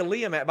about the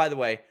Aaliyah match. By the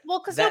way, well,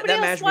 because nobody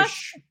else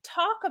wants to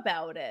talk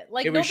about it.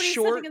 Like nobody's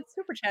sending in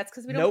super chats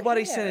because we don't.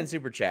 Nobody's sending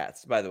super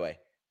chats. By the way,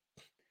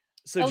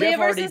 so Aaliyah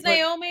versus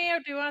Naomi. Or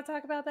do you want to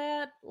talk about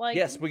that? Like,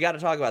 yes, we got to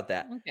talk about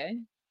that. Okay.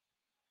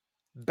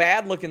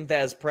 Bad looking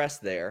Thesz press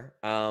there,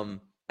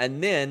 and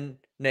then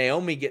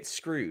Naomi gets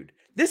screwed.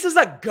 This is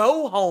a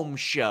go home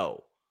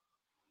show.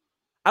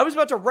 I was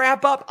about to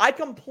wrap up. I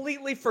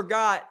completely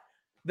forgot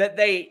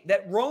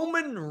that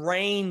Roman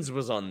Reigns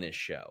was on this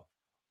show.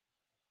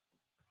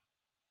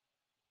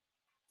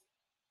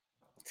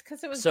 It's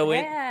because it was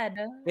bad.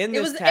 It wasn't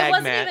even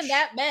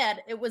that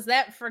bad. It was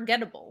that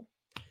forgettable.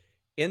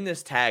 In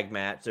this tag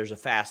match, there's a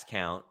fast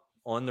count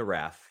on the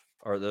ref,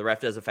 or the ref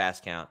does a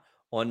fast count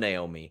on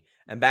Naomi.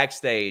 And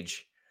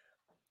backstage,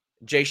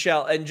 Jay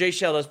Shell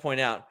does point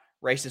out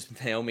racist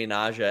with Naomi and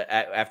Aja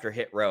after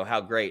Hit Row.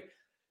 How great.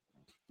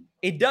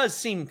 It does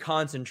seem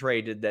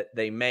concentrated that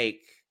they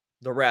make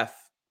the ref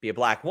be a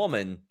black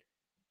woman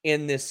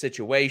in this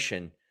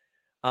situation.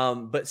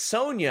 But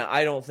Sonya,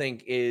 I don't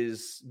think,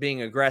 is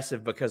being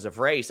aggressive because of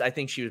race. I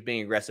think she was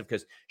being aggressive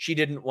because she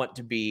didn't want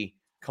to be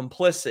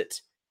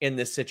complicit in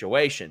this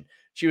situation.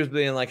 She was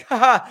being like,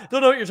 haha,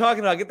 don't know what you're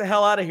talking about. Get the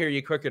hell out of here,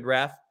 you crooked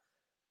ref.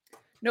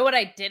 No, what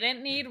I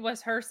didn't need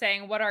was her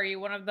saying, what are you,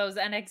 one of those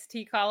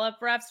NXT call-up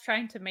refs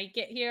trying to make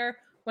it here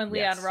when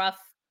Leon Ruff,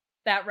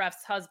 that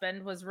ref's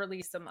husband, was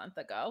released a month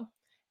ago.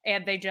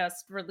 And they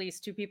just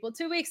released 2 people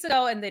 2 weeks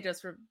ago, and they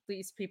just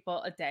released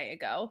people a day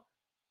ago.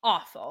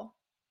 Awful.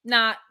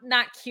 Not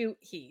cute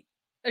heat.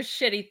 A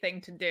shitty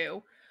thing to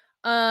do.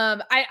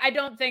 I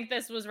don't think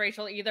this was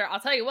racial either. I'll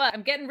tell you what,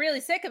 I'm getting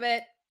really sick of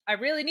it. I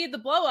really need the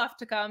blow off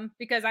to come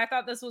because I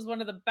thought this was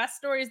one of the best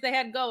stories they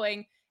had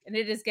going, and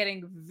it is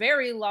getting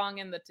very long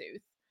in the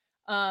tooth.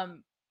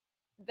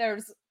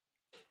 There's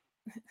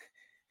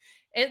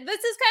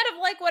this is kind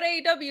of like what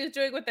AEW is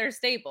doing with their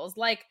staples.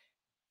 Like,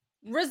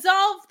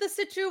 resolve the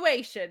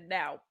situation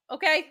now,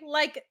 okay?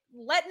 Like,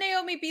 let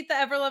Naomi beat the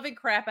ever-loving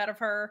crap out of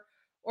her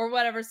or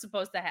whatever's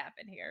supposed to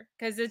happen here.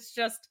 Because it's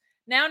just,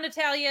 now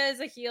Natalya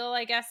is a heel,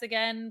 I guess,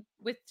 again,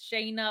 with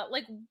Shayna.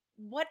 Like,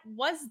 what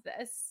was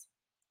this?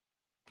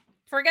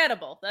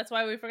 Forgettable. That's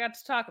why we forgot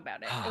to talk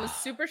about it. It was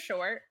super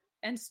short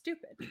and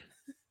stupid.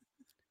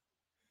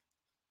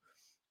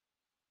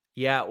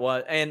 Yeah,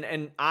 well,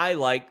 and I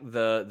like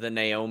the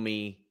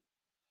Naomi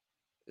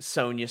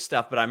Sonya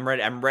stuff, but I'm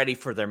ready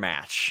for their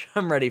match.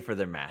 I'm ready for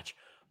their match.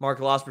 Mark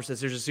Losper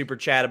says there's a super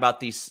chat about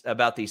these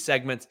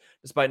segments.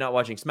 Despite not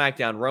watching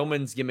SmackDown,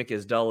 Roman's gimmick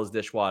is dull as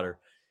dishwater.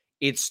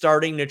 It's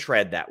starting to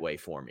tread that way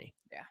for me.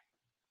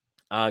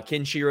 Yeah.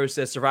 Ken Shiro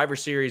says Survivor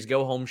Series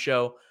go home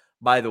show.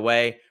 By the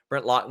way,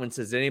 Brent Lockman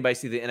says, did anybody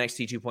see the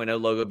NXT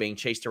 2.0 logo being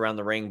chased around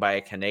the ring by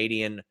a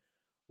Canadian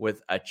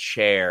with a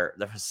chair?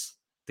 That was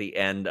the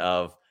end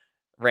of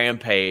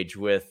Rampage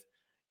with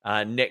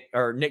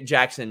Nick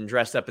Jackson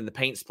dressed up in the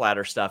paint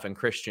splatter stuff and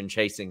Christian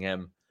chasing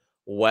him.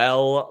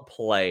 Well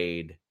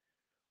played.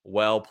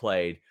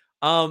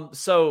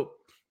 So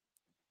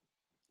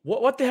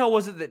what the hell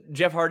was it that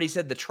Jeff Hardy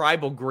said? The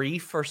tribal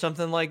grief or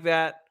something like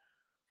that?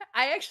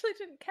 I actually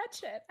didn't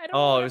catch it. I don't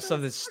know. It was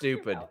something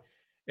stupid.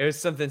 It was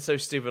something so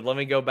stupid. Let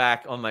me go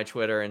back on my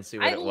Twitter and see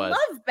what it was.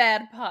 I love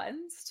bad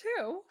puns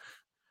too.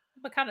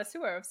 I'm a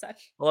connoisseur of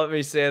such. Let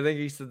me see. I think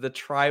he said the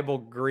tribal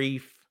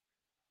grief.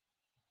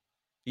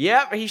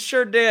 Yep, he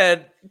sure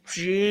did.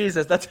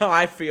 Jesus, that's how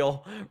I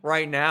feel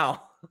right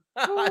now.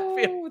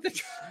 Ooh,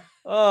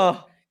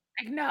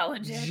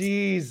 acknowledge it.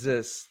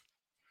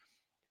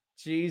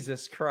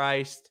 Jesus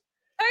Christ.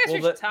 I guess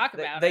we should talk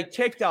about it. They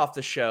kicked off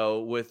the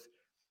show with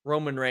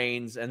Roman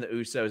Reigns and the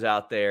Usos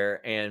out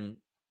there, and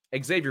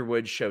Xavier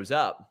Woods shows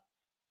up.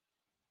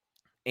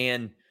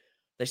 And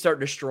they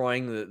start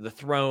destroying the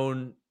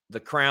throne,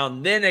 the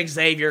crown. Then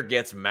Xavier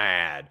gets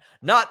mad.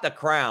 Not the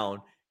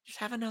crown. Just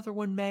have another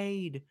one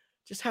made.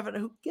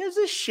 Who gives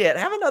a shit?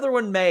 Have another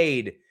one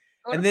made.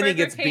 And then he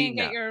gets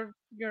beaten up.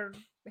 Your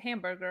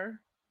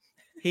hamburger.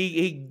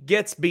 He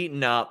gets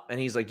beaten up, and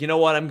he's like, you know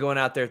what? I'm going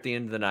out there at the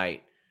end of the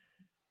night.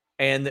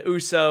 And the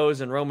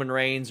Usos and Roman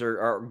Reigns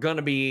are going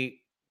to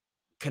be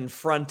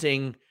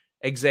confronting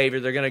Xavier.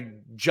 They're going to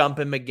jump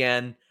him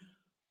again.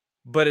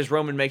 But as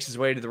Roman makes his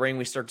way to the ring,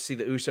 we start to see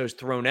the Usos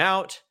thrown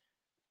out.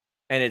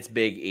 And it's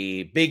Big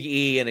E. Big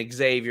E and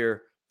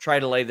Xavier try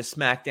to lay the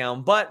smack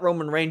down, but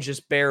Roman Reigns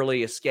just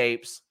barely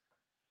escapes.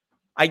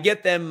 I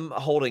get them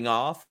holding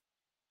off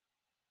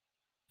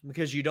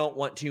because you don't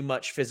want too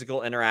much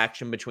physical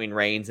interaction between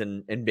Reigns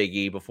and Big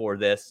E before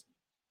this.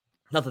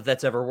 Not that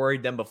that's ever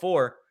worried them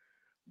before,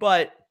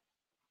 but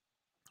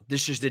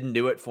this just didn't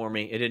do it for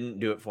me. It didn't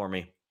do it for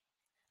me.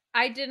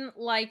 I didn't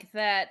like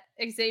that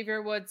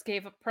Xavier Woods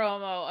gave a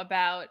promo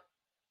about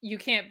you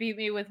can't beat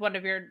me with one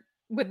of your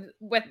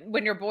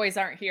when your boys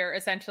aren't here,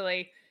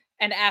 essentially,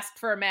 and asked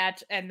for a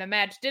match, and the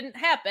match didn't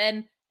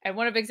happen, and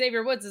one of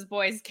Xavier Woods'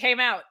 boys came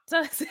out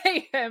to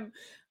save him.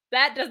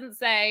 That doesn't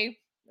say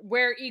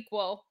we're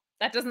equal.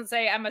 That doesn't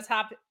say I'm a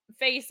top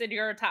face and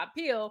you're a top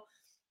heel.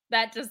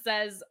 That just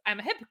says I'm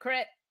a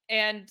hypocrite,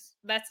 and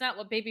that's not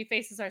what baby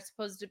faces are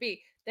supposed to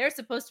be. They're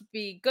supposed to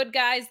be good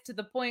guys to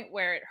the point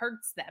where it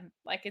hurts them.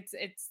 Like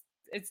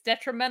it's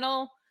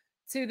detrimental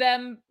to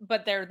them,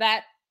 but they're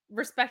that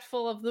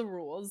respectful of the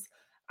rules.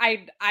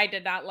 I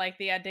did not like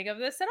the ending of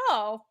this at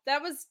all. I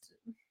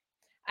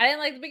didn't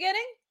like the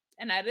beginning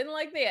and I didn't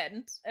like the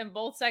end. And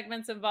both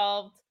segments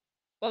involved,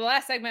 the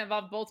last segment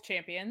involved both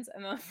champions,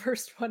 and the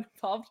first one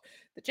involved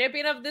the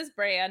champion of this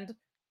brand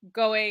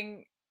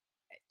going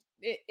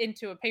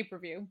into a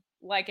pay-per-view.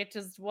 Like, it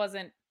just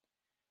wasn't.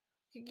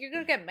 You're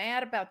gonna get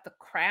mad about the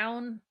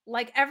crown?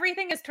 Like,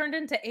 everything is turned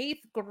into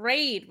 8th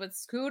grade with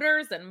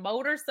scooters and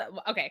motorcycles.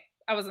 Okay,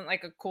 I wasn't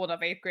like a cool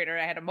enough 8th grader.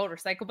 I had a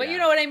motorcycle, but You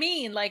know what I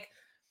mean? Like,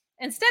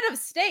 instead of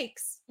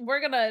stakes,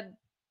 we're gonna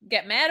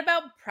get mad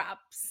about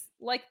props.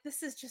 Like,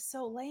 this is just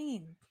so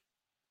lame.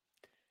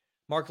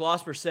 Mark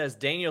Losper says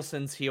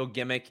Danielson's heel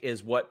gimmick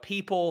is what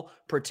people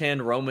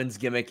pretend Roman's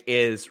gimmick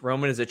is.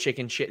 Roman is a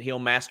chicken shit heel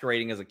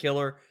masquerading as a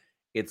killer.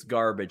 It's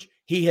garbage.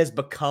 He has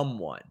become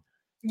one.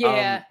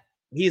 Yeah.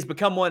 He has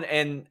become one,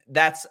 and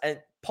that's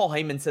Paul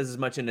Heyman says as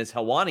much in his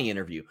Helwani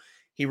interview.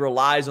 He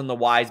relies on the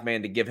wise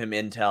man to give him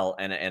intel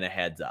and a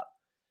heads up.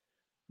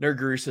 Nerd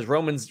Guru says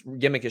Roman's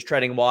gimmick is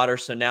treading water,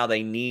 so now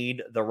they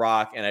need The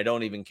Rock, and I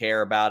don't even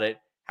care about it.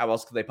 How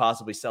else could they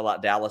possibly sell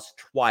out Dallas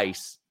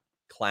twice?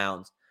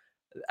 Clowns.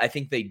 I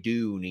think they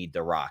do need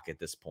The Rock at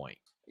this point.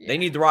 Yeah. They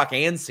need The Rock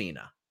and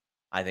Cena,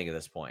 I think, at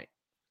this point.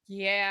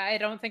 Yeah, I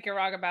don't think you're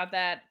wrong about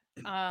that.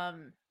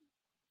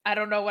 I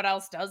don't know what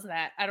else does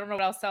that. I don't know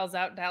what else sells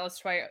out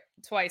Dallas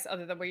twice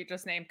other than what you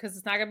just named, because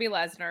it's not going to be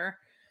Lesnar.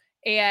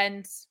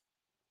 And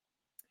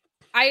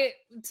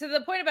To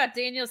the point about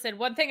Danielson,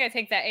 one thing I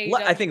think that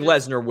AEW I think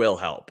Lesnar will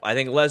help.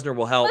 Lesnar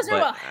will help,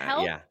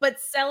 yeah. but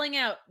selling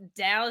out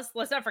Dallas,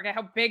 let's not forget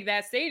how big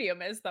that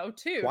stadium is, though,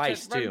 too.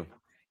 Twice, too.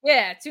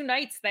 Yeah, 2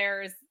 nights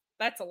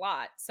that's a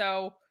lot.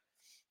 So,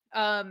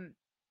 AEW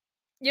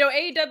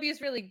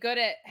is really good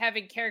at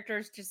having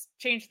characters just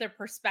change their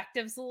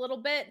perspectives a little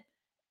bit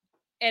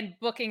and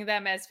booking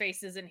them as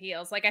faces and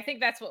heels. Like, I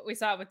think that's what we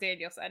saw with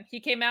Danielson. He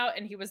came out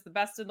and he was the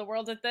best in the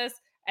world at this,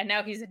 and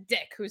now he's a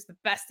dick who's the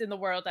best in the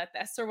world at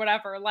this or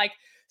whatever. Like,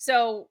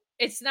 so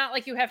it's not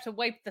like you have to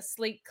wipe the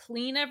slate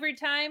clean every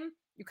time.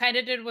 You kind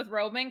of did with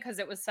Roman because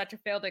it was such a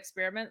failed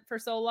experiment for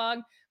so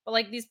long. But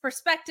like these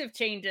perspective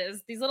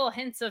changes, these little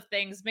hints of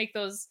things make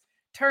those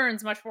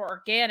turns much more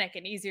organic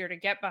and easier to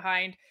get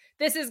behind.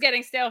 This is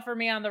getting stale for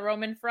me on the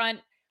Roman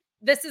front.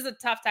 This is a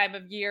tough time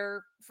of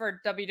year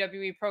for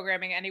WWE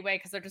programming anyway,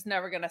 because they're just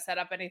never going to set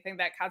up anything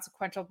that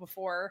consequential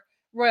before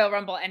Royal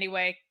Rumble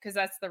anyway, because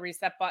that's the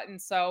reset button.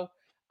 So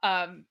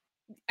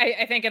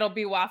I think it'll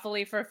be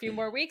waffly for a few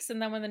more weeks.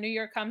 And then when the new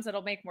year comes,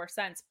 it'll make more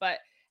sense. But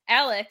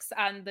Alex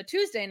on the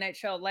Tuesday night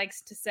show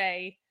likes to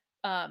say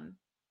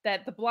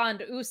that the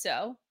blonde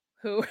Uso,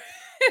 who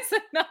is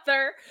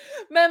another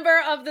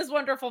member of this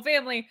wonderful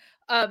family,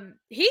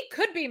 he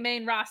could be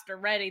main roster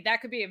ready.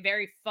 That could be a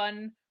very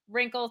fun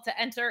wrinkle to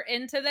enter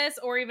into this,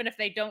 or even if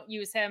they don't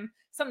use him,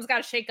 something's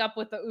got to shake up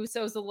with the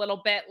Usos a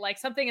little bit. Like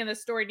something in the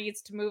story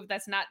needs to move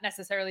that's not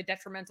necessarily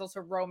detrimental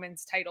to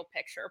Roman's title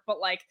picture, but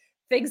like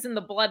things in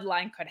the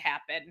bloodline could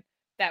happen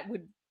that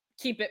would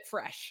keep it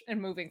fresh and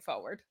moving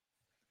forward.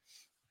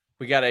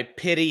 We got a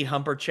pity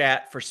humper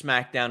chat for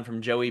SmackDown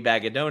from Joey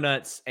Bag of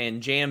Donuts,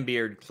 and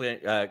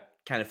Jambeard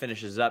kind of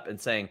finishes up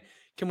and saying,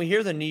 can we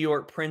hear the New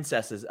York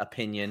Princess's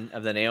opinion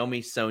of the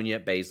Naomi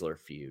Sonya Baszler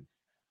feud?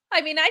 I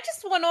mean, I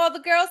just want all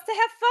the girls to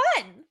have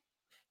fun.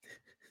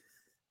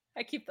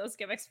 I keep those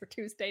gimmicks for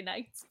Tuesday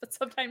nights, but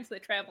sometimes they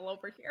travel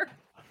over here.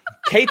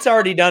 Kate's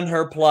already done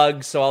her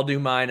plug, so I'll do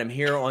mine. I'm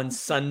here on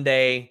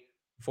Sunday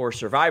for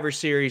Survivor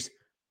Series,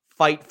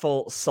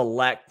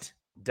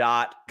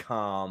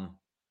 FightfulSelect.com.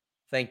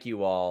 Thank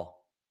you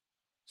all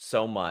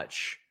so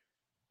much.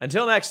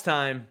 Until next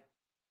time,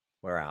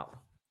 we're out.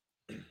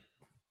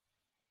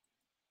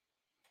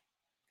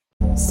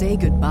 Say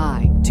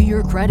goodbye to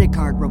your credit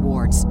card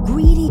rewards.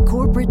 Greedy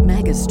corporate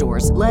mega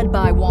stores, led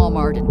by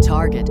Walmart and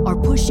Target, are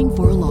pushing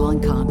for a law in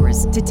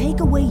Congress to take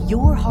away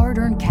your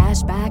hard-earned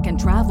cash back and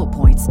travel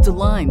points to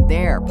line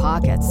their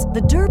pockets. The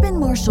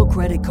Durbin-Marshall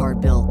credit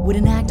card bill would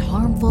enact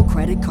harmful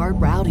credit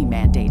card routing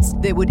mandates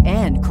that would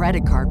end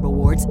credit card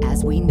rewards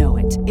as we know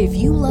it. If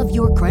you love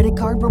your credit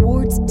card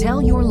rewards,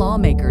 tell your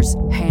lawmakers,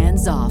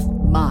 hands off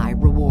my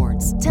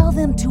rewards. Tell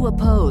them to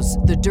oppose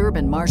the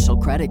Durbin-Marshall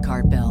credit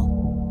card bill.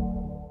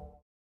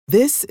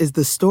 This is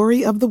the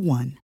story of the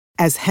one.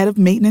 As head of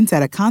maintenance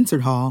at a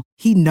concert hall,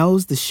 he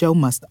knows the show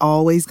must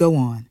always go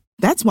on.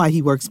 That's why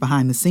he works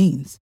behind the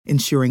scenes,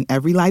 ensuring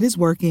every light is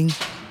working,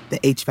 the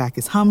HVAC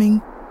is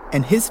humming,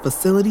 and his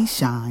facility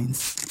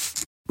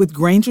shines. With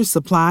Grainger's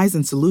supplies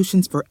and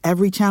solutions for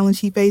every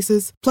challenge he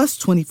faces, plus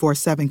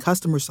 24/7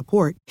 customer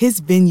support, his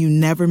venue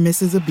never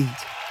misses a beat.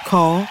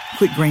 Call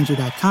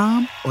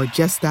quickgrainger.com or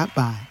just stop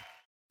by.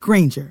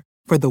 Grainger,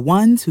 for the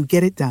ones who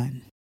get it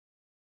done.